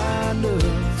behind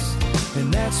us, and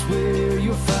that's where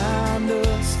you'll find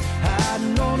us,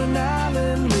 hiding on an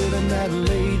island, living that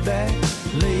laid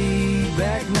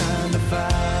back 9 to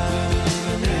 5.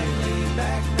 Living that laid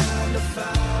back 9 to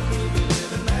 5. We'll be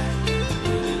living that.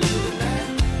 We'll be living that.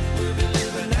 We'll be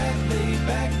living that laid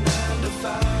back 9 to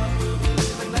 5. We'll be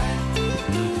living that.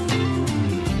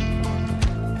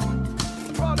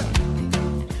 Brother.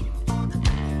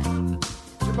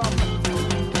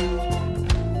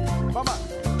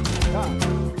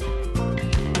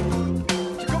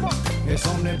 It's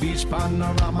on the beach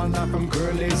panorama, not from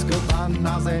Curly's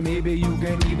Cabanas, and maybe you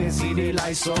can even see the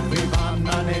lights of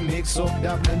Havana. They mix up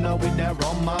that blender with that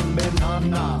rum and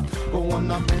banana. Go on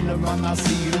up in the run, I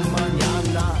see you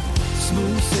mañana.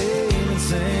 Smooth sailing,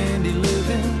 sandy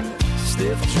living,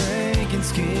 stiff drinking,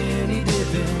 skinny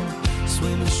dipping,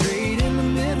 swimming straight in the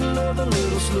middle of a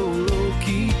little slow,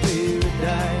 low-key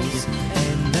paradise.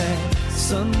 And that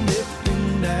sun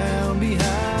dipping down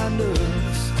behind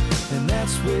us, and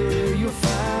that's where you'll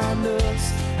find us,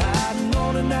 hiding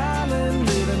on an island,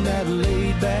 living that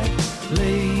laid back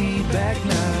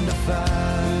 9 to 5.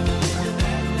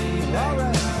 All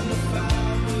right. 9 to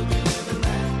 5. We'll be living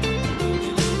that. We'll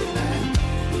be living that.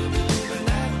 We'll be living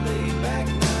that laid back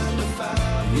 9 to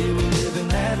 5. Yeah, we're living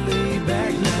that laid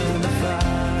back 9 to 5.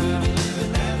 We'll be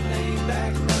living that laid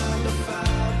back 9 to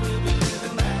 5. We'll be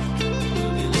living that.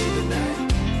 We'll be living that.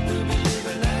 We'll be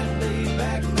living that laid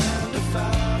back 9 to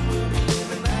 5. We'll be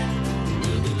living that.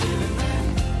 We'll be living that.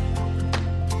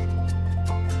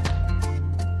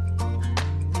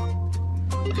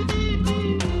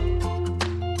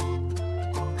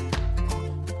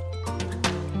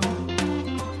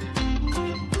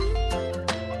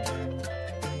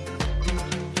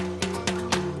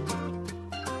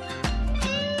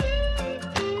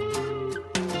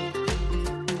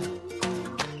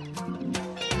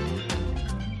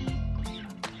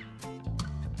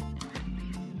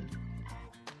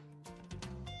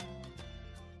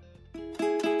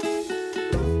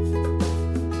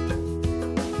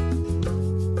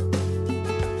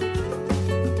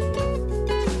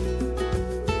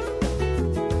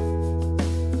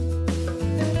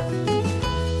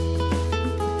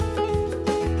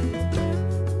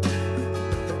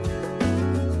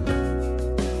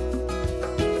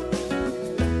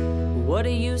 What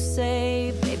do you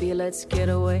say, baby, let's get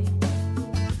away?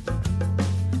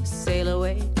 Sail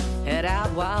away, head out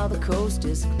while the coast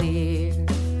is clear.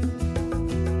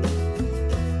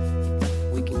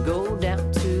 We can go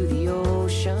down to the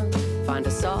ocean, find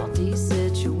a salty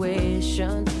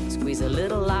situation, squeeze a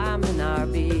little lime in our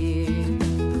beer.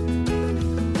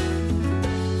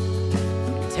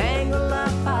 Tangle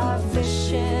up our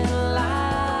fishing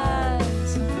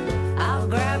lines, I'll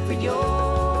grab for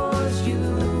yours, you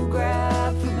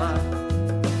grab for mine.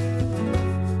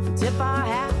 Tip our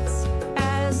hats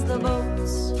as the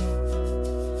boats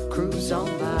cruise on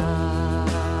by.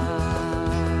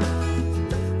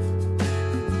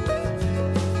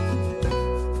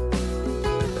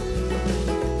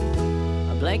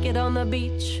 A blanket on the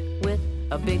beach with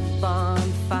a big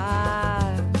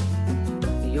bonfire.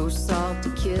 Your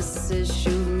salty kisses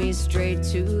shoot me straight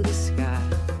to the sky.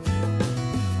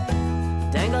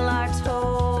 Dangle our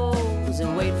toes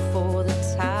and wait for the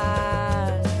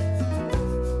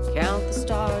the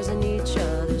stars in each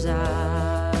other's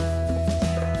eyes.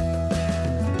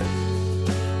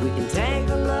 We can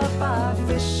tangle up our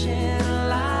fishing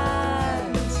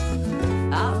lines.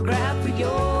 I'll grab for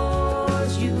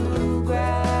yours, you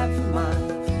grab for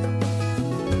mine.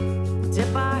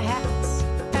 Tip our hats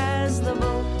as the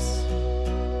boats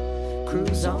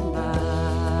cruise on by.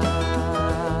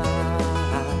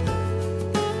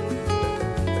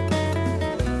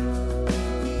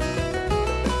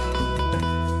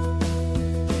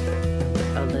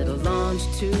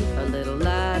 A little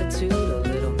latitude, a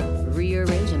little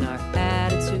rearranging our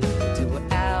attitude till we're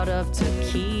out of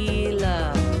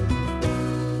tequila,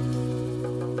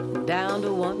 down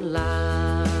to one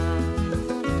line.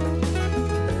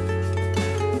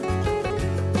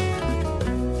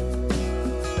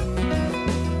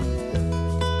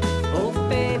 Oh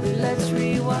baby, let's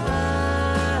rewind.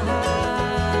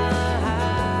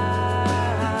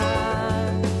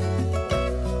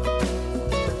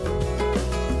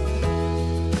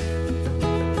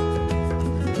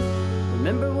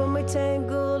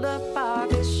 Tangled up our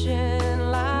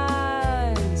fishing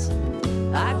lines.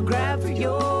 I grab for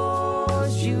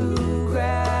yours, you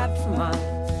grab for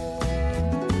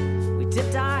mine. We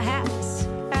tipped our hats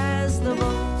as the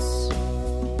boats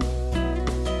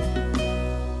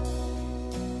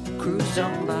cruised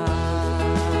on by.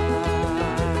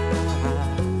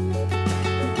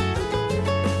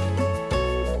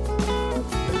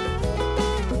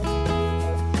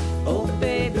 Oh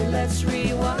baby, let's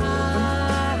rewind.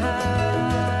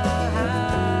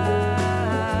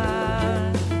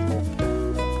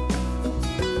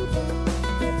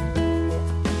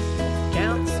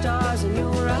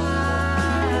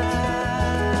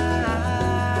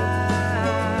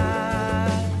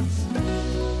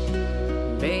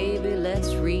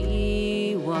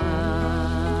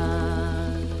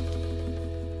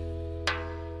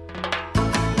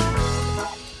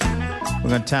 We're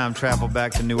going to time travel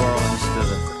back to New Orleans to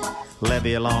the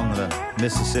levee along the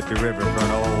Mississippi River for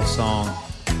an old song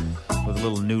with a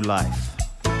little new life.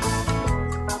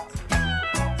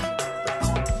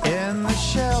 In the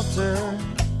shelter,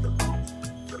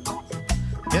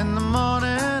 in the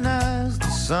morning as the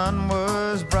sun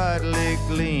was brightly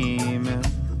gleaming,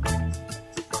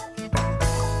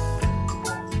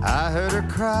 I heard her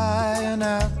crying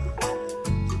out,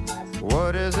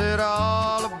 what is it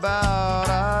all about?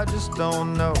 I just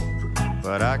don't know,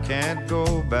 but I can't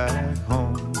go back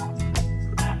home.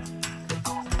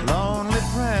 Lonely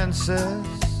princess,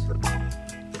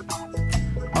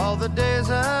 all the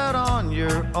days out on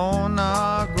your own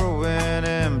are growing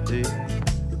empty.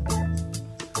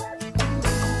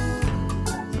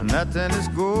 Nothing is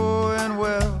going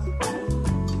well.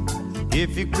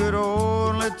 If you could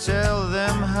only tell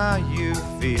them how you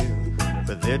feel,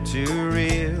 but they're too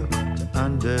real to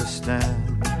understand.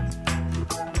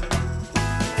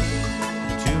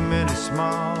 Too many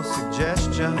small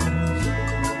suggestions,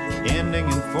 ending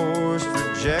in forced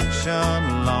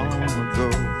rejection long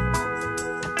ago.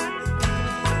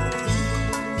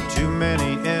 Too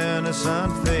many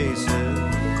innocent faces,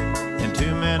 in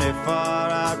too many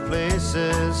far-out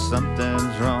places,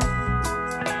 something's wrong.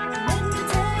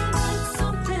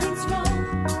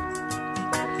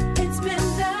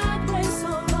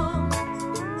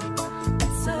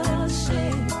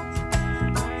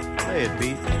 It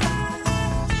beat.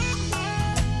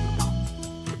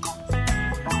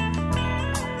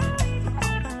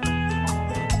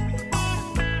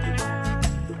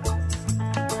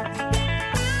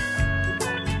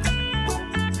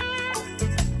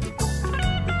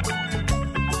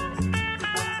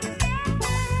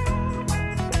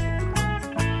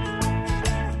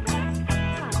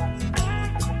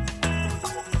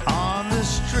 On the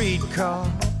streetcar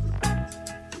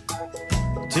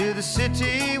to the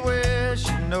city where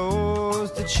she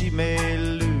knows that she may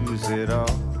lose it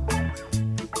all.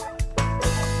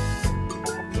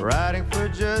 Riding for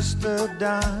just a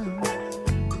dime,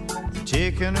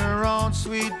 taking her own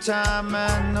sweet time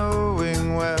and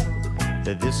knowing well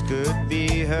that this could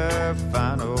be her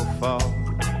final fall.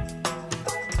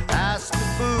 Past the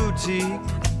boutique,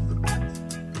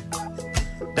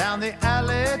 down the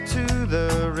alley to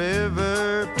the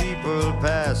river, people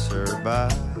pass her by.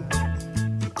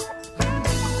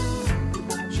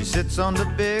 She sits on the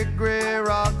big gray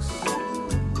rocks,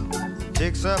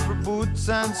 takes off her boots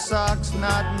and socks,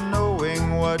 not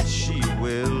knowing what she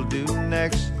will do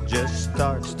next, just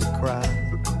starts to cry.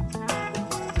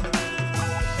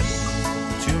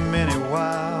 Too many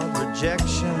wild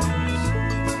rejections,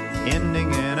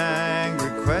 ending in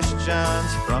angry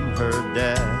questions from her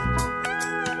dad.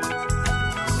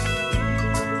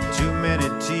 Too many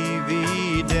TV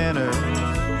dinners,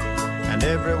 and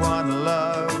Everyone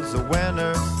loves a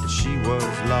winner, but she was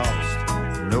lost.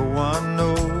 No one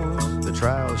knows the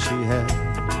trial she had.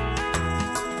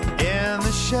 In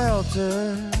the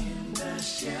shelter,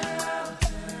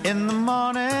 in the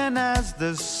morning as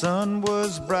the sun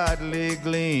was brightly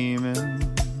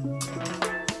gleaming,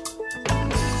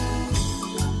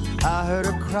 I heard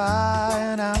her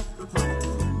crying out,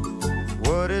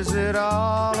 what is it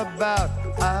all about?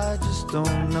 I just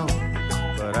don't know,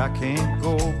 but I can't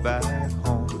go back home.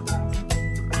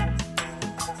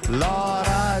 Lord,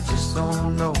 I just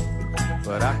don't know,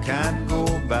 but I can't go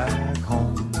back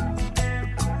home.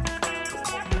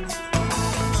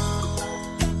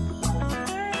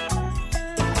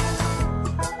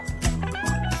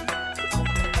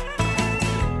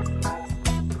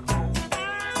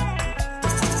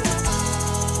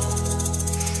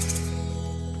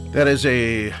 That is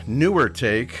a newer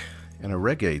take and a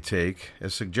reggae take,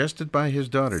 as suggested by his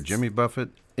daughter, Jimmy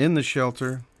Buffett, In the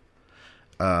Shelter.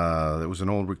 It was an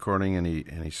old recording, and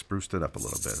he spruced it up a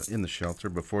little bit. In the Shelter.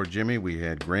 Before Jimmy, we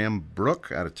had Graham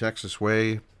Brooke out of Texas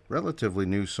Way, relatively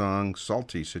new song,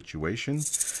 Salty Situation.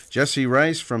 Jesse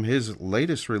Rice from his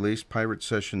latest release, Pirate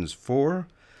Sessions 4,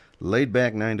 Laid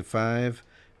Back 9 to 5.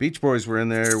 Beach Boys were in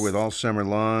there with All Summer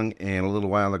Long, and a little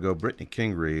while ago, Brittany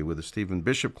Kingery with a Stephen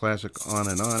Bishop classic, On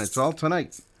and On. It's all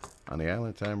tonight on the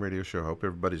Island Time Radio Show. Hope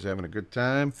everybody's having a good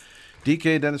time.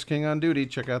 DK, Dennis King on duty.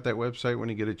 Check out that website when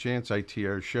you get a chance,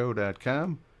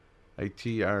 itrshow.com.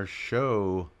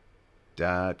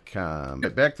 itrshow.com.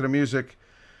 Back to the music.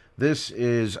 This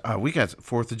is, we got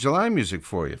 4th of July music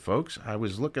for you, folks. I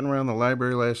was looking around the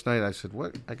library last night. I said,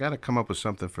 what? I got to come up with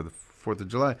something for the 4th of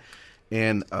July.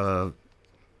 And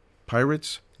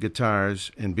Pirates, Guitars,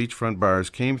 and Beachfront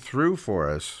Bars came through for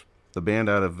us. The band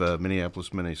out of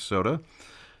Minneapolis, Minnesota,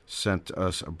 sent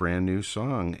us a brand new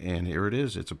song, and here it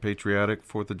is. It's a patriotic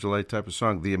 4th of July type of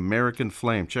song, The American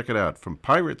Flame. Check it out, from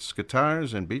Pirates,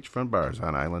 Guitars, and Beachfront Bars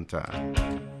on Island Time.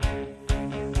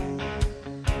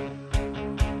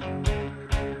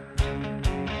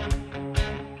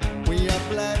 We are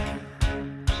black,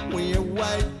 we are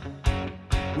white,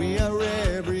 we are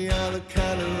every other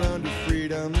color under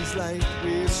freedom's light.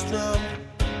 We are strong,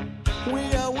 we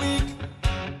are weak,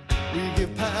 we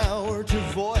give power to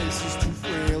voices too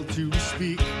frail to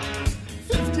speak.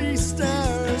 50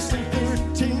 stars and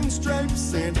 13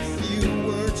 stripes and a few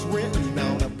words written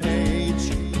on a page.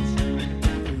 A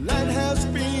lighthouse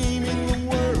beaming the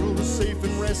world a safe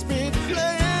and respite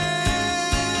place.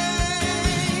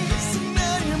 And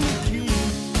I am the key,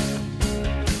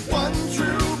 one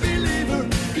true believer,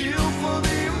 built for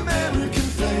the American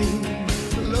flame.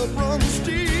 Love runs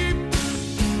deep,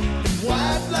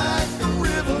 wide like a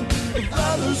river, of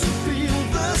others who feel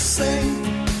the same.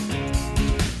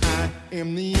 I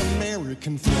am the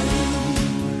American flame.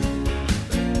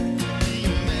 The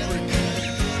American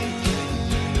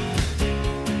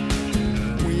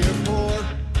flame. We are poor,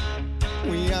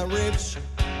 we are rich.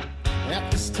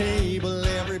 At this table,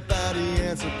 everybody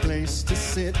has a place to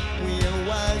sit. We are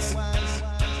wise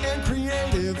and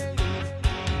creative.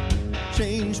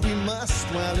 Change we must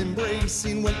while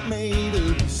embracing what made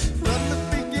us. From the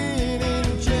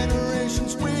beginning,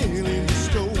 generations willing to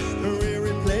stow her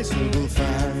irreplaceable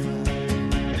fire.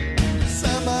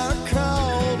 Some are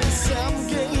called and some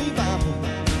gave up.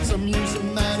 Some use a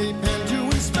mighty pen to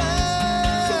inspire.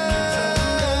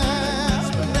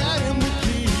 But I am the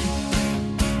key,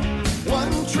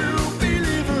 one true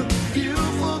believer,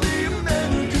 fuel for the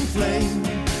American flame.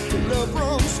 Love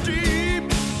runs deep,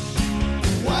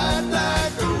 wide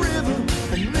like a river,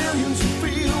 and millions who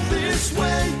feel this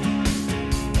way.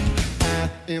 I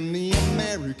am the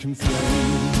American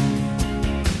flame.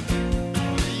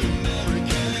 The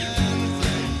American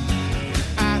flame.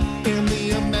 I am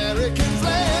the American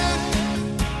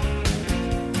flame.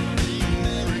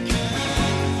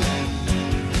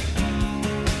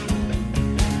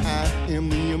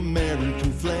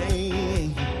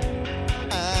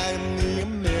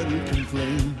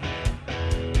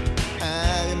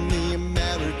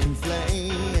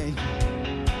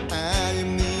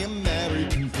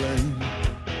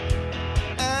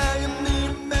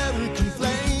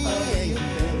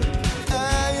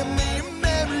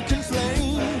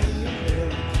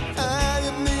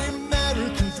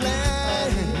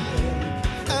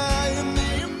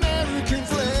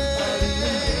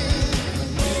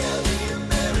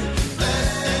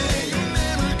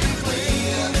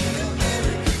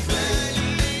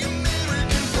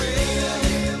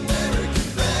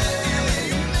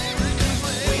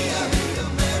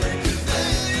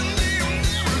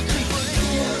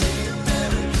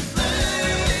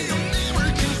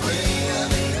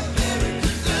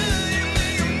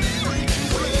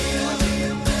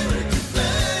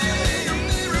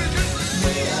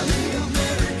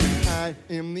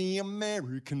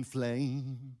 American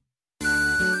flame.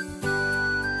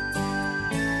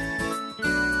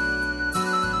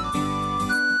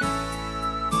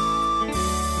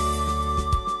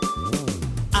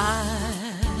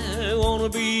 I wanna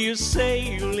be a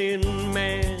sailing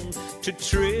man to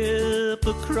trip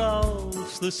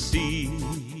across the sea.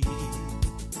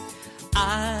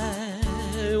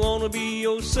 I wanna be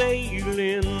your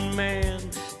sailing man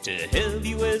to have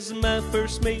you as my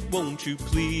first mate, won't you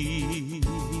please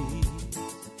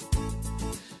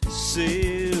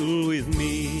sail with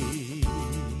me?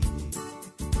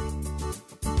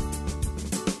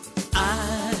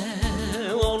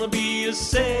 I wanna be a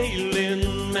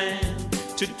sailing man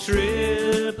to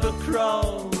trip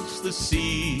across the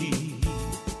sea.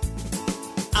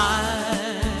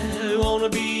 I wanna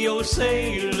be your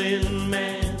sailing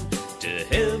man to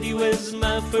have you as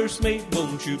my first mate,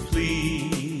 won't you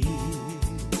please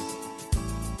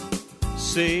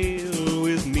sail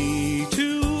with me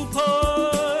to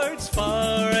ports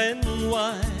far and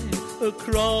wide,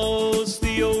 across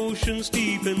the oceans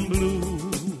deep and blue.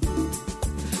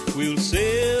 We'll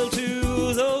sail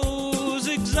to those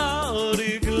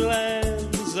exotic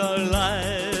lands, our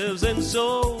lives and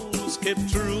souls kept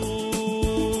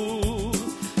true.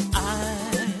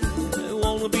 I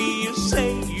wanna be a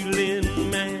sailing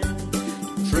man,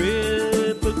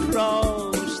 trip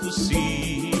across the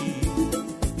sea.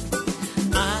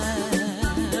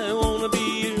 I wanna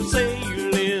be a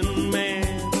sailing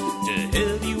man to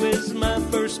have you as my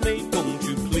first mate, won't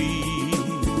you please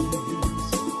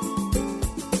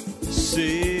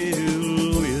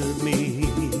sail with me?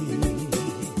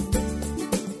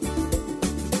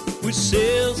 With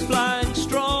sails flying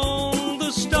strong,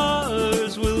 the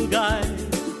stars will guide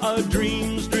our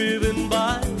dreams driven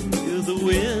by the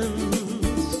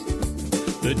winds.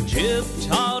 The jib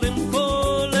taut and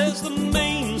full as the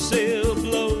mainsail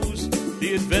blows,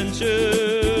 the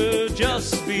adventure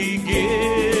just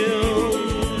begins.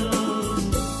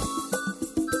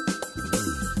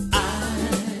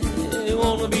 I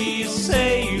wanna be a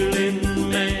sailing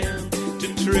man to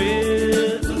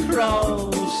trip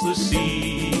across the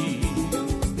sea.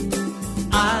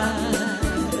 I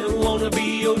wanna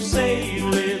be your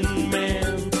sailing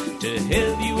man to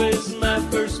have you as my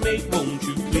first mate, won't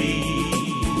you please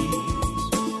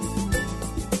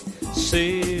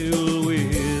sail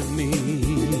with me?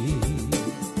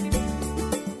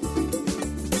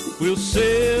 We'll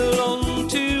sail on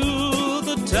till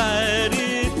the tide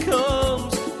it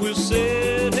comes. We'll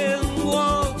sit and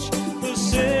watch the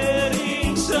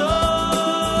setting sun.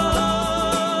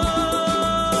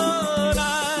 I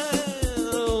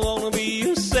wanna be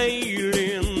a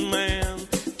sailing man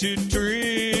to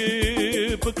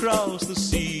trip across the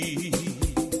sea.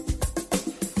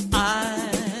 I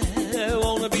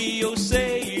wanna be your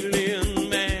sailing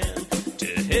man to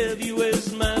have you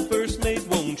as my first mate,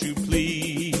 won't you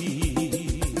please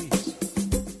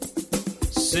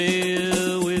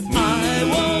sail with me? I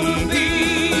wanna be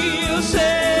a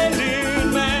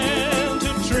sailing man to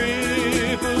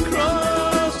trip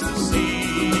across the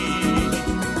sea.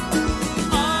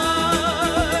 I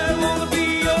wanna be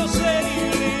your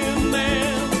sailing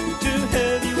man to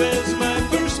have you as my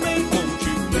first mate, won't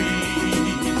you please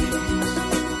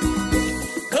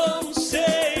come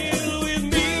sail with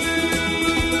me?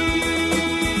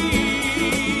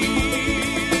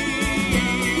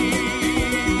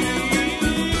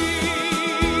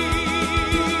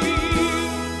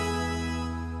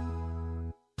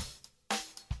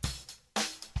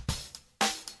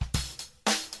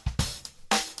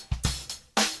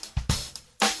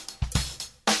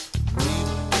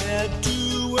 Head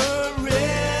to a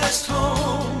rest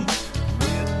home,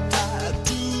 tied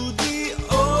to the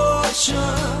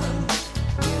ocean,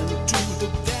 into the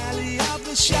valley of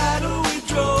the shadow we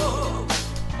drove.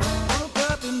 Woke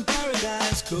up in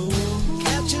Paradise Cove,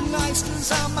 catching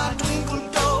oysters on my twinkle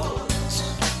toes,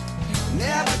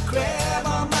 never crab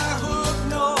on my hook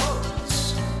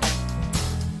nose,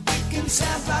 picking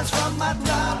sandflies from my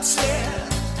drop set.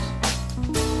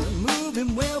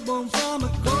 Moving whalebone from a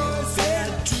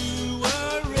Corvette to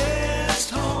a rest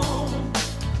home,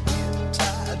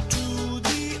 tied to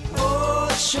the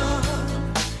ocean,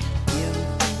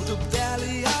 into the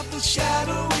valley of the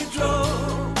shadow we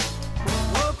drove.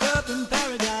 Woke up in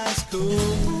Paradise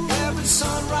Cove, every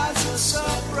sunrise a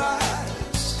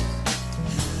surprise,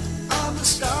 on the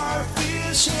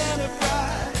Starfish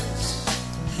Enterprise.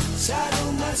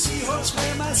 Saddle my seahorse,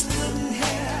 wear my splitting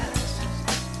hat.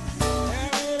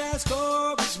 Paradise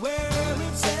Cove is where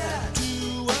it's at.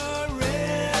 To a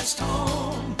rest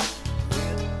home,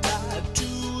 tied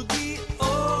to the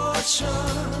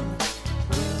ocean,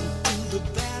 into the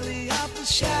valley of the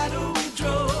shadow we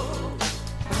drove.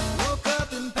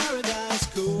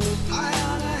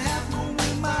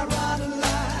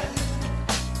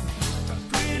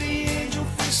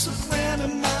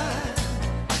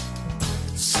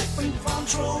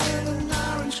 control in an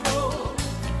orange grove.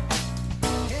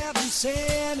 Heaven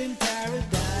sent in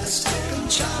paradise, second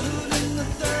childhood in the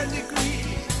third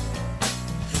degree.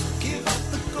 Give up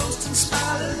the ghost and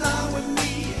smile along with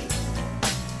me.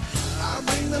 I'll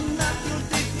bring them back, you'll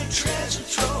dig the treasure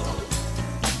trove.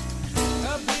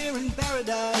 Up here in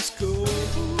paradise, go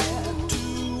to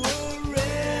a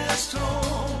rest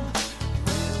home.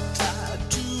 Tied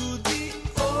to the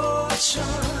ocean,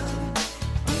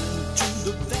 into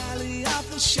the valley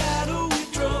of the shadow we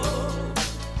drove.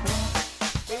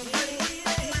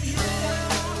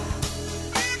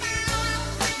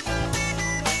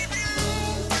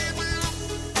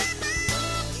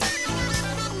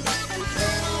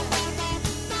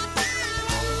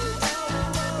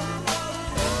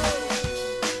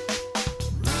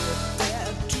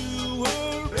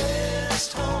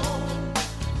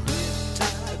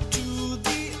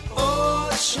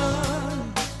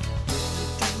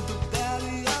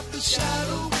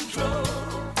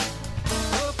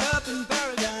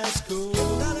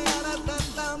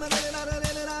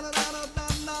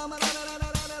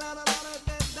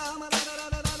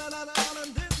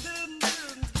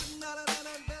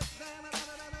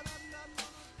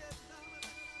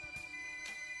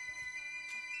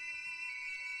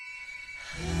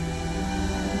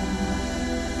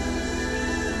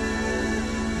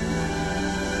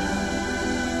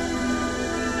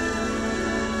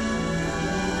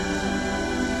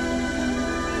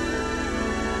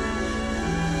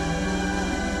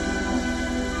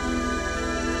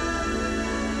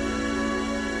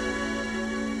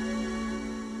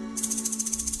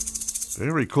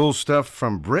 Very cool stuff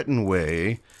from Britain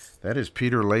Way. That is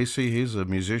Peter Lacey. He's a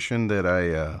musician that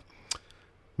I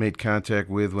made contact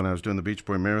with when I was doing the Beach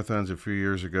Boy Marathons a few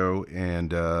years ago,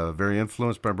 and very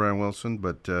influenced by Brian Wilson,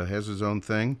 but has his own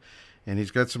thing. And he's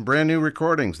got some brand new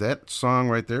recordings. That song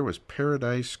right there was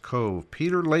Paradise Cove.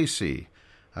 Peter Lacey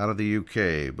out of the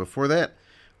UK. Before that,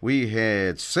 we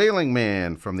had Sailing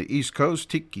Man from the East Coast,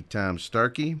 Tiki Tom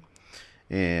Starkey.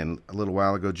 And a little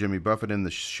while ago, Jimmy Buffett in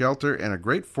the Shelter, and a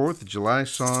great 4th of July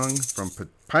song from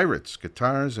Pirates,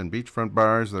 Guitars, and Beachfront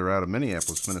Bars. They're out of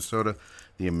Minneapolis, Minnesota.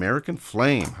 The American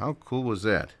Flame. How cool was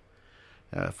that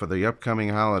for the upcoming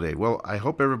holiday? Well, I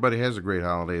hope everybody has a great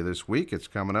holiday this week. It's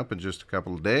coming up in just a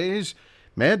couple of days.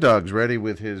 Mad Dog's ready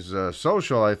with his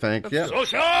social, I think. Yeah.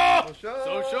 Social!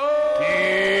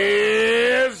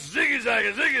 Yes! Ziggy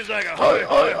Zagga, Ziggy Zagga, hoi,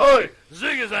 hoi, hoi!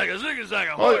 Ziggy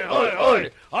Zagga, hoi, hoi, hoi!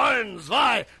 Ein,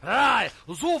 zwei, drei,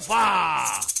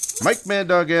 super! Mike Mad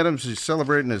Dog Adams is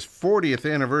celebrating his 40th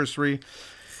anniversary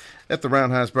at the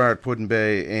Roundhouse Bar at Put-in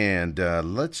Bay, and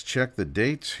let's check the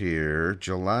dates here.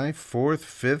 July 4th,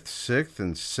 5th, 6th,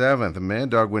 and 7th. Mad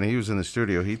Dog, when he was in the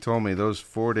studio, he told me those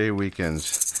 4-day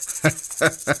weekends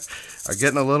are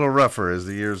getting a little rougher as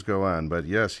the years go on. But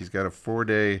yes, he's got a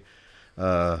 4-day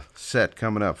set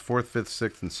coming up, 4th, 5th,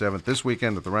 6th, and 7th. This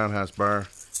weekend at the Roundhouse Bar,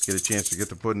 get a chance to get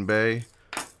to Put-in Bay.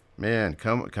 Man,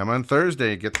 come on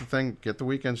Thursday, get the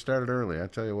weekend started early. I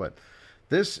tell you what.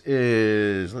 This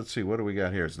is, let's see, what do we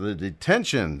got here? It's the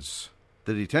Detentions.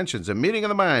 The Detentions, a meeting of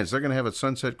the minds. They're going to have a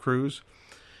Sunset Cruise,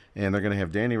 and they're going to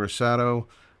have Danny Rosado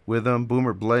with them,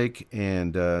 Boomer Blake,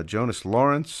 and Jonas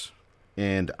Lawrence.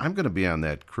 And I'm going to be on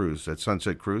that cruise, that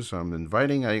Sunset Cruise. So I'm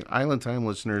inviting Island Time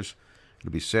listeners.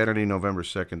 It'll be Saturday, November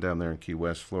 2nd down there in Key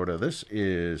West, Florida. This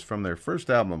is from their first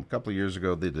album a couple of years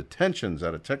ago, The Detentions,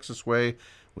 out of Texas Way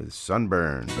with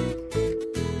Sunburn.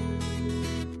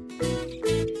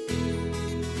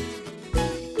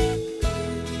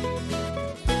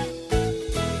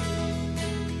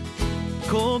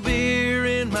 Cold beer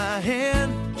in my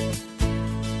hand,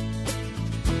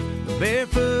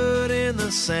 barefoot in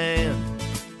the sand.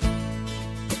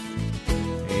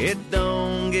 It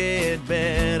don't get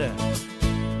better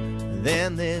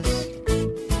than this.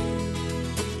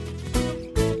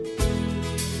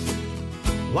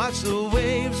 Watch the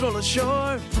waves roll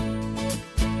ashore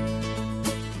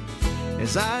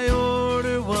as I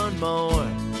order one more.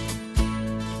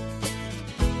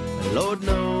 Lord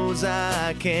knows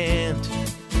I can't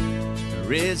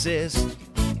resist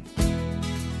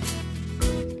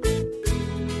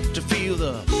to feel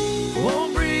the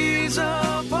warm breeze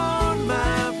upon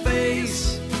my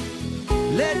face,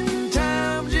 letting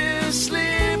time just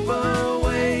slip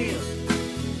away.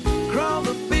 Crawl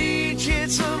the beach, hit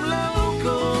some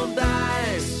local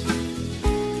dice,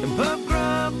 and pub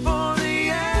grub for the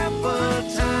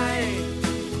appetite.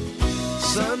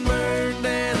 Sunburned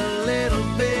and a little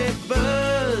bit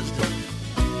buzzed,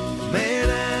 man,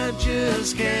 I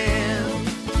just can't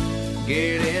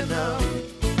get enough.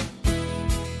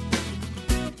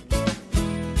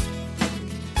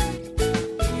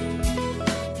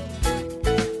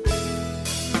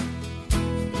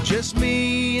 Just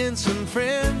me and some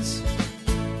friends,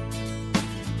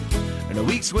 and a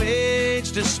week's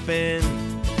wage to spend.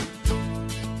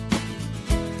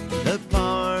 The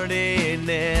party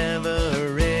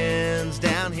never ends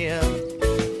down here.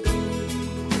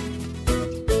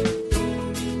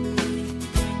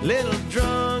 Little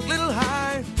drunk, little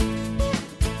high,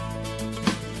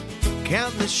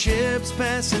 counting the ships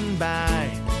passing by,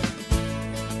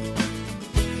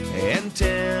 and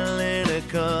telling a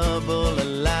couple of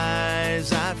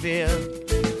lies, I fear,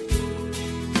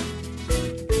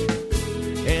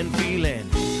 and feeling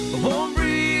a warm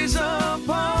breeze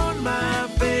upon my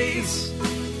face,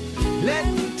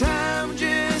 letting time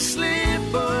just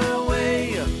slip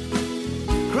away.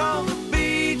 Crawl the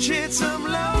beach, hit some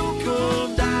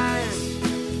local dives,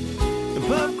 and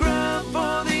pub grub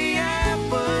for the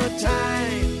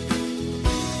appetite.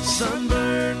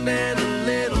 Sunburned and a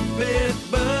little bit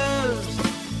buzzed,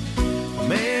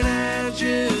 man, I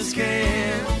just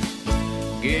can't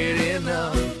get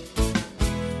enough.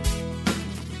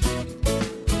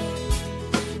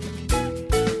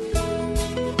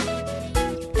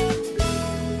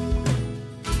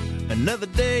 Another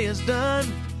day is done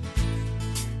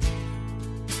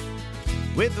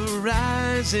with the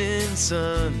rising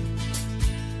sun.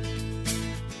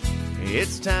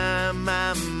 It's time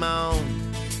I'm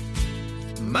on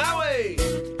my way.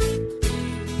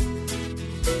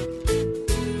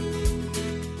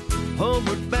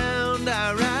 Homeward bound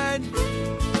I ride,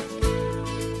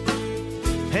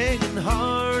 hanging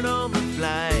hard on the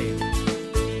flight,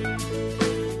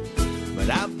 but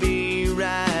I'll be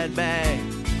right back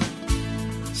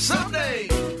someday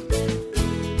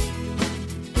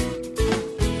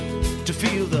to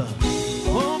feel the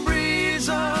warm breeze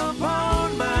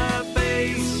upon my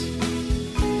face,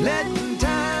 letting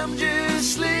time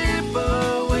just slip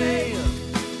away.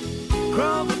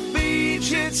 Crawl the beach,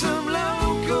 hit some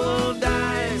local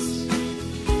dives,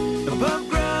 a pub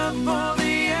grub for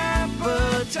the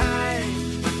appetite.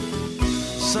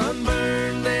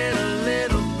 Sunburned and a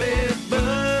little bit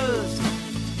buzzed,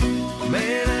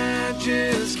 man, I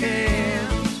just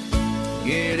can't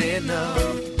get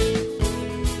enough.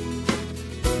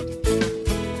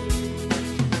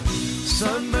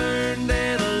 Sunburned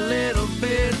and a little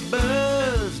bit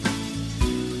buzzed,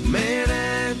 man,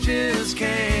 I just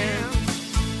can't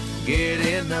get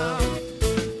enough.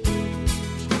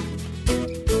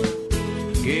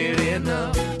 Get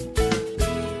enough.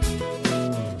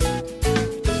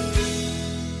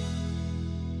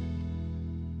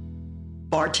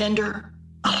 Bartender,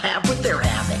 I'll have what they're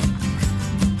having.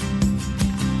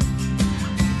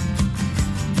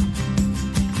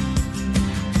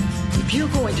 If you're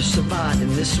going to survive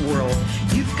in this world,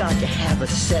 you've got to have a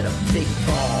set of big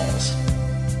balls.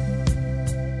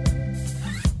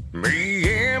 Me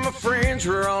and my friends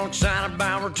were all excited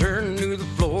about returning to the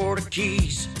Florida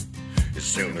Keys. As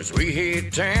soon as we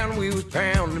hit town, we was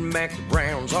pounding back the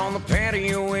rounds on the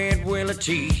patio at Willie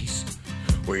T's.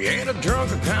 We had a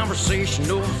drunken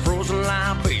conversation over frozen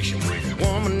libation with a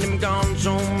woman named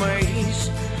Gonzo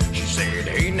Mays. She said,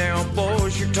 hey now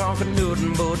boys, you're talking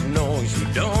nothing but noise.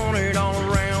 We've done it all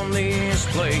around this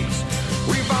place.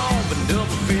 We've all been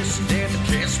double-fisted at the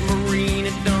Castle Marine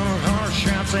and done 100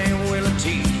 shots at Willie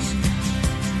T's.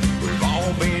 We've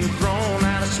all been thrown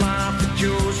out of sloppy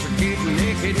joes for getting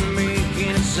naked and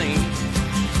making a scene.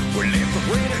 We left the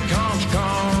winter conch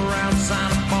car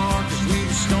outside the bar cause we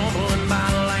were stumbling by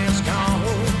the last call.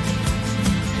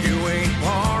 You ain't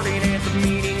partied at the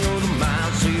meeting of the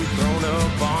mind, so you've thrown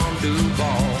up on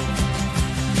Duval.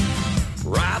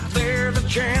 Right there the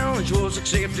challenge was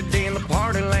accepted and the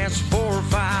party lasted 4 or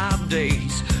 5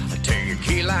 days. I tell you,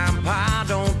 key lime pie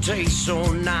don't taste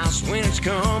so nice when it's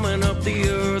coming up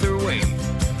the other way.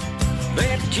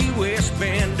 That Key West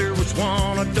bender was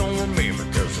one I don't remember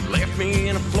cause it left me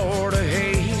in a Florida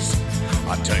haze.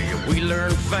 I tell you, we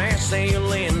learn fast and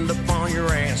you'll end up on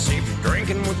your ass if you're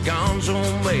drinking with Gonzo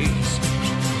Mays.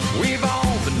 We've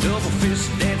all been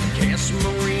double-fisted at the Castle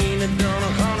Marine and done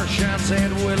 100 shots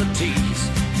at Willie T's.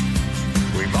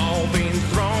 We've all been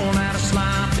thrown out of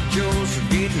sloppy joes for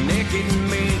getting naked and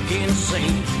making a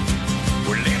scene.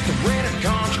 We left the rented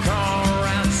conch car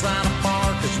outside a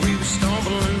bar cause we were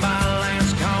stumbling by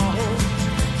last call.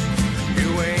 You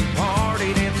ain't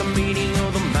partied at the meeting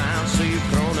of the mind, so you've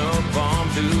thrown up on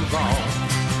Duval.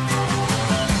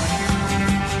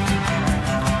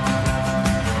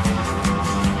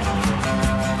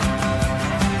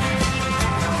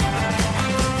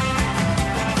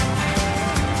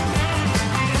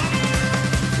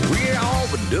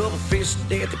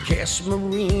 Double-fisted at the Castle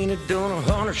Marine, had done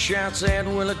 100 shots at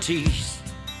Willie T's.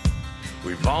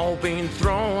 We've all been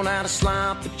thrown out of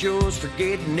slop, but yours for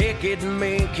getting naked and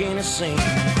making a scene.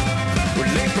 We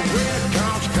left the red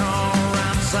country car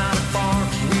outside the bar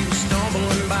 'cause we were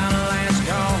stumbling by the last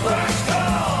call. Last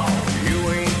call! You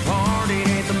ain't partied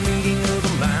at the meeting of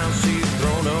the mouse you've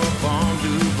thrown up on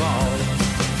Duval.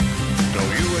 No,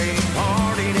 you ain't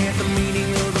partied at the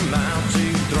meeting of the mouse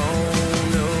you've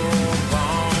thrown up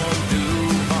on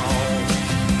Duval.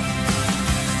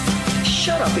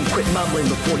 Shut up and quit mumbling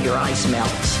before your ice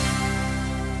melts.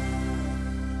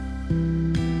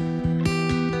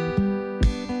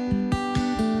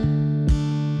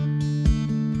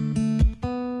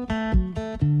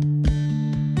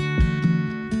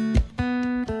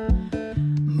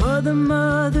 Mother,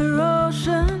 Mother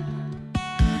Ocean,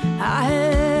 I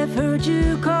have heard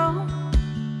you call.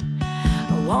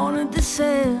 I wanted to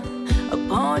sail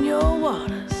upon your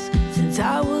waters since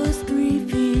I was 3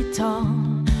 feet tall.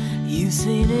 You've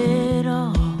seen it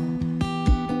all.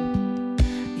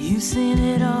 You've seen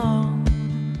it all.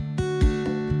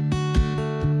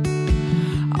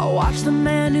 I watched the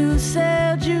man who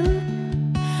sailed you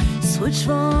switch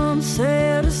from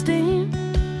sail to steam.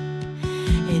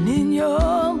 And in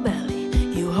your belly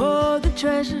you hold the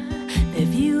treasure that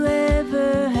you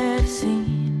ever have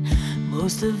seen.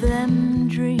 Most of them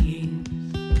dreams.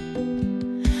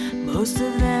 Most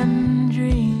of them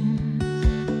dreams.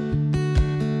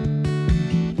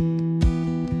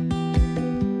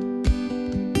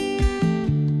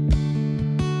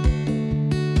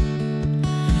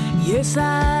 Yes,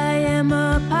 I am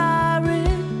a pirate,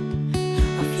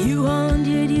 a few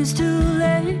 100 years too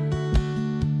late.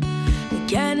 The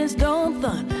cannons don't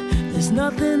thunder, there's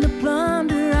nothing to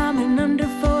plunder. I'm an under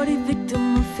 40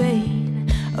 victim of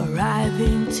fate,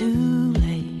 arriving too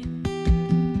late,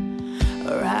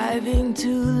 arriving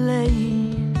too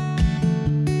late.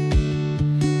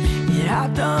 Yeah,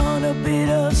 I've done a bit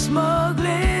of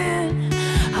smuggling,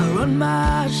 I run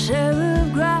my share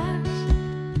of grass.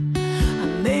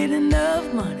 Made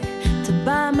enough money to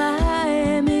buy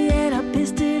Miami, and I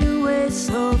pissed it away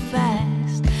so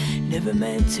fast. Never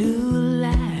meant to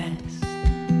last.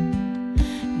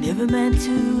 Never meant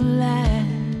to last.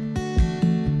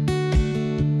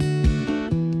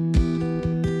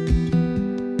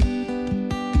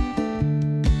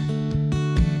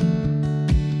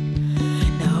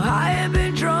 Now I have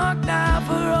been drunk now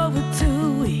for over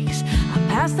 2 weeks. I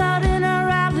passed out in a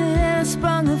rally and I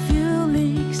sprung a few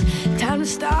leaks. Time to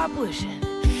stop wishing,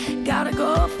 gotta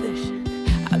go fishing.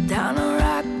 I'm down on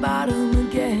rock bottom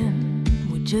again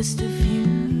with just a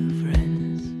few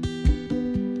friends.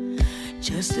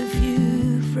 Just a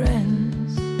few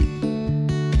friends.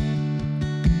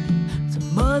 So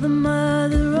Mother,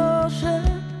 Mother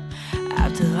Ocean,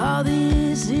 after all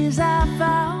these years I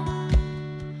found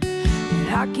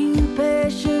that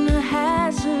occupation a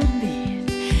hazard beat.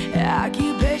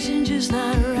 Occupation just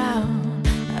not around.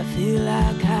 I feel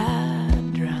like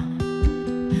I've drowned.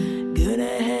 Gonna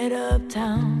head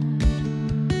uptown.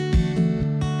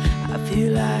 I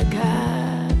feel like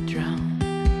I've drowned.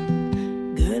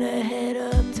 Gonna head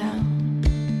uptown.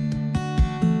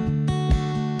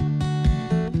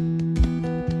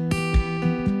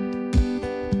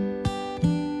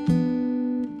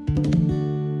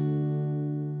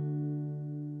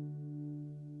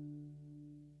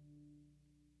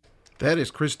 That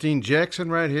is Christine Jackson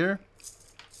right here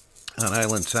on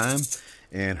Island Time,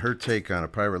 and her take on A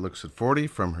Pirate Looks at 40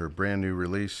 from her brand new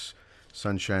release,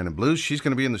 Sunshine and Blues. She's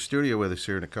going to be in the studio with us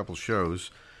here in a couple shows,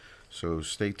 so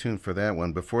stay tuned for that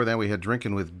one. Before that, we had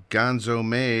Drinking with Gonzo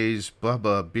Mays,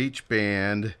 Bubba Beach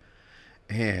Band,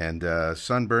 and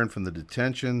Sunburn from the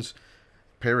Detentions,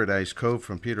 Paradise Cove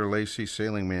from Peter Lacey,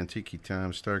 Sailing Man, Tiki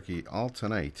Tom, Starkey, all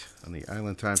tonight on the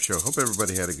Island Time Show. Hope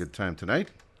everybody had a good time tonight.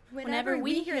 Whenever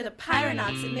we hear the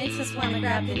Pyronauts, it makes us want to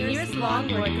grab the nearest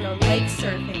longboard and go lake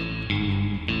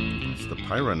surfing. It's the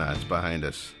Pyronauts behind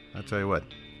us. I'll tell you what.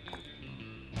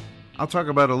 I'll talk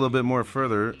about it a little bit more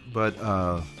further, but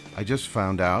I just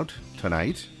found out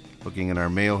tonight, looking in our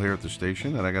mail here at the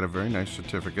station, that I got a very nice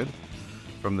certificate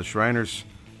from the Shriners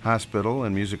Hospital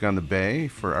and Music on the Bay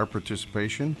for our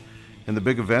participation in the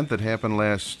big event that happened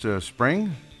last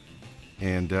spring.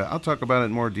 And I'll talk about it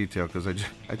in more detail because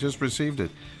I just received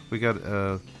it. We got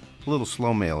a little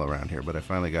slow mail around here, but I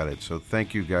finally got it. So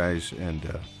thank you guys, and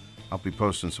I'll be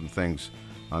posting some things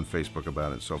on Facebook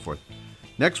about it and so forth.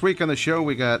 Next week on the show,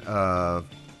 we got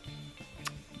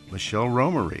Michelle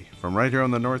Romery from right here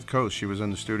on the North Coast. She was in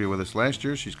the studio with us last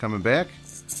year. She's coming back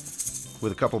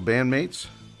with a couple bandmates,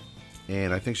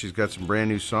 and I think she's got some brand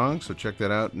new songs, so check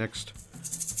that out next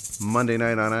Monday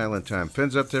night on Island Time.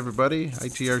 Fins up to everybody,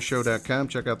 itrshow.com.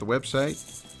 Check out the website.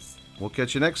 We'll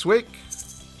catch you next week.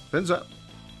 Fins up.